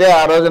ఇచ్చినట్టయితే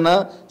ఆ రోజున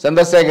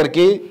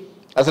చంద్రశేఖర్కి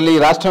అసలు ఈ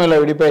రాష్ట్రం ఇలా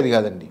విడిపోయేది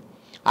కాదండి.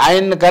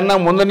 ఆయన కన్నా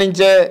ముందు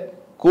నుంచే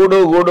కూడు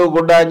గూడు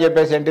గుడ్డ అని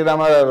చెప్పేసి ఎన్టీ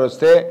రామారావు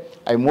వస్తే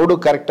అవి 3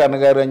 కరెక్ట్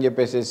అన్నగారు అని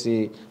చెప్పేసి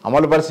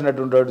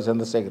అమలుపరిచినటువంటి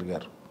చంద్రశేఖర్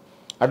గారు.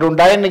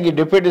 అటువంటి ఆయనకి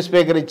డిప్యూటీ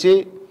స్పీకర్ ఇచ్చి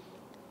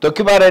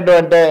తొక్కిపారేయడం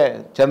అంటే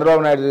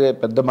చంద్రబాబు నాయుడు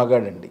పెద్ద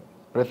మగాడండి.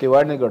 ప్రతి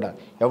వాడిని కూడా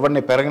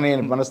ఎవరిని పెరగని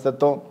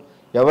మనస్తత్వం,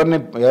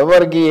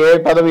 ఎవరికి ఏ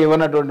పదవి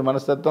ఇవ్వనటువంటి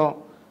మనస్తత్వం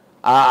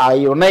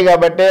అవి ఉన్నాయి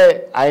కాబట్టే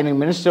ఆయనకి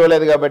మినిస్టర్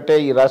ఇవ్వలేదు కాబట్టే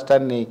ఈ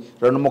రాష్ట్రాన్ని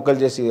 2 ముక్కలు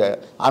చేసి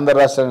ఆంధ్ర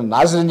రాష్ట్రాన్ని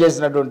నాశనం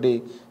చేసినటువంటి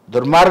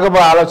దుర్మార్గపు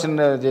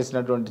ఆలోచన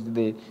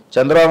చేసినటువంటిది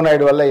చంద్రబాబు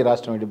నాయుడు వల్ల ఈ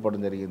రాష్ట్రం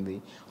విడిపోవడం జరిగింది.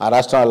 ఆ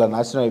రాష్ట్రం అలా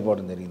నాశనం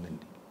అయిపోవడం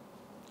జరిగిందండి.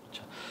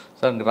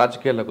 సార్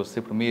రాజకీయాల్లోకి వస్తే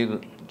ఇప్పుడు మీరు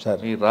సార్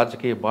మీ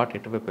రాజకీయ బాట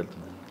ఎటువైపు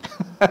వెళ్తుంది?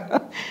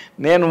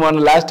 నేను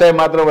మొన్న లాస్ట్ టైం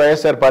మాత్రం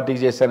వైఎస్ఆర్ పార్టీకి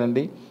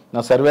చేశానండి.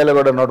 నా సర్వేలో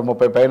కూడా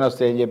 130 పైన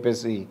వస్తాయని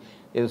చెప్పేసి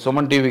ఇది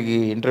సుమన్ టీవీకి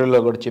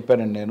ఇంటర్వ్యూలో కూడా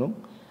చెప్పానండి నేను.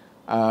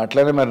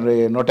 అట్లనే మరి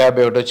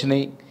 151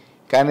 వచ్చినాయి.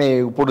 కానీ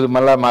ఇప్పుడు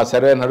మళ్ళీ మా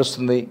సర్వే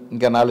నడుస్తుంది,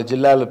 ఇంకా 4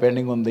 జిల్లాలు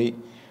పెండింగ్ ఉంది.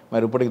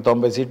 మరి ఇప్పటికి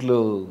 90 సీట్లు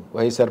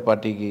వైఎస్ఆర్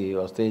పార్టీకి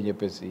వస్తాయని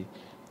చెప్పేసి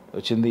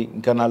వచ్చింది.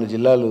 ఇంకా 4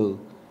 జిల్లాలు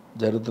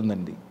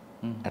జరుగుతుందండి.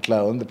 అట్లా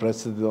ఉంది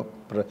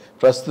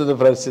ప్రస్తుత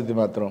పరిస్థితి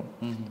మాత్రం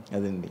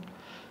అదండి.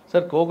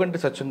 సార్ కోగంటి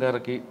సత్యం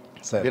గారికి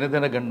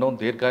దినదిన గండం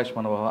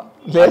దీర్ఘాయుష్మాన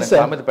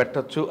సామెత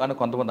పెట్టచ్చు అని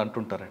కొంతమంది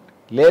అంటుంటారండి.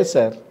 లేదు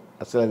సార్,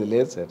 అసలు అది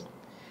లేదు సార్.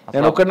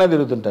 నేను ఒక్కడనే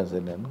తిరుగుతుంటాను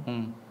సార్.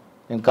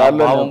 నేను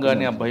కార్లో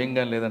కానీ ఆ భయం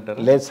కానీ లేదంటారు?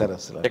 లేదు సార్.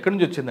 అసలు ఎక్కడి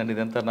నుంచి వచ్చిందండి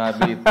ఇదంతా? నా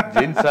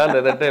జీన్సా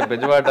లేదంటే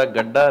బెజవాడ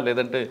గడ్డ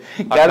లేదంటే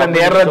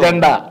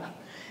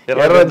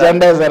ఎర్ర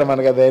జెండా సార్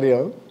మనకు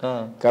ధైర్యం.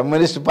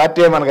 కమ్యూనిస్ట్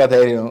పార్టీ మనకు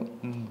ధైర్యం.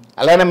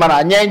 అలానే మనం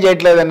అన్యాయం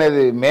చేయట్లేదు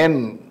అనేది మెయిన్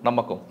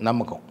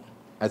నమ్మకం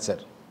అది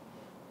సార్.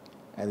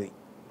 అది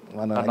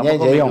మనం అన్యాయం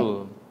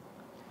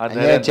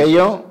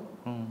చెయ్యం.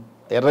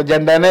 ఎర్ర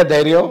జెండానే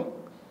ధైర్యం.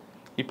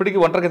 ఇప్పటికీ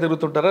ఒంటరిగా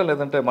తిరుగుతుంటారా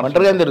లేదంటే?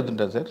 ఒంటరిగానే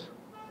తిరుగుతుంటాను సార్.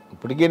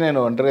 ఇప్పటికీ నేను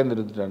ఒంటరిగానే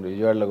తిరుగుతుంటాను.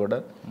 విజయవాడలో కూడా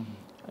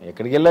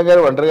ఎక్కడికి వెళ్ళా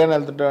కానీ ఒంటరిగానే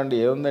వెళ్తుంటామండి.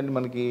 ఏముందండి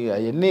మనకి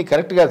అవన్నీ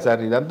కరెక్ట్ కాదు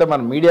సార్. ఇదంతా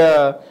మన మీడియా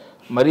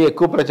మరీ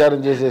ఎక్కువ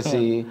ప్రచారం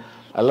చేసేసి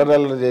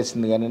అల్లరి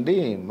చేసింది కానండి,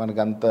 మనకు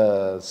అంత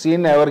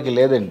సీన్ ఎవరికి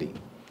లేదండి.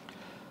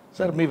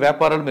 సార్ మీ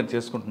వ్యాపారాలు మీరు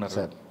చేసుకుంటున్నారు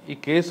సార్. ఈ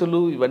కేసులు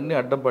ఇవన్నీ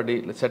అడ్డంపడి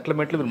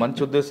సెటిల్మెంట్లు మీరు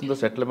మంచి ఉద్దేశంతో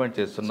సెటిల్మెంట్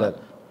చేస్తున్నారు.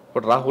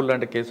 ఇప్పుడు రాహుల్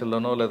లాంటి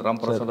కేసుల్లోనో లేదా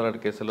రాంప్రసాద్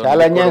లాంటి కేసుల్లో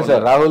చాలా అన్యాయం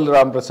సార్. రాహుల్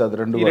రాంప్రసాద్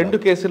ఈ రెండు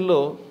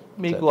కేసుల్లో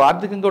మీకు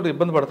ఆర్థికంగా కూడా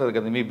ఇబ్బంది పడుతుంది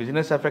కదా. మీ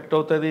బిజినెస్ ఎఫెక్ట్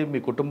అవుతుంది, మీ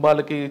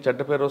కుటుంబాలకి చెడ్డ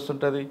పేరు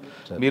వస్తుంటుంది,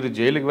 మీరు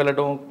జైలుకి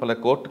వెళ్ళడం,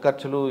 కోర్టు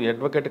ఖర్చులు,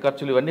 అడ్వకేట్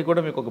ఖర్చులు ఇవన్నీ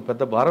కూడా మీకు ఒక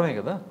పెద్ద భారమే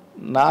కదా.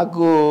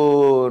 నాకు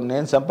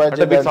నేను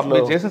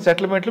చేసిన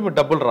సెటిల్మెంట్లు మీకు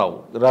డబ్బులు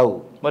రావు.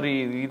 మరి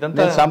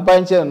ఇదంతా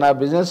సంపాదించే నా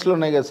బిజినెస్లో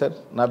ఉన్నాయి కదా సార్.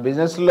 నా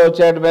బిజినెస్లో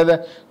వచ్చేటి మీద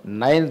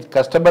నేను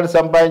కష్టపడి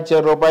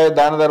సంపాదించే రూపాయి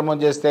దాన ధర్మం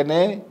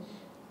చేస్తేనే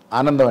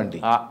ఆనందం అండి.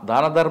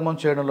 దాన ధర్మం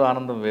చేయడంలో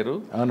ఆనందం వేరు.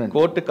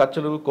 కోర్టు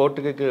ఖర్చులు,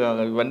 కోర్టుకి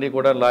ఇవన్నీ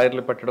కూడా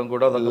లాయర్లు పెట్టడం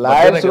కూడా,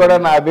 లాయర్స్ కూడా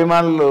నా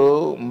అభిమానులు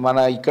మన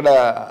ఇక్కడ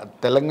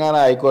తెలంగాణ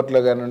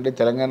హైకోర్టులో కానివ్వండి,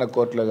 తెలంగాణ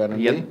కోర్టులో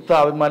కానివ్వండి, ఎంత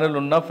అభిమానులు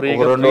ఉన్నా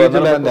ఫ్రీగా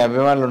 200 మంది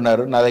అభిమానులు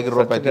ఉన్నారు. నా దగ్గర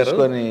రూపాయి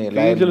తీసుకొని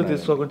ఫీజులు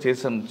తీసుకోకుండా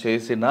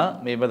చేసిన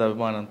మీ మీద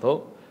అభిమానంతో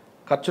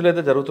ఖర్చులు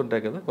అయితే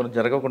జరుగుతుంటాయి కదా, కొన్ని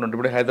జరగకుండా ఉంటుంది.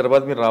 ఇప్పుడు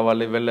హైదరాబాద్ మీరు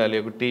రావాలి, వెళ్ళాలి,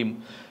 ఒక టీం,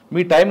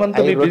 మీ టైం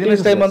అంతా, మీ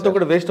బిజినెస్ టైం అంతా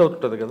కూడా వేస్ట్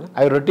అవుతుంటుంది కదా.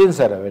 అవి రొటీన్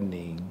సార్.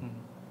 అవన్నీ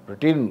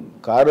రొటీన్.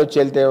 కారు వచ్చి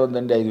వెళ్తే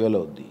ఉందండి 5,000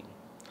 అవుద్ది.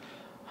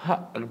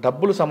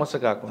 డబ్బులు సమస్య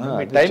కాకుండా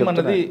మీ టైం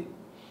అన్నది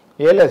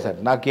ఏ లేదు సార్.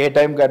 నాకు ఏ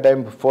టైంకి ఆ టైం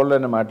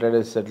ఫోన్లోనే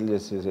మాట్లాడేసి సెటిల్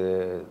చేసేసి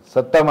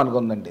సత్తా మనకు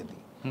ఉందండి.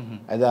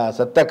 అది ఆ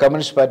సత్తా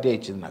కమ్యూనిస్ట్ పార్టీ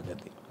ఇచ్చింది నాకు.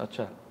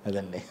 అది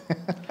అదండి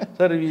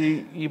సార్.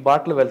 ఈ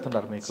బాటలో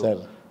వెళ్తున్నారు మీకు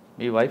సార్,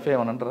 మీ వైఫ్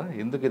ఏమని అంటారా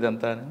ఎందుకు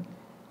ఇదంతా అని?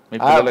 మీ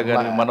పిల్లలు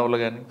కానీ మనవులు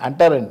కానీ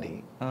అంటారండి.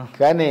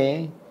 కానీ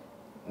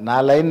నా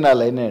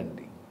లైనే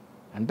అండి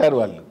అంటారు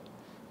వాళ్ళు.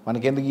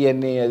 మనకెందుకు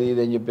ఇవన్నీ అది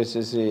ఇది అని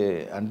చెప్పేసి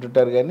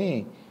అంటుంటారు. కానీ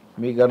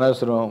మీకు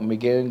అనవసరం,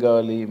 మీకేం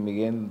కావాలి,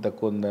 మీకేం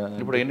తక్కువ ఉందా?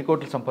 ఇప్పుడు ఎన్ని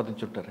కోట్లు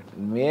సంపాదించుంటారండి?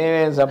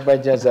 మేమేం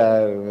సంపాదించాం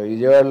సార్.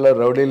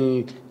 విజయవాడలో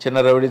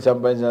చిన్న రౌడీ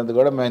సంపాదించినంత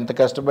కూడా మేము ఎంత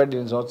కష్టపడి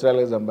 2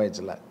 సంవత్సరాలుగా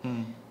సంపాదించాల.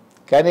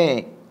 కానీ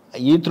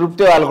ఈ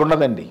తృప్తి వాళ్ళకు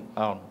ఉండదండి.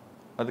 అవును,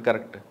 అది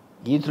కరెక్ట్.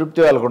 ఈ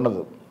తృప్తి వాళ్ళకు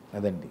ఉండదు.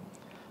 అదండి.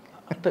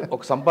 అంటే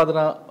ఒక సంపాదన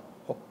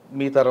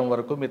మీ తరం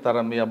వరకు,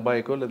 మీ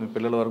అబ్బాయికో లేదా మీ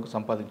పిల్లల వరకు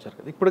సంపాదించారు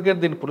కదా, ఇప్పటికే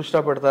దీన్ని పుల్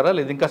స్టాప్ పెడతారా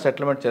లేదా ఇంకా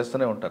సెటిల్మెంట్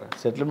చేస్తూనే ఉంటారా?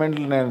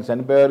 సెటిల్మెంట్లు నేను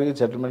చనిపోయేవారికి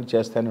సెటిల్మెంట్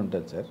చేస్తూనే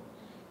ఉంటాను సార్.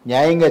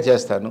 న్యాయంగా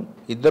చేస్తాను.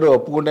 ఇద్దరు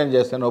ఒప్పుకుంటేనే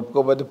చేస్తాను,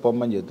 ఒప్పుకోకపోతే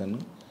పొమ్మని చెప్తాను,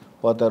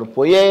 పోతారు.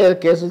 పోయే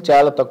కేసులు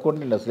చాలా తక్కువ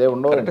ఉంటుంది, అసలే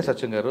ఉండవు. అంటే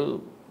సత్యం గారు,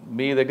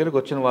 మీ దగ్గరకు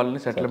వచ్చిన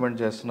వాళ్ళని సెటిల్మెంట్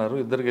చేస్తున్నారు,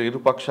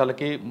 ఇరు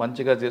పక్షాలకి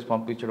మంచిగా చేసి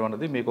పంపించడం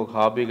అనేది మీకు ఒక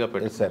హాబీగా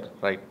పెట్టారు సార్.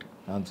 రైట్.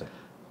 అవును సార్.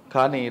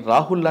 కానీ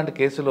రాహుల్ లాంటి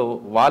కేసులో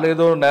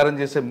వాళ్ళేదో నేరం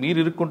చేస్తే మీరు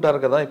ఇరుక్కుంటారు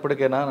కదా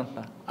ఇప్పటికైనా అంట.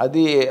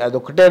 అది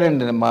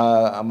ఒకటేనండి. మా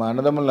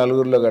అన్నదమ్ముల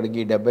నలుగురిలో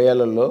గడికి 70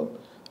 ఏళ్లలో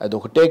అది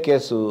ఒకటే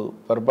కేసు.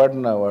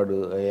 పొరపాటున వాడు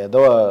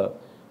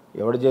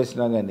ఎవడు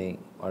చేసినా కానీ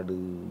వాడు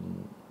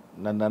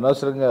నన్ను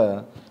అనవసరంగా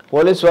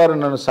పోలీసు వారు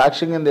నన్ను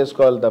సాక్ష్యంగా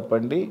తీసుకోవాలి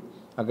తప్పండి,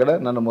 అక్కడ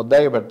నన్ను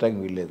ముద్దాగా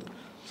పెట్టడానికి వీల్లేదు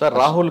సార్.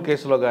 రాహుల్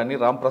కేసులో కానీ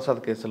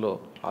రాంప్రసాద్ కేసులో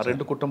ఆ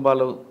 2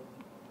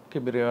 కుటుంబాలకి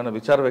మీరు ఏమైనా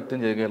విచారం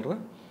వ్యక్తం చేయగలరా?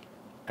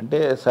 అంటే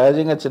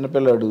సహజంగా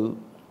చిన్నపిల్లాడు,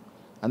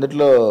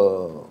 అందుట్లో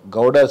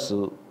గౌడాసు,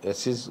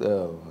 ఎస్సీస్,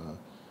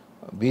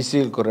 బీసీ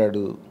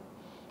కుర్రాడు.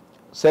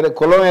 సరే,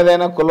 కులం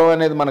ఏదైనా కులం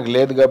అనేది మనకు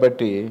లేదు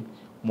కాబట్టి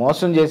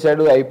మోసం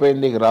చేశాడు,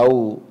 అయిపోయింది, ఇక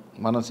రావు,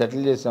 మనం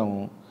సెటిల్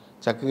చేసాము,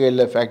 చక్కగా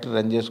వెళ్ళే ఫ్యాక్టరీ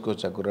రన్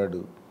చేసుకోవచ్చు ఆ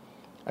కుర్రాడు.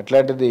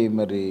 అట్లాంటిది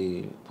మరి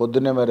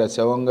పొద్దున్నే మరి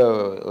శవంగా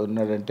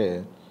ఉన్నాడంటే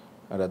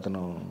మరి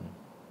అతను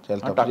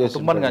చాలా తప్పు చేసి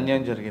కుటుంబానికి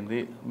అన్యాయం జరిగింది,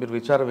 మీరు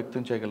విచారం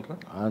వ్యక్తం చేయగలరా?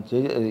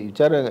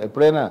 విచారం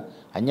ఎప్పుడైనా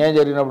అన్యాయం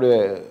జరిగినప్పుడు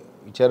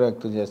విచారం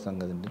వ్యక్తం చేస్తాం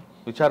కదండి.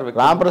 విచారం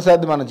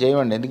రాంప్రసాద్ మనం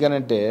చేయమండి.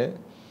 ఎందుకనంటే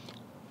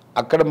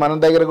అక్కడ మన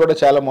దగ్గర కూడా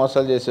చాలా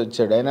మోసాలు చేసి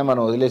వచ్చాడు, అయినా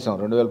మనం వదిలేసాం.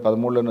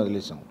 2013లోనే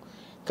వదిలేసాం.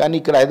 కానీ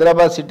ఇక్కడ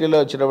హైదరాబాద్ సిటీలో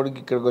వచ్చినప్పటికి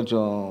ఇక్కడ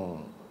కొంచెం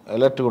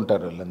అలర్ట్గా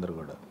ఉంటారు వాళ్ళందరూ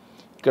కూడా.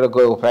 ఇక్కడ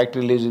ఒక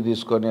ఫ్యాక్టరీ లీజు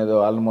తీసుకొని ఏదో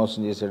వాళ్ళని మోసం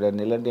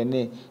చేసాడని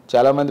ఇలాంటివన్నీ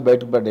చాలామంది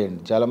బయటకు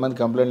పడ్డాయండి. చాలామంది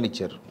కంప్లైంట్లు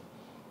ఇచ్చారు,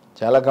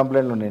 చాలా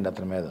కంప్లైంట్లు ఉన్నాయండి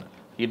అతని మీద.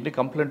 ఎన్ని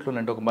కంప్లైంట్లు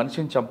ఉన్నాయండి? ఒక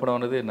మనిషిని చంపడం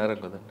అనేది నేరం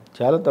కదండి,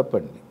 చాలా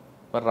తప్పండి.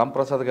 మరి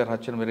రాంప్రసాద్ గారు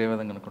హత్యను మీరు ఏ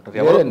విధంగా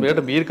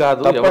అనుకుంటారు? మీరు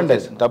కాదు,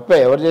 తప్పే,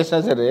 ఎవరు చేసినా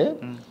సరే,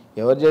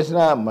 ఎవరు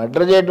చేసినా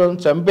మర్డర్ చేయడం,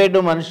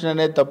 చంపేయడం మనిషిని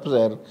అనేది తప్పు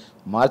సార్.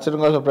 మార్చడం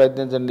కోసం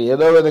ప్రయత్నించండి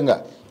ఏదో విధంగా.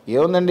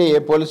 ఏముందండి,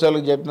 ఏ పోలీసు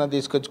వాళ్ళకి చెప్పినా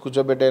తీసుకొచ్చి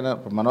కూర్చోబెట్టైనా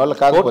మన వాళ్ళ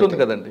కాదు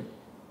కదండి.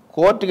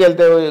 కోర్టుకి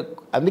వెళ్తే,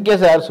 అందుకే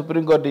సార్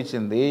సుప్రీంకోర్టు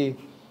ఇచ్చింది,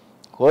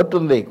 కోర్టు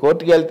ఉంది,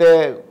 కోర్టుకి వెళ్తే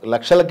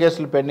లక్షల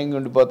కేసులు పెండింగ్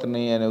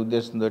ఉండిపోతున్నాయి అనే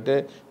ఉద్దేశంతో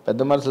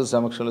పెద్ద మనుషుల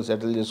సమక్షంలో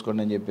సెటిల్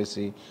చేసుకోండి అని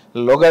చెప్పేసి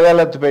లోక్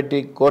అదాలత్ పెట్టి,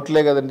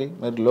 కోర్టులే కదండి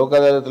మరి లోక్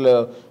అదాలత్లో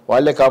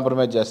వాళ్ళే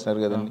కాంప్రమైజ్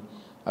చేస్తున్నారు కదండి.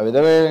 ఆ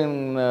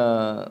విధమైన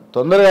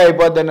తొందరగా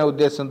అయిపోద్దనే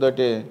ఉద్దేశంతో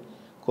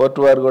కోర్టు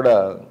వారు కూడా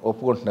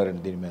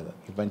ఒప్పుకుంటున్నారండి దీని మీద,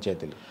 ఈ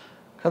పంచాయతీలు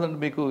కదండి.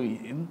 మీకు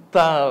ఇంత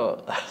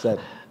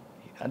సార్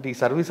అంటే ఈ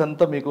సర్వీస్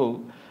అంతా మీకు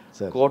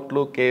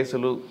కోర్టులు,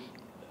 కేసులు,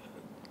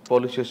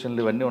 పోలీస్ స్టేషన్లు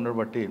ఇవన్నీ ఉండడం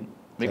బట్టి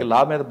మీకు లా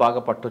మీద బాగా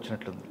పట్టు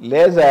వచ్చినట్లుంది.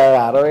 లేదు సార్,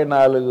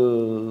 64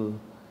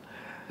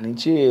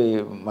 నుంచి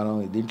మనం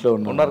దీంట్లో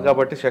ఉన్నారు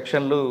కాబట్టి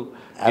సెక్షన్లు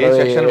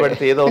సెక్షన్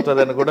పెడితే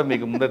ఏదవుతుందని కూడా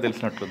మీకు ముందే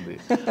తెలిసినట్లుంది.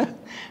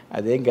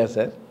 అదేం కాదు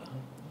సార్,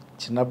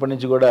 చిన్నప్పటి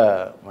నుంచి కూడా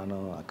మనం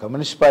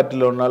కమ్యూనిస్ట్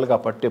పార్టీలో ఉన్న వాళ్ళకి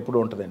ఆ పట్టు ఎప్పుడు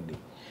ఉంటుందండి.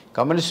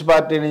 కమ్యూనిస్ట్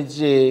పార్టీ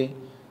నుంచి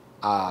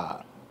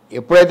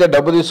ఎప్పుడైతే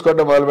డబ్బు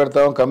తీసుకోవడం మొదలు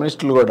పెడతామో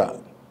కమ్యూనిస్టులు కూడా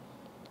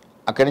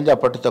అక్కడి నుంచి ఆ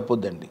పట్టు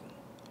తప్పుద్దండి.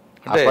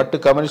 ఆ పట్టు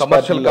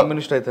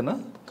కమ్యూనిస్ట్ అయితేనా,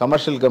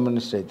 కమర్షియల్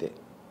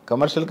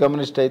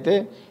కమ్యూనిస్ట్ అయితే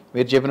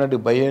మీరు చెప్పినట్టు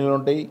భయాలు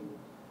ఉంటాయి,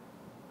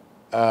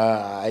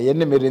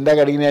 అవన్నీ మీరు ఇందాక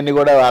అడిగినవన్నీ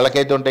కూడా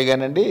వాళ్ళకైతే ఉంటాయి.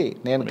 కానండి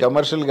నేను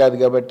కమర్షియల్ కాదు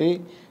కాబట్టి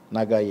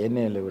నాకు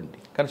అవన్నీ లేవండి.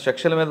 కానీ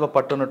సెక్షన్ల మీద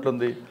పట్టు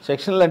ఉన్నట్లుంది.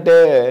 సెక్షన్లు అంటే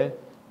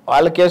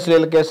వాళ్ళ కేసులు,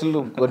 వీళ్ళ కేసులు,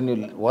 కొన్ని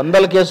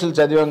వందల కేసులు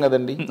చదివాం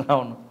కదండి.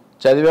 అవును,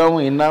 చదివాము,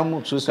 విన్నాము,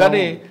 చూసాము.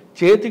 కానీ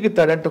చేతికి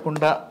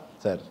తడంటకుండా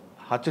సార్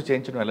హత్య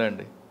చేయించడం ఎలా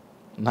అండి?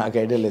 నాకు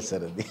ఐడియా లేదు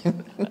సార్, అది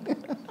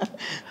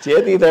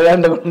చేతికి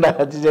తడంటకుండా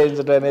హత్య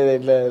చేయించడం అనేది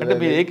అంటే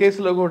మీరు ఏ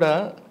కేసులో కూడా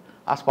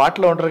ఆ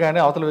స్పాట్లో ఉంటారు కానీ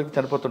అవతల వ్యక్తి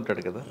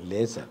చనిపోతుంటాడు కదా.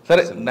 లేదు సార్,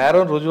 సరే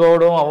నేరం రుజువు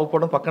అవ్వడం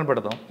అవ్వకపోవడం పక్కన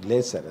పెడదాం.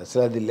 లేదు సార్,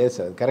 అసలు అది లేదు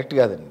సార్, కరెక్ట్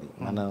కాదండి.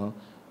 మనం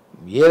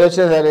ఏది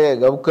వచ్చినా సరే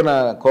గబుక్కున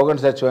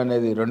కోగంటి సత్యం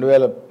అనేది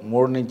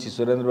 2003 నుంచి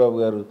సురేంద్రబాబు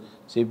గారు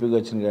సిపికి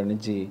వచ్చిన కాడి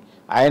నుంచి,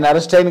 ఆయన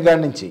అరెస్ట్ అయిన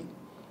కాడి నుంచి,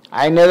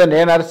 ఆయన ఏదో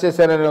నేను అరెస్ట్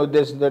చేశాననే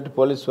ఉద్దేశంతో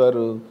పోలీసు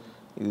వారు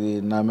ఇది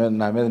నా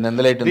మీద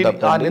నిందలేయటం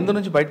తప్ప. ఆ నింద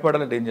నుంచి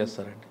బయటపడాలంటే ఏం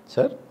చేస్తారండి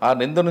సార్? ఆ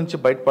నింద నుంచి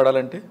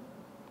బయటపడాలంటే,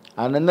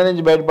 ఆ నింద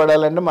నుంచి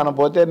బయటపడాలంటే మనం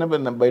పోతేనే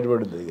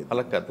బయటపడుతుంది.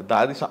 అలా కాదు,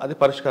 అది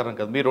పరిష్కారం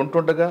కాదు. మీరు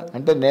ఉంటుండగా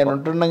అంటే నేను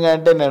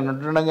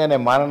ఉంటుండగా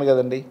నేను మానను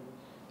కదండి,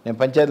 నేను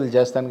పంచాయతీలు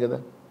చేస్తాను కదా,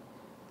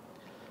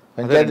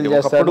 పంచాయతీలు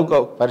చేస్తాను,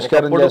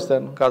 పరిష్కారం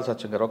చేస్తాను. కాదు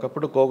సత్యం గారు,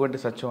 ఒకప్పుడు కోగంటి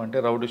సత్యం అంటే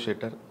రౌడీ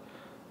షీటర్,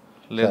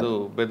 లేదు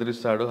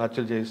బెదిరిస్తాడు,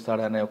 హత్యలు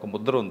చేయిస్తాడు అనే ఒక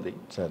ముద్ర ఉంది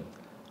సార్.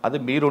 అది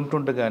మీరు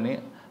ఉంటుండగానే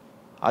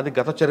అది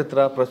గత చరిత్ర.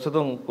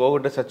 ప్రస్తుతం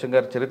కోగంటి సత్యం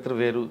గారి చరిత్ర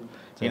వేరు.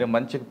 ఈయన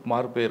మంచి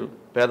మారుపేరు,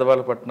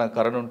 పేదవాళ్ళ పట్ల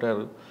కరుణ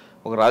ఉంటారు,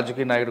 ఒక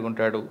రాజకీయ నాయకుడు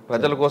ఉంటాడు,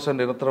 ప్రజల కోసం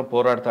నిరంతరం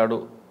పోరాడతాడు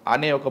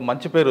అనే ఒక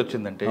మంచి పేరు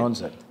వచ్చిందంటే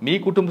మీ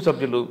కుటుంబ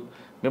సభ్యులు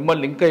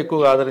మిమ్మల్ని ఇంకా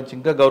ఎక్కువ ఆదరించి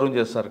ఇంకా గౌరవం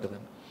చేస్తారు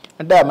కదండి.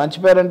 అంటే ఆ మంచి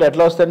పేరు అంటే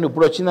ఎట్లా వస్తారండి?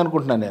 ఇప్పుడు వచ్చింది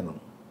అనుకుంటున్నాను నేను.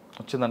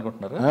 వచ్చింది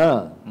అనుకుంటున్నారా?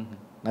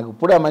 నాకు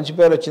ఇప్పుడు ఆ మంచి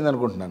పేరు వచ్చింది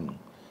అనుకుంటున్నాను.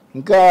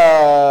 ఇంకా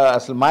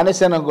అసలు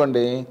మానేశాను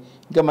అనుకోండి,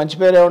 ఇంకా మంచి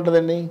పేరు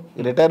ఏముంటుందండి?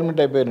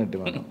 రిటైర్మెంట్ అయిపోయినట్టు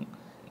మనం.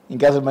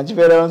 ఇంకా అసలు మంచి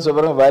పేరు ఏమో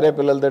శుభ్రంగా భార్య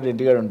పిల్లలతో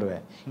ఇంటికాడ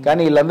ఉంటున్నాయి. కానీ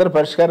వీళ్ళందరూ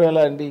పరిష్కారం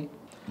ఎలా అండి?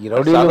 ఈ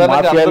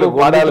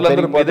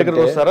దగ్గర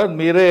వస్తారా,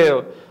 మీరే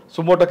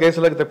సుమోటో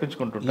కేసులకు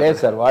తెప్పించుకుంటుంటారు? లేదు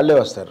సార్, వాళ్ళే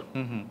వస్తారు,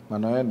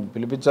 మనమే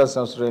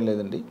పిలిపించాల్సిన అవసరం ఏం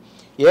లేదండి.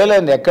 ఏ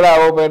లేదండి, ఎక్కడ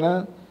అవ్వకపోయినా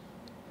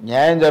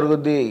న్యాయం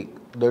జరుగుద్ది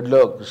దొడ్లో,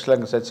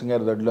 కృష్ణలంక సత్యం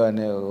గారి దొడ్లో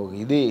అనే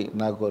ఇది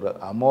నాకు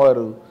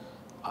అమ్మవారు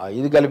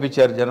ఇది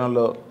కల్పించారు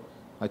జనంలో.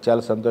 నాకు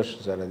చాలా సంతోషం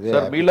సార్.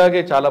 అదే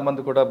మీలాగే చాలా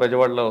మంది కూడా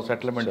బెజవాడలో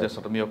సెటిల్మెంట్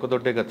చేస్తారు. మీ ఒక్క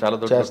దొడ్డే చాలా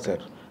దొడ్డు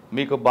చేస్తారు.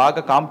 మీకు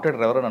బాగా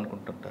కాంపిటేటర్ ఎవరని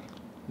అనుకుంటుంటారు?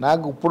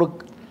 నాకు ఇప్పుడు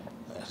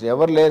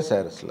ఎవరు లేరు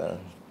సార్, అసలు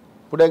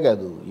ఇప్పుడే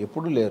కాదు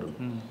ఎప్పుడు లేరు.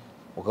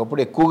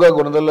 ఒకప్పుడు ఎక్కువగా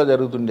గుణదల్లో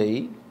జరుగుతుండేవి.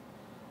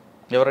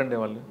 ఎవరండి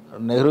వాళ్ళు?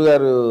 నెహ్రూ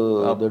గారు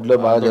దొడ్లో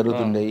బాగా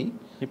జరుగుతుండేవి.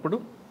 ఇప్పుడు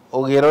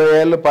ఒక 20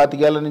 ఏళ్ళు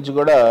 25 ఏళ్ళ నుంచి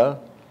కూడా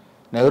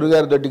నెహ్రూ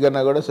గారి దొడ్డి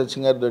కన్నా కూడా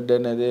సచిన్ గారి దొడ్డి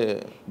అనేది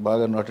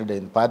బాగా నోటెడ్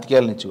అయింది 25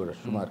 ఏళ్ళ నుంచి కూడా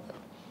సుమారుగా.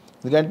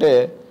 ఎందుకంటే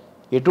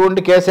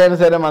ఎటువంటి కేసు అయినా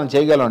సరే మనం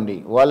చేయగలండి.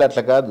 వాళ్ళు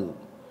అట్లా కాదు,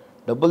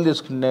 డబ్బులు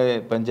తీసుకునే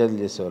పంచాయతీలు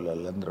చేసేవాళ్ళు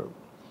వాళ్ళందరూ.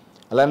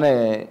 అలానే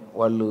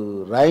వాళ్ళు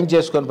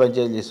రాయించేసుకొని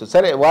పంచాయతీలు చేస్తారు.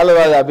 సరే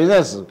వాళ్ళ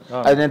బిజినెస్,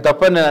 అది నేను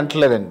తప్పని నేను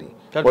అంటలేదండి.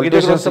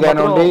 పొలిటీషియన్స్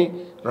కానివ్వండి,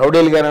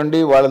 రౌడీలు కానివ్వండి,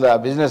 వాళ్ళది ఆ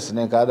బిజినెస్,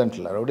 నేను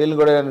కాదంటలా. రౌడీలు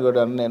కూడా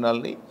అన్న నేను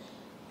వాళ్ళని,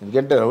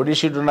 ఎందుకంటే రౌడీ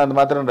షీట్ ఉన్నంత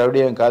మాత్రం రౌడీ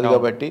ఏం కాదు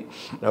కాబట్టి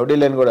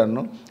రౌడీలు అని కూడా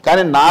అన్ను.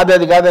 కానీ నాది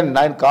అది కాదండి.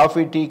 నేను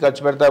కాఫీ టీ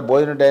ఖర్చు పెడతా,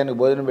 భోజనం టైంకి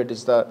భోజనం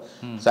పెట్టిస్తా,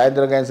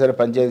 సాయంత్రం అయినా సరే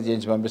పంచాయతీ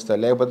చేయించి పంపిస్తా,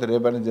 లేకపోతే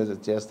రేపటి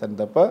చేస్తాను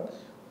తప్ప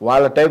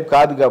వాళ్ళ టైప్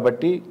కాదు.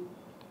 కాబట్టి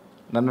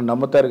నన్ను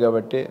నమ్ముతారు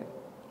కాబట్టి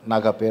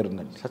నాకు ఆ పేరు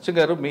ఉందండి. సత్య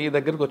గారు, మీ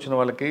దగ్గరికి వచ్చిన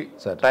వాళ్ళకి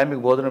టైంకి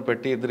భోజనం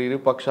పెట్టి ఇరు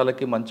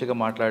పక్షాలకి మంచిగా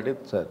మాట్లాడి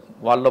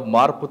వాళ్ళ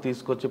మార్పు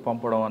తీసుకొచ్చి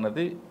పంపడం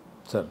అన్నది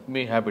సార్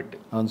మీ హ్యాబిట్.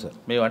 అవును సార్.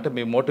 మేము అంటే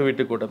మీ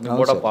మోటివిటీ కూడా, మీ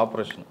mode of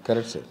operation.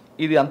 Correct sir.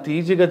 ఇది అంత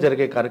ఈజీగా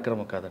జరిగే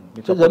కార్యక్రమం కాదండి.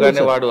 మీ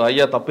చెప్పగానే వాడు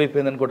అయ్యా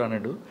తప్పైపోయిందని కూడా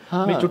అన్నాడు.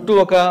 మీ చుట్టూ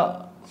ఒక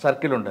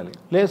సర్కిల్ ఉండాలి.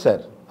 లేదు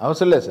సార్,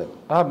 అవసరం లేదు సార్.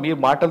 మీ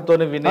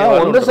మాటలతోనే వినే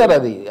ఉంది సార్.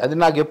 అది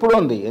నాకు ఎప్పుడు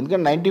ఉంది.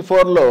 ఎందుకంటే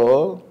 94లో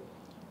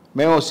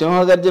మేము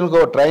సింహగర్జనకు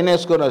ట్రైన్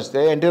వేసుకొని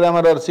వస్తే ఎన్టీ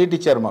రామారావు సీట్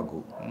ఇచ్చారు మాకు.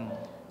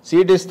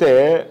 సీట్ ఇస్తే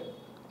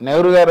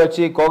నెహ్రూ గారు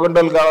వచ్చి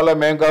కోగంటోళ్ళు కావాలో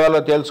మేము కావాలో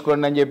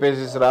తెలుసుకోండి అని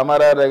చెప్పేసి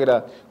రామారావు దగ్గర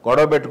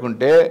గొడవ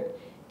పెట్టుకుంటే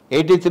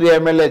 83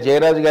 ఎమ్మెల్యే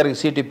జయరాజు గారికి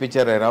సీట్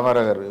ఇప్పించారు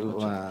రామారావు గారు,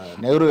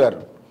 నెహ్రూ గారు.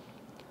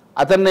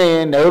 అతన్ని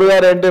నెహ్రూ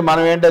గారు అంటే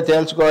మనం ఏంటో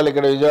తేల్చుకోవాలి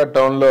ఇక్కడ విజయవాడ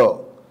టౌన్లో,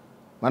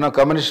 మనం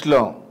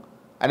కమ్యూనిస్టులో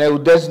అనే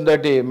ఉద్దేశంతో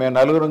మేము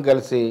నలుగురం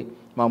కలిసి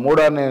మా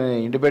మూడోని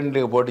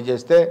ఇండిపెండెంట్గా పోటీ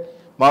చేస్తే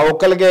మా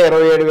ఒక్కరికే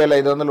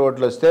 27,500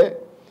 ఓట్లు వస్తే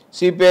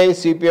సిపిఐ,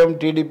 సిపిఎం,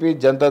 టీడీపీ,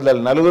 జనతాదళ్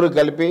నలుగురు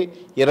కలిపి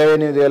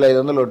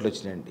 28,500 ఓట్లు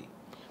వచ్చినాయండి.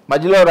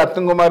 మధ్యలో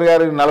రత్న కుమార్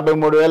గారికి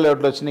 43,000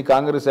 ఓట్లు వచ్చినాయి.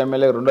 కాంగ్రెస్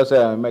ఎమ్మెల్యే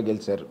రెండోసారి ఎమ్మెల్యే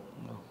గెలిచారు.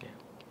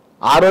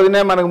 ఆ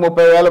రోజునే మనకు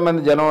 30,000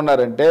 మంది జనం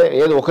ఉన్నారంటే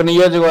ఏదో ఒక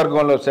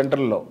నియోజకవర్గంలో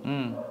సెంట్రల్లో.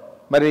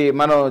 మరి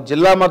మనం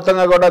జిల్లా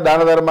మొత్తంగా కూడా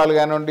దాన ధర్మాలు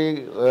కానివ్వండి,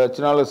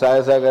 వచ్చిన వాళ్ళకి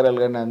సహాయ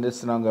సహకారాలు కానీ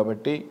అందిస్తున్నాం.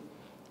 కాబట్టి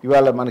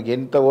ఇవాళ మనకి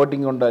ఎంత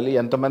ఓటింగ్ ఉండాలి,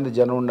 ఎంతమంది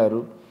జనం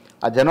ఉన్నారు,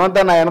 ఆ జనం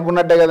అంతా నా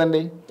అనుకున్నట్టే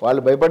కదండి.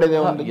 వాళ్ళు భయపడేది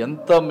ఏముంది.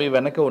 ఎంత మీ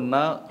వెనక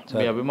ఉన్నా,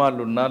 మీ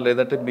అభిమానులు ఉన్నా,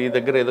 లేదంటే మీ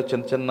దగ్గర ఏదో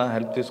చిన్న చిన్న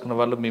హెల్ప్ తీసుకున్న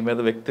వాళ్ళు మీ మీద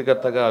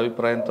వ్యక్తిగతంగా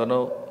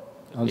అభిప్రాయంతోనో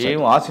ఏం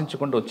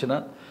ఆశించకుండా వచ్చినా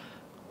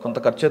కొంత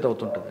ఖర్చు అయితే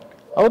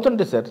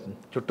అవుతుంటే సార్.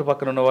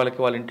 చుట్టుపక్కల ఉన్న వాళ్ళకి,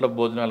 వాళ్ళ ఇంట్లో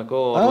భోజనాలకు,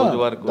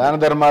 రోజువారికి దాన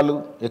ధర్మాలు,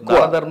 ఎక్కువ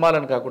దాన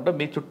ధర్మాలని కాకుండా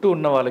మీ చుట్టూ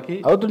ఉన్న వాళ్ళకి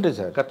అవుతుంటాయి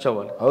సార్, ఖర్చు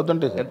అవ్వాలి.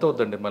 అవుతుంటాయి సార్. ఎంత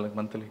అవుతుంది మళ్ళీ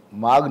మంత్లీ?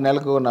 మాకు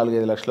నెలకు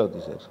 4-5 లక్షలు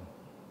అవుతుంది సార్.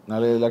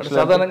 4-5 లక్షలు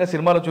సాధారణంగా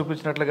సినిమాలో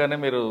చూపించినట్లుగానే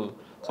మీరు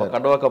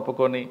కండువా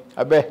కప్పుకొని.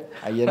 అబ్బే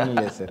అవన్నీ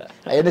లేదు సార్,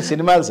 అవన్నీ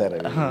సినిమాలు సార్.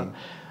 అవి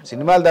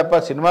సినిమాలు తప్ప,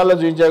 సినిమాల్లో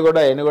చూపించా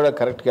కూడా అవన్నీ కూడా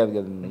కరెక్ట్ కాదు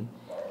కదండి.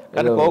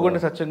 కానీ కోగంటి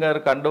సత్యం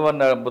గారు కండువా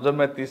భుజం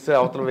మీద తీస్తే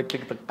అవతల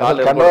వ్యక్తికి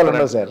కండువాలు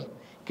ఉండవు సార్.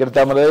 ఇక్కడ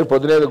తమ దగ్గర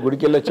పొద్దున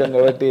గుడికి వెళ్ళొచ్చాం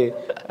కాబట్టి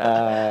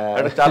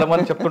చాలా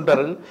మంది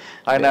చెప్తుంటారు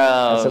ఆయన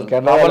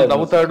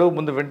నవ్వుతాడు,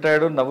 ముందు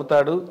వింటాడు,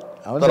 నవ్వుతాడు,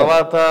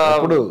 తర్వాత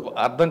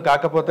అర్థం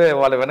కాకపోతే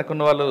వాళ్ళ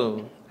వెనకున్న వాళ్ళు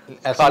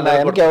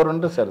వెనక ఎవరు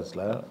ఉంటారు సార్.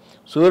 అసలు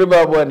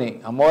సూరిబాబు అని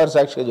అమ్మవారి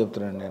సాక్షిగా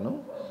చెప్తున్నాను నేను.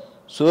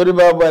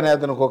 సూరిబాబు అని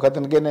అతనికి ఒక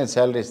అతనికే నేను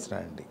శాలరీ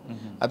ఇస్తున్నానండి.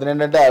 అతను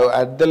ఏంటంటే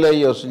అద్దెలు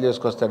అయ్యి వసూలు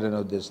చేసుకొస్తాడనే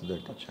ఉద్దేశంతో.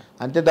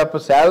 అంతే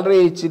తప్ప శాలరీ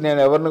ఇచ్చి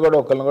నేను ఎవరిని కూడా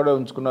ఒకరిని కూడా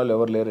ఉంచుకున్న వాళ్ళు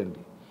ఎవరు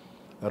లేరండి.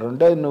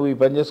 ఎవరుంటే నువ్వు ఈ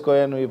పని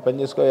చేసుకోయా, నువ్వు ఈ పని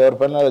చేసుకో, ఎవరి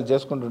పని వాళ్ళు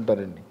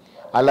చేసుకుంటుంటారండి.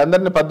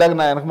 వాళ్ళందరినీ పద్దాక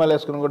నా వెనకమాల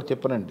వేసుకుని కూడా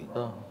చెప్పనండి.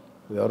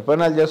 ఎవరి పని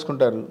వాళ్ళు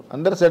చేసుకుంటారు,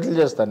 అందరు సెటిల్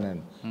చేస్తాను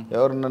నేను.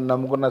 ఎవరు నన్ను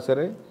నమ్ముకున్నా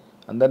సరే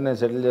అందరు నేను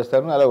సెటిల్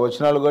చేస్తాను. అలా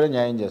వచ్చిన వాళ్ళు కూడా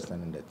న్యాయం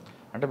చేస్తానండి. అది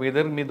అంటే మీ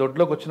దగ్గర, మీ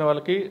దొడ్లోకి వచ్చిన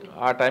వాళ్ళకి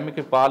ఆ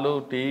టైంకి పాలు,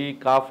 టీ,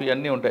 కాఫీ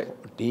అన్నీ ఉంటాయి.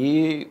 టీ,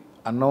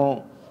 అన్నం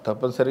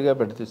తప్పనిసరిగా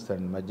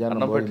పెట్టిస్తాండి.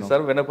 మధ్యాహ్నం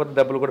పెట్టిస్తారు, వినకపోతే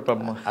డబ్బులు కూడా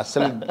పంప.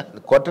 అసలు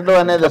కొట్టడం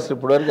అనేది అసలు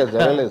ఇప్పటివరకు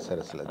జరగలేదు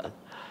సార్. అసలు అది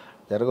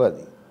జరగదు.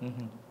 అది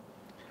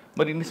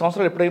మరి ఇన్ని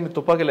సంవత్సరాలు ఎప్పుడైనా మీ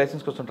తుపాకీ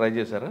లైసెన్స్ కోసం ట్రై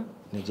చేశారా?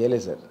 నేను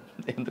చేయలేదు సార్.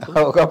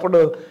 ఒకప్పుడు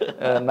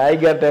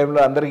నాయక్ గారి టైంలో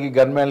అందరికీ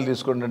గన్మ్యాన్లు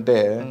తీసుకుంటుంటే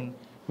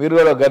మీరు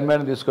కూడా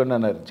గన్మ్యాన్ తీసుకోండి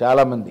అన్నారు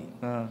చాలామంది.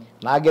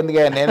 నాకెందుకు,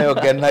 నేనే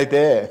ఒక గన్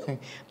అయితే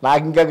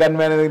నాకు ఇంకా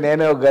గన్మ్యాన్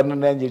నేనే ఒక గన్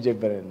అని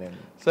చెప్పాను నేను.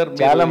 సార్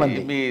చాలా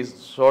మంది మీ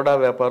సోడా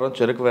వ్యాపారం,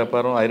 చెరుకు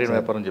వ్యాపారం, ఐరన్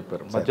వ్యాపారం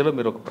చెప్పారు. మధ్యలో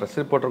మీరు ఒక ప్రెస్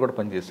రిపోర్టర్ కూడా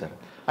పనిచేశారు.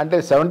 అంటే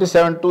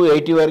 77 to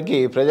 80 వరకు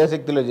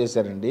ప్రజాశక్తిలో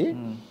చేశారండి.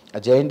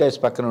 ఆ జైంట్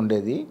హౌస్ పక్కన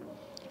ఉండేది.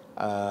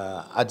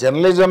 ఆ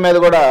జర్నలిజం మీద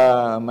కూడా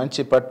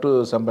మంచి పట్టు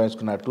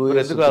సంపాదించుకున్నారు. 2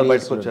 years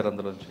బయటకు వచ్చారు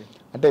అందులోంచి.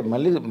 అంటే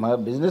మళ్ళీ మా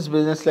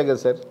బిజినెస్లే కదా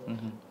సార్.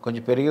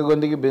 కొంచెం పెరిగే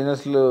కొద్దికి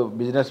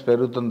బిజినెస్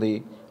పెరుగుతుంది.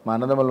 మా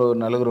అన్నదమ్ములు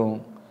నలుగురు,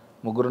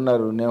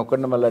 ముగ్గురున్నారు, నేను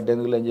ఒక్కడిని మళ్ళీ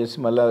అడ్డెందుకులు అని చేసి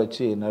మళ్ళీ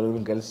వచ్చి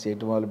నలుగురిని కలిసి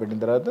చేయటం మొదలు పెట్టిన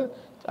తర్వాత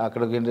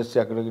అక్కడికి ఇండస్ట్రీ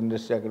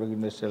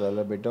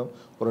అలా పెట్టాం.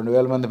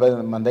 2,000 మంది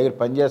మన దగ్గర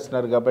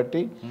పనిచేస్తున్నారు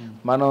కాబట్టి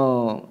మనం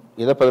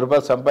ఏదో 10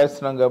 రూపాయలు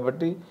సంపాదిస్తున్నాం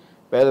కాబట్టి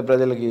పేద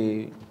ప్రజలకి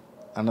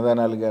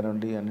అన్నదానాలు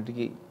కానివ్వండి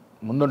అన్నిటికీ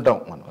ముందుంటాం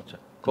మనం.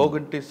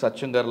 కోగంటి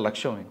సత్యం గారి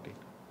లక్ష్యం ఏంటి?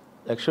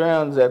 లక్ష్యమే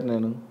ఉంది సార్,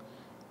 నేను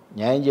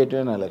న్యాయం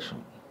చేయటమే నా లక్ష్యం.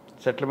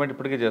 సెటిల్మెంట్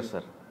ఇప్పటికీ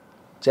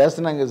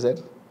చేస్తున్నాం కదా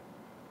సార్,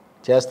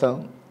 చేస్తాం.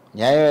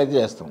 న్యాయం అయితే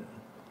చేస్తాం,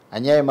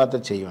 అన్యాయం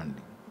మాత్రం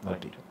చెయ్యండి.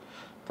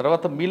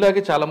 తర్వాత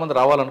మీలాగే చాలామంది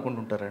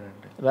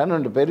రావాలనుకుంటుంటారండి.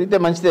 రానండి, పెరిగితే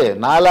మంచిదే,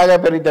 నాలాగా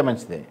పెరిగితే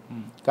మంచిదే.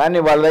 కానీ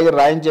వాళ్ళ దగ్గర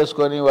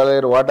రాయించేసుకొని, వాళ్ళ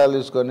దగ్గర వాటాలు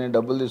తీసుకొని,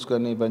 డబ్బులు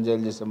తీసుకొని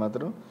పంచాయతీలు చేస్తే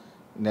మాత్రం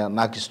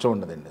నాకు ఇష్టం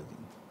ఉండదండి. అది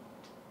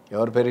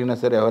ఎవరు పెరిగినా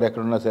సరే, ఎవరు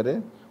ఎక్కడున్నా సరే,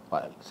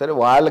 సరే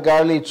వాళ్ళ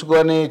కాళ్ళు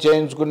ఇచ్చుకొని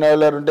చేయించుకునే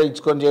వాళ్ళు ఉంటే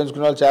ఇచ్చుకొని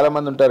చేయించుకునే వాళ్ళు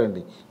చాలామంది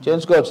ఉంటారండి.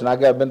 చేయించుకోవచ్చు,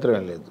 నాకే అభ్యంతరం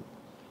ఏం లేదు.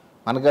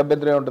 మనకి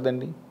అభ్యంతరం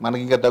ఏముంటుందండి?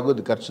 మనకి ఇంకా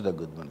తగ్గుద్ది, ఖర్చు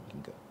తగ్గుద్ది మనకి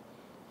ఇంకా.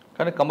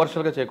 కానీ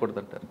కమర్షియల్గా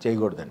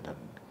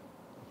చేయకూడదంటారండి.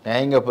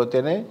 న్యాయంగా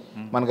పోతేనే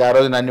మనకు ఆ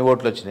రోజున అన్ని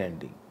ఓట్లు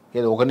వచ్చినాయండి.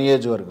 ఏదో ఒక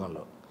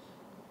నియోజకవర్గంలో.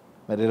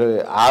 మరి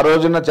ఆ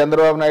రోజున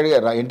చంద్రబాబు నాయుడు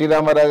గారు, ఎన్టీ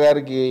రామారావు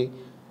గారికి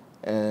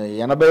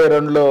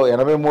 82లో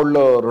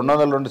 83లో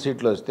 202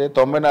 సీట్లు వస్తే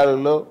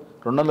 94లో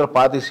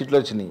 225 సీట్లు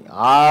వచ్చినాయి.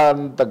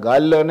 అంత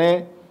గాలిలోనే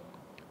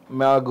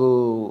మాకు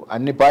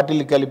అన్ని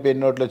పార్టీలు కలిపి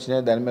ఎన్ని ఓట్లు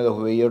వచ్చినాయి, దాని మీద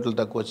 1000 ఓట్లు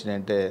తక్కువ వచ్చినాయి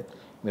అంటే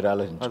మీరు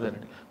ఆలోచించారు.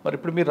 మరి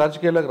ఇప్పుడు మీరు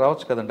రాజకీయాల్లోకి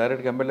రావచ్చు కదా,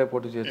 డైరెక్ట్గా ఎమ్మెల్యే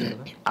పోటీ చేయొచ్చు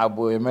కదా.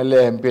 అప్పుడు ఎమ్మెల్యే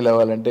ఎంపీలు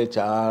అవ్వాలంటే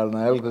చాలా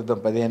నెలల క్రితం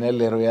 15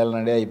 ఏళ్ళు 20 ఏళ్ళ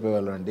నాడే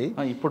అయిపోయేవాళ్ళం అండి.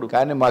 ఇప్పుడు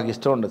కానీ మాకు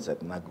ఇష్టం ఉండదు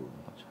సార్.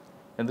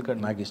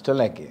 ఎందుకంటే నాకు ఇష్టం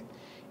లేకే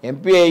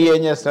ఎంపీ అయ్యి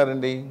ఏం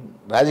చేస్తారండి,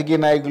 రాజకీయ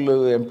నాయకులు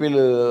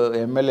ఎంపీలు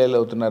ఎమ్మెల్యేలు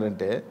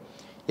అవుతున్నారంటే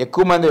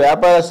ఎక్కువ మంది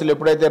వ్యాపారస్తులు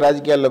ఎప్పుడైతే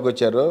రాజకీయాల్లోకి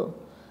వచ్చారో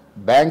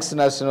బ్యాంక్స్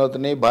నాశనం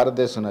అవుతున్నాయి,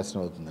 భారతదేశం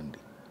నాశనం అవుతుందండి.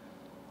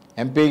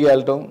 ఎంపీకి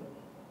వెళ్ళటం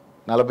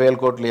 40,000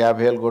 కోట్లు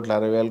 50,000 కోట్లు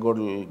 60,000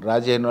 కోట్లు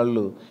రాజీ అయిన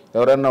వాళ్ళు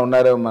ఎవరన్నా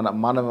ఉన్నారో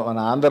మన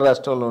ఆంధ్ర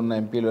రాష్ట్రంలో ఉన్న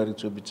ఎంపీల వరకు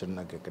చూపించండి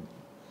నాకు ఎక్కడ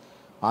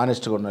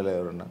ఆనెస్ట్గా ఉండాలి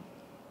ఎవరన్నా.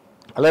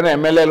 అలానే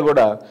ఎమ్మెల్యేలు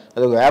కూడా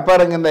అది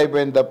వ్యాపారం కింద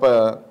అయిపోయింది తప్ప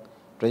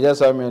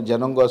ప్రజాస్వామ్యం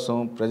జనం కోసం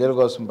ప్రజల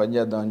కోసం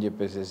పనిచేద్దామని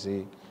చెప్పేసి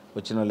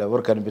వచ్చిన వాళ్ళు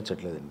ఎవరు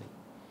కనిపించట్లేదండి.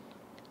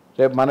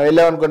 రేపు మనం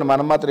వెళ్ళామనుకోండి,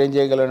 మనం మాత్రం ఏం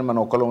చేయగలండి, మనం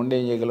ఒక్కళ్ళు ఉండి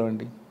ఏం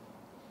చేయగలమండి.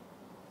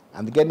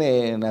 అందుకని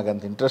నాకు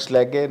అంత ఇంట్రెస్ట్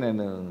లేకే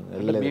నేను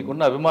వెళ్ళలేదు.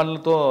 మీకున్న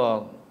అభిమానులతో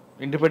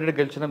ఇండిపెండెంట్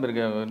గెలిచినా మీరు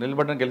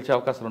నిలబడిన గెలిచే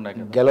అవకాశాలు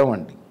ఉన్నాయి.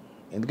 గెలవండి,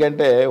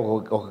 ఎందుకంటే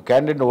ఒక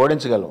క్యాండిడేట్ని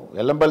ఓడించగలం.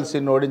 ఎల్లంపల్లి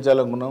సీన్ని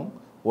ఓడించాలనుకున్నాం,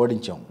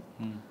 ఓడించాం.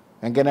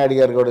 వెంకయ్యనాయుడు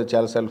గారు కూడా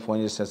చాలాసార్లు ఫోన్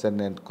చేశాను, సార్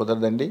నేను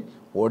కుదరదండి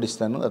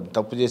ఓడిస్తాను, అది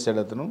తప్పు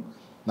చేశాడు అతను,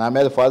 నా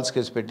మీద ఫాల్స్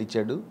కేసు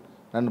పెట్టించాడు,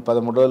 నన్ను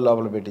 13 రోజుల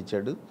లోపల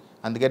పెట్టించాడు,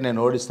 అందుకని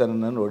నేను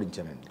ఓడిస్తానని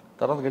ఓడించానండి.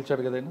 తర్వాత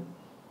గెలిచాడు కదా,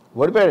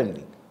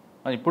 ఓడిపోయాడండి.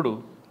 ఇప్పుడు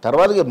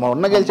తర్వాత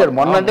మొన్న గెలిచాడు.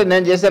 మొన్న అంటే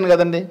నేను చేశాను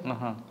కదండి,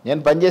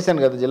 నేను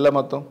పనిచేశాను కదా జిల్లా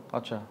మొత్తం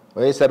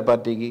వైఎస్ఆర్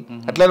పార్టీకి.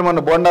 అట్లనే మొన్న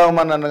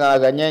బోండావమ్మ నన్ను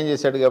నాకు అన్యాయం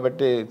చేశాడు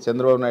కాబట్టి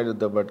చంద్రబాబు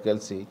నాయుడుతో పాటు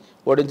కలిసి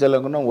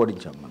ఓడించాలనుకున్నాం,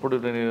 ఓడించాం. ఇప్పుడు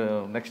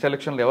నెక్స్ట్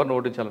ఎలక్షన్లో ఎవరిని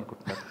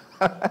ఓడించాలనుకుంటున్నారు?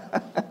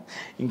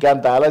 ఇంకా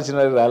అంత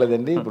ఆలోచన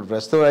రాలేదండి. ఇప్పుడు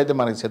ప్రస్తుతం అయితే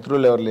మనకి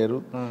శత్రువులు ఎవరు లేరు.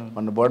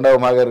 మొన్న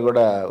బోండావమ్మ గారు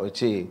కూడా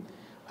వచ్చి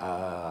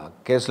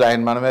కేసులు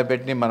ఆయన మనమే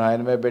పెట్టినాయి, మనం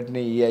ఆయనమే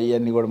పెట్టినాయి,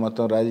 ఇవన్నీ కూడా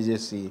మొత్తం రాజీ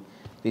చేసి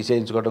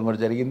తీసేయించుకోవడం కూడా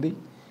జరిగింది.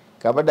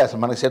 కాబట్టి అసలు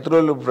మనకు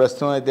శత్రువులు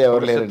ప్రస్తుతం అయితే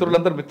ఎవరు లేరు.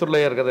 శత్రువులందరూ మిత్రులు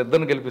అయ్యారు కదా,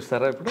 ఇద్దరిని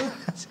గెలిపిస్తారా ఇప్పుడు?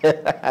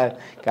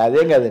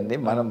 కాదేం కాదండి,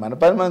 మన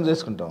పని మనం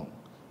చేసుకుంటాం.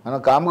 మనం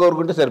కామ్గా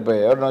ఊరుకుంటే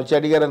సరిపోయాయి. ఎవరిని వచ్చి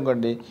అడిగారు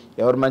అనుకోండి,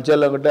 ఎవరు మంచి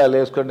వాళ్ళు అనుకుంటే వాళ్ళు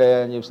వేసుకోండి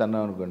అని చెప్పి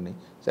అన్నాం అనుకోండి,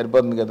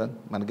 సరిపోతుంది కదా,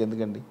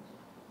 మనకెందుకండి.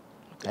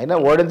 అయినా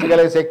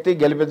ఓడించగలిగే శక్తి,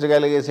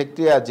 గెలిపించగలిగే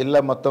శక్తి ఆ జిల్లా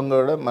మొత్తం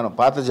కూడా, మన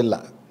పాత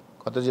జిల్లా,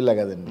 కొత్త జిల్లా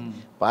కదండి,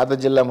 పాత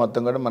జిల్లా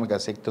మొత్తం కూడా మనకు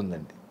ఆ శక్తి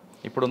ఉందండి.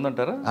 ఇప్పుడు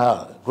ఉందంటారా?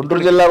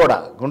 గుంటూరు జిల్లా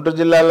కూడా, గుంటూరు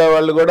జిల్లాలో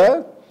వాళ్ళు కూడా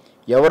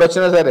ఎవరు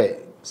వచ్చినా సరే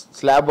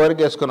స్లాబ్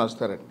వరకు వేసుకొని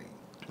వస్తారండి.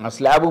 ఆ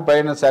స్లాబ్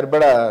పైన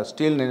సరిపడా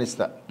స్టీల్ నేను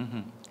ఇస్తా,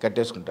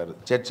 కట్టేసుకుంటారు.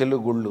 చర్చిలు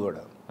గుళ్ళు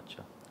కూడా.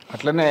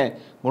 అట్లనే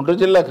గుంటూరు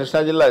జిల్లా,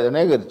 కృష్ణా జిల్లా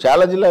అనేక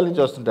చాలా జిల్లాల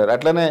నుంచి వస్తుంటారు.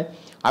 అట్లనే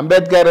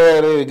అంబేద్కర్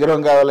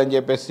విగ్రహం కావాలని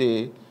చెప్పేసి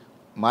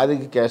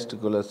మాదిగ క్యాస్ట్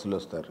కులస్తులు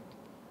వస్తారు.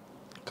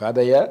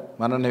 కాదయ్యా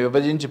మనల్ని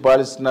విభజించి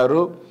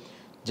పాలిస్తున్నారు,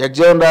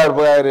 జగజీవన్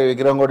రావు గారి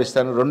విగ్రహం కూడా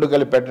ఇస్తాను, 2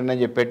 కలిపి పెట్టండి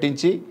అని చెప్పి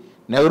పెట్టించి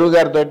నెహ్రూ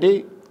గారితో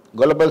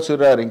గొల్లపల్లి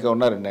సూర్యారావు ఇంకా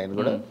ఉన్నారండి, ఆయన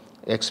కూడా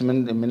ఎక్స్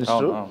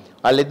మినిస్టర్,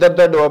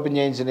 వాళ్ళిద్దరితో ఓపెన్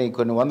చేయించిన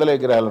కొన్ని 100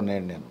 విగ్రహాలు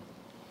ఉన్నాయండి నేను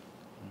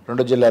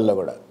 2 జిల్లాల్లో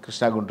కూడా,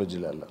 కృష్ణా గుంటూరు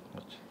జిల్లాల్లో.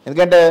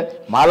 ఎందుకంటే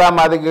మాలా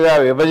మాదిగగా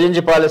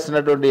విభజించి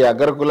పాలిస్తున్నటువంటి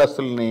అగ్ర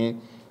కులస్తుల్ని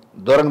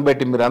దూరం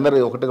పెట్టి మీరు అందరూ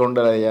ఒకటిగా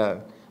ఉండాలయ్యా,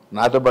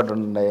 నాతో పాటు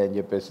ఉండాయా అని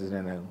చెప్పేసి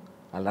నేను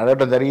వాళ్ళని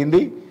అడగడం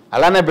జరిగింది.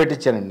 అలానే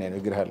పెట్టించానండి నేను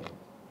విగ్రహాలు.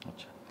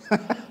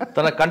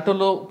 తన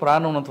కంటలో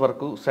ప్రాణం ఉన్నంత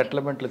వరకు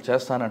సెటిల్మెంట్లు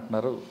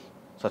చేస్తానంటున్నారు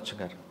సత్యం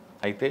గారు.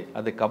 అయితే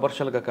అది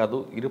కమర్షియల్గా కాదు,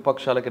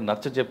 ఇరుపక్షాలకి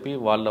నచ్చజెప్పి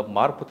వాళ్ళ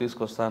మార్పు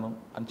తీసుకొస్తాను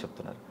అని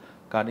చెప్తున్నారు.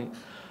 కానీ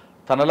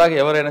తనలాగా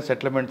ఎవరైనా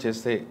సెటిల్మెంట్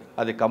చేస్తే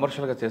అది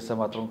కమర్షియల్గా చేస్తే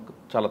మాత్రం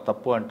చాలా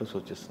తప్పు అంటూ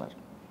సూచిస్తున్నారు.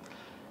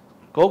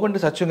 కోగంటి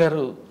సత్యం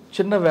గారు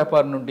చిన్న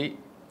వ్యాపారం నుండి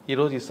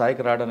ఈరోజు ఈ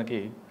స్థాయికి రావడానికి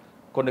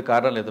కొన్ని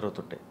కారణాలు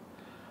ఎదురవుతుంటాయి.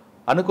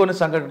 అనుకోని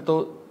సంఘటనతో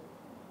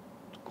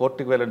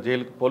కోర్టుకి వెళ్ళడం,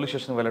 జైలుకి, పోలీస్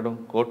స్టేషన్కి వెళ్ళడం,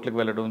 కోర్టులకు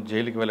వెళ్ళడం,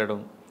 జైలుకి వెళ్ళడం,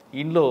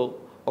 ఇంట్లో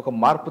ఒక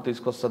మార్పు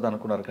తీసుకొస్తుంది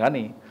అనుకున్నారు.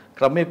 కానీ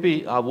క్రమేపీ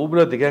ఆ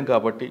ఊబిలో దిగాం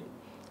కాబట్టి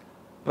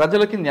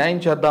ప్రజలకి న్యాయం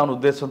చేద్దామనే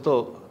ఉద్దేశంతో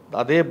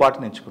అదే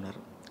బాటను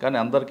ఎంచుకున్నారు. కానీ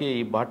అందరికీ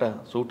ఈ బాట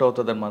సూట్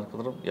అవుతుందని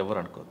మాత్రం ఎవరు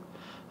అనుకోదు.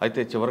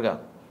 అయితే చివరిగా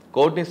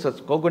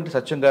కోగంటి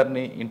సత్యం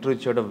గారిని ఇంటర్వ్యూ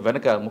చేయడం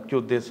వెనక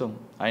ముఖ్య ఉద్దేశం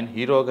ఆయన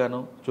హీరోగాను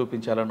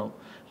చూపించాలనో,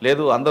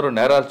 లేదు అందరూ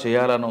నేరాలు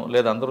చేయాలనో,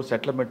 లేదా అందరూ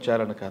సెటిల్మెంట్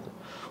చేయాలని కాదు.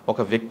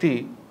 ఒక వ్యక్తి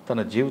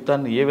తన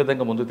జీవితాన్ని ఏ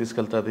విధంగా ముందుకు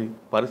తీసుకెళ్తుంది,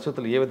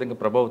 పరిస్థితులు ఏ విధంగా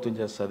ప్రభావితం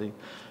చేస్తుంది,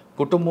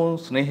 కుటుంబం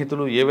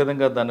స్నేహితులు ఏ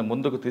విధంగా దాన్ని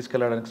ముందుకు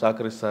తీసుకెళ్లడానికి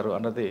సహకరిస్తారు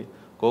అన్నది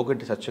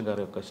కోగంటి సత్యం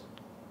గారి యొక్క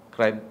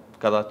క్రైమ్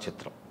కథా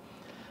చిత్రం.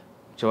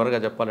 చివరిగా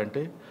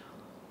చెప్పాలంటే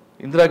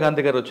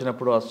ఇందిరాగాంధీ గారు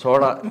వచ్చినప్పుడు ఆ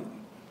సోడా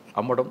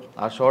అమ్మడం,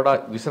 ఆ సోడా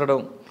విసరడం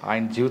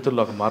ఆయన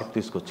జీవితంలో ఒక మార్పు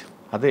తీసుకొచ్చింది.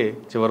 అదే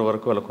చివరి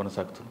వరకు అలా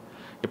కొనసాగుతుంది.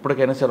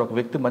 ఎప్పటికైనా సరే ఒక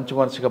వ్యక్తి మంచి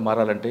మనిషిగా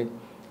మారాలంటే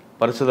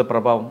పరిస్థితుల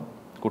ప్రభావం,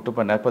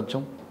 కుటుంబ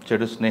నేపథ్యం,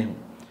 చెడు స్నేహం,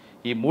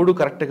 ఈ 3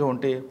 కరెక్ట్గా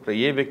ఉంటే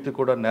ఏ వ్యక్తి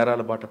కూడా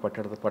నేరాల బాట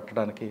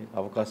పట్టడానికి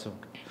అవకాశం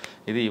ఉంటుంది.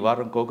 ఇది ఈ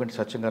వారం కోగంటి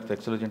సత్యం గారితో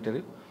ఎక్స్క్లూజివ్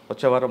ఇంటర్వ్యూ.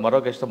 వచ్చే వారం మరో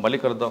గెస్ట్తో మళ్ళీ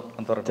కలుద్దాం.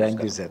 అంతవరకు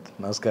థ్యాంక్ యూ సార్,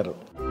 నమస్కారం.